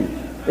dismiss you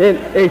in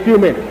a few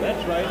minutes.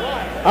 That's right.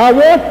 I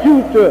want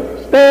you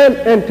to stand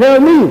and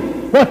tell me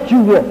what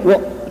you want. Well,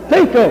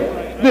 think of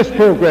this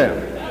program.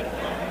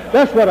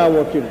 That's what I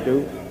want you to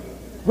do.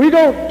 We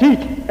don't teach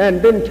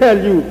and then tell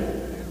you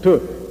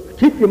to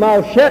keep your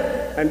mouth shut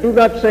and do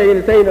not say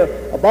anything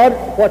about it,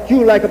 what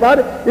you like about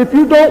it. If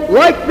you don't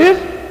like this,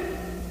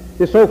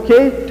 it's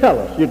okay, tell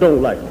us you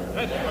don't like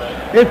it.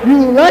 If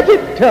you like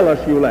it, tell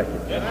us you like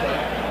it.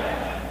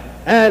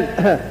 And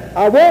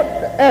I want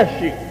to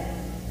ask you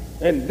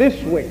in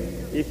this way,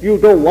 if you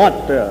don't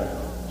want to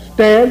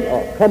stand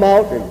or come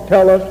out and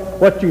tell us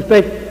what you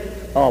think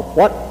of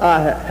what I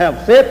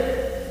have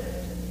said,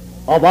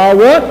 of our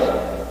words,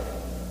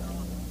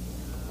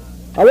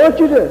 I want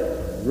you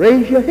to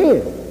raise your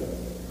hand.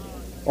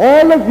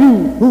 All of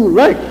you who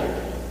like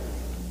it,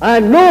 I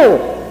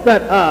know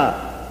that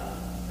I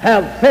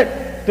have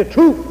said the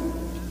truth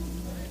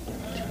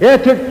here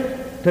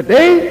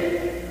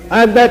today,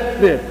 and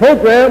that the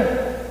program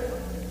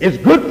is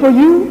good for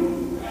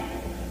you.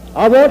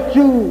 I want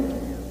you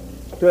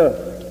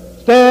to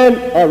stand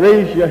or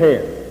raise your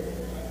hand.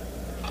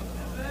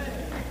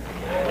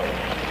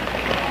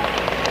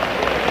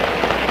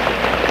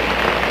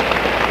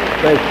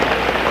 Thank you.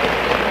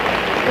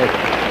 Thank you.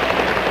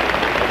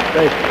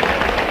 Thank you.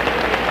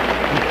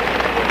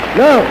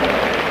 Now,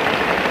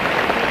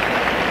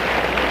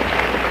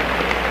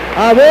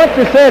 I want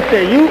to say to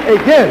you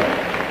again,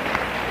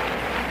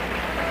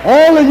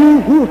 all of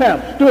you who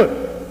have stood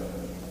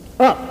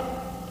up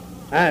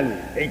and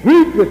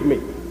agreed with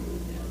me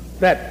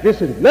that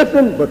this is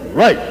nothing but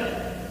right,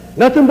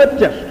 nothing but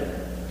justice.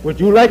 Would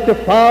you like to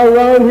file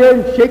around here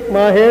and shake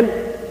my hand?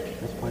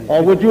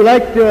 Or would you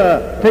like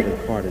to take...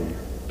 Pardon.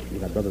 You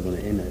got brothers on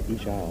the end of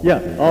each aisle.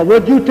 Yeah, or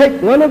would you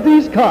take one of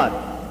these cards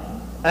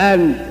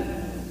and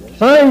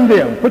sign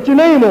them, put your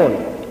name on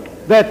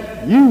it,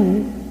 that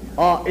you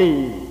are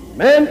a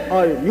man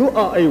or you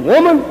are a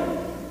woman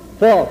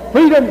for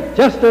freedom,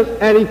 justice,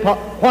 and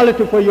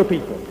equality for your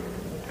people.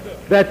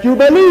 That you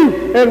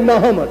believe in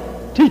Muhammad's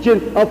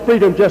teaching of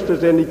freedom,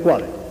 justice, and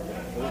equality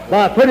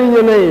by putting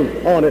your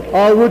name on it.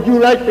 Or would you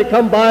like to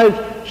come by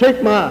and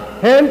shake my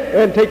hand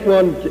and take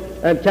one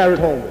and carry it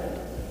home?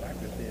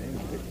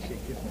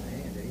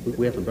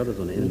 We have some brothers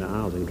on the end of the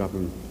aisles. We can drop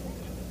them.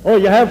 Oh,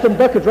 you have some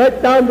buckets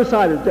right down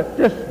beside it.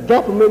 Just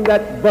drop them in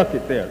that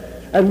bucket there.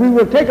 And we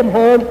will take them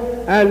home,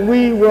 and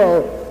we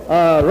will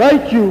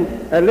write you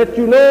and let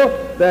you know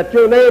that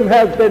your name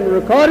has been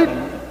recorded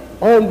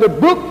on the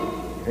book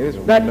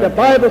that the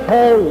Bible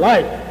called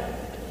life.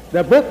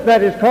 The book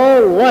that is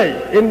called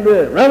life in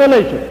the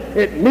Revelation.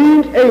 It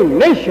means a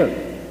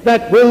nation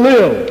that will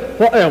live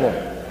forever.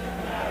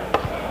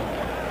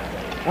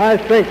 I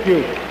thank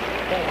you.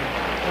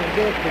 You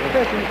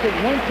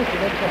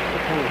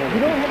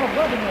don't have a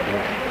brother,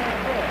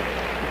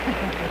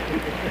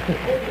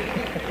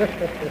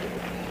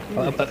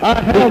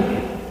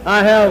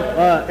 I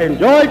have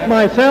enjoyed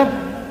myself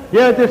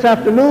here this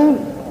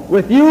afternoon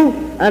with you,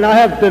 and I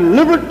have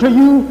delivered to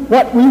you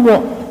what we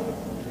want.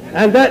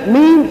 And that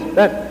means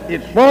that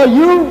it's for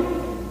you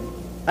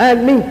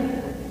and me,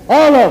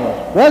 all of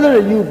us, whether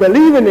you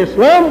believe in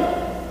Islam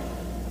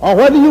or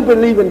whether you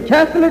believe in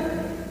Catholic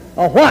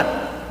or what.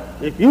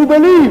 If you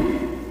believe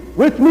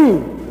with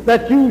me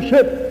that you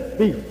should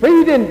be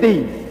freed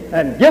indeed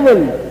and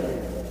given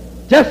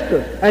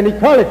justice and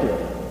equality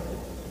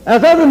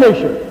as other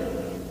nations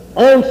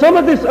on some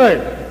of this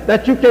earth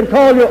that you can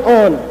call your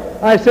own,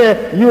 I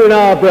say you and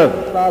I are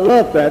brothers. I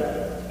love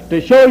that,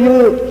 to show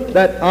you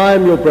that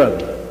I'm your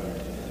brother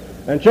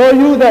and show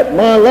you that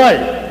my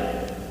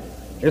life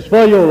is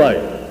for your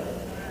life,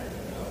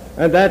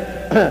 and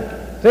that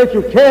since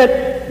you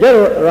can't get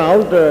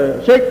around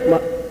to shake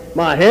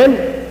my hand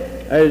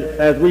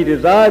as we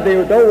desire,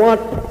 they don't want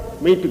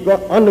me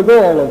to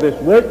undergo all of this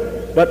work,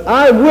 but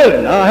I'm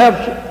willing. I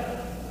have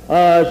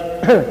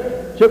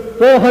shook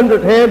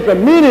 400 hands a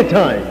many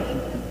times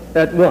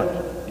at once.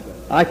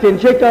 I can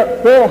shake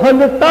up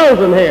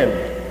 400,000 hands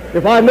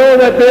if I know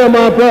that they're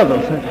my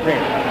brothers.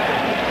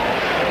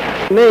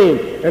 Name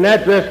and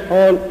address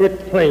on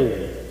it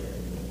plainly,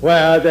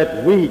 where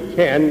that we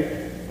can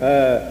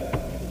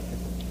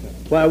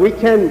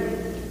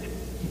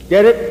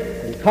get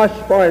it and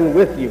correspond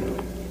with you.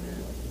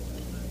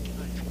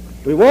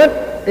 We want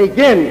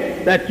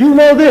again that you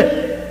know this,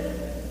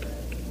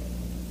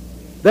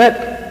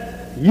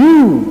 that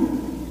you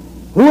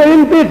who are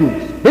in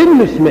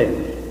businessmen,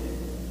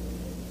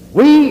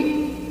 we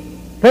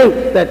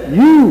think that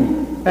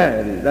you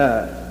and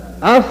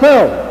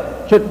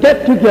ourselves should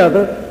get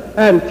together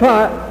and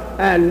try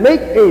and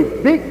make a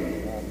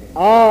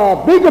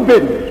bigger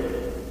business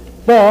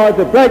for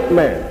the black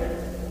man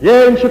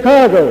here in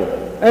Chicago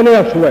and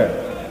elsewhere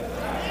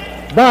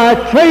by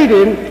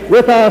trading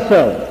with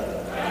ourselves.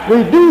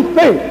 We do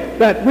think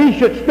that we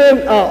should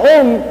spend our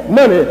own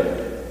money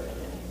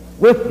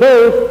with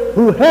those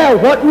who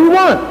have what we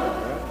want.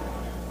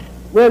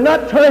 We're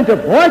not trying to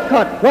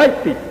boycott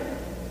white people,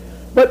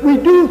 but we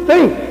do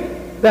think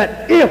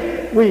that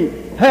if we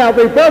have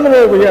a brother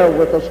over here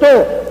with a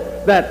store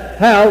that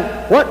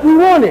have what we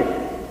wanted,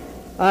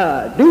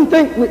 I do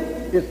think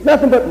it's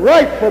nothing but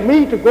right for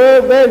me to go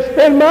over there and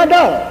spend my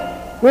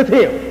dollar with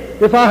him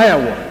if I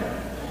have one.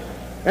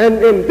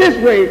 And in this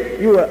way,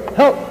 you will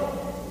help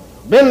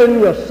building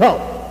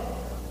yourself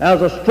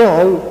as a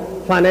strong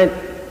financial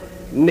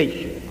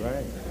nation.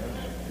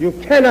 You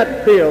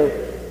cannot build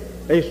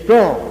a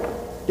strong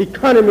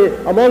economy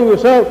among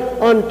yourself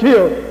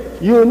until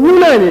you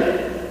unite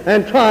it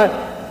and try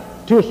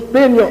to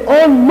spend your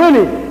own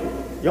money,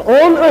 your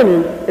own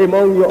earnings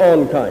among your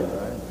own kind.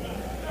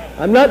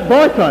 I'm not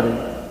boycotting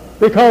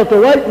because the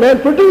white man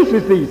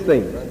produces these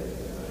things.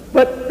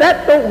 But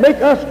that don't make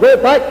us go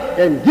back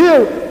and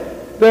give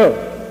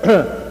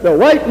the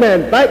white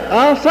man back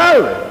our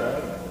salary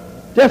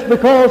just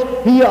because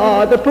he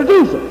are the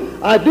producer.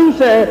 I do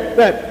say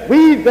that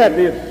we that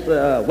is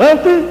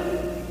wealthy,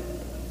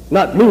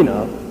 not me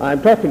now,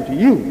 I'm talking to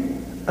you,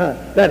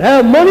 that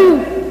have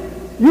money,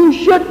 you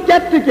should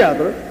get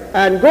together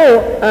and go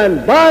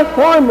and buy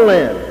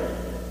farmland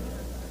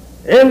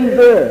in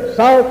the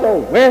south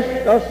or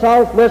west or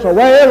southwest or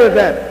wherever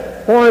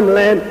that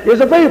farmland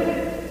is available.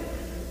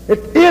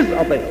 It is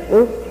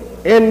available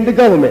in the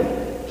government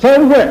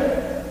somewhere.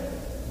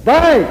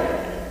 Buy it.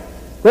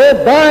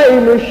 Go buy a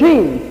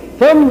machine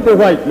from the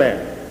white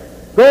man.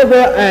 Go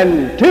there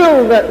and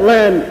till that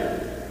land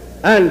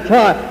and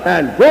try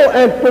and go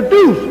and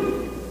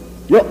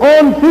produce your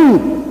own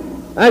food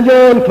and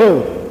your own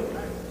clothes.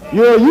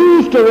 You're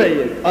used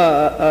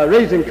to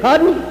raising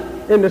cotton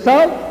in the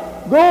south.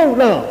 Go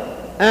now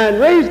and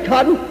raise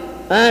cotton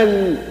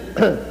and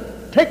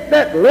take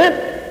that lint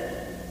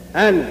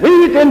and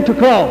weave it into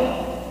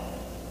cloth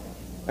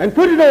and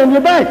put it on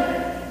your back.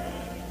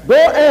 Go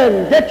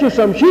and get you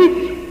some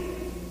sheep,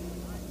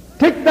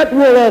 take that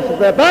wool off of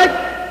their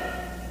back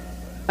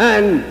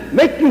and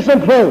make you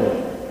some clothes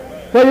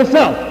for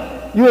yourself.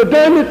 You're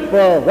doing it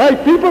for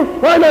white people,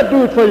 why not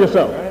do it for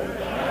yourself?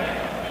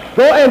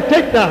 Go and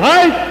take the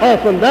hide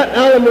off from that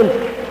element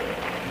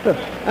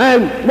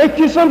and make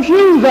you some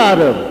shoes out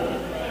of it.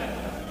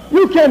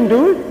 You can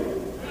do it.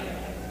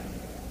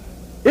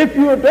 If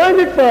you're doing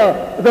it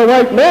for the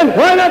white man,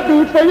 why not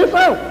do it for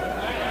yourself?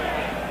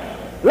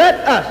 Let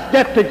us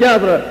get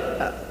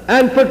together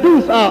and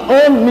produce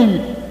our own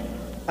needs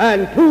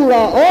and pool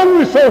our own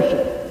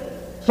resources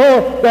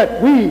so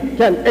that we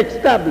can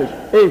establish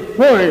a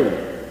firm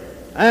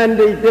and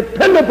a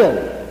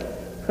dependable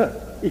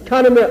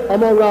economy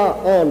among our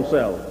own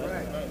selves.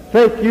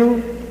 Thank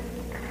you.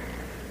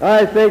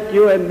 I thank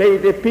you, and may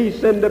the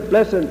peace and the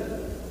blessing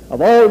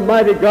of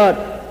Almighty God,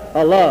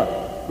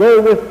 Allah,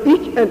 go with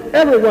each and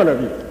every one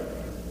of you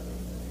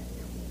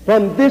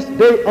from this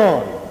day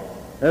on,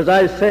 as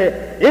I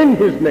say in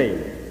his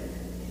name.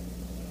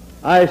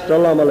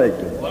 Assalamu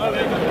alaikum.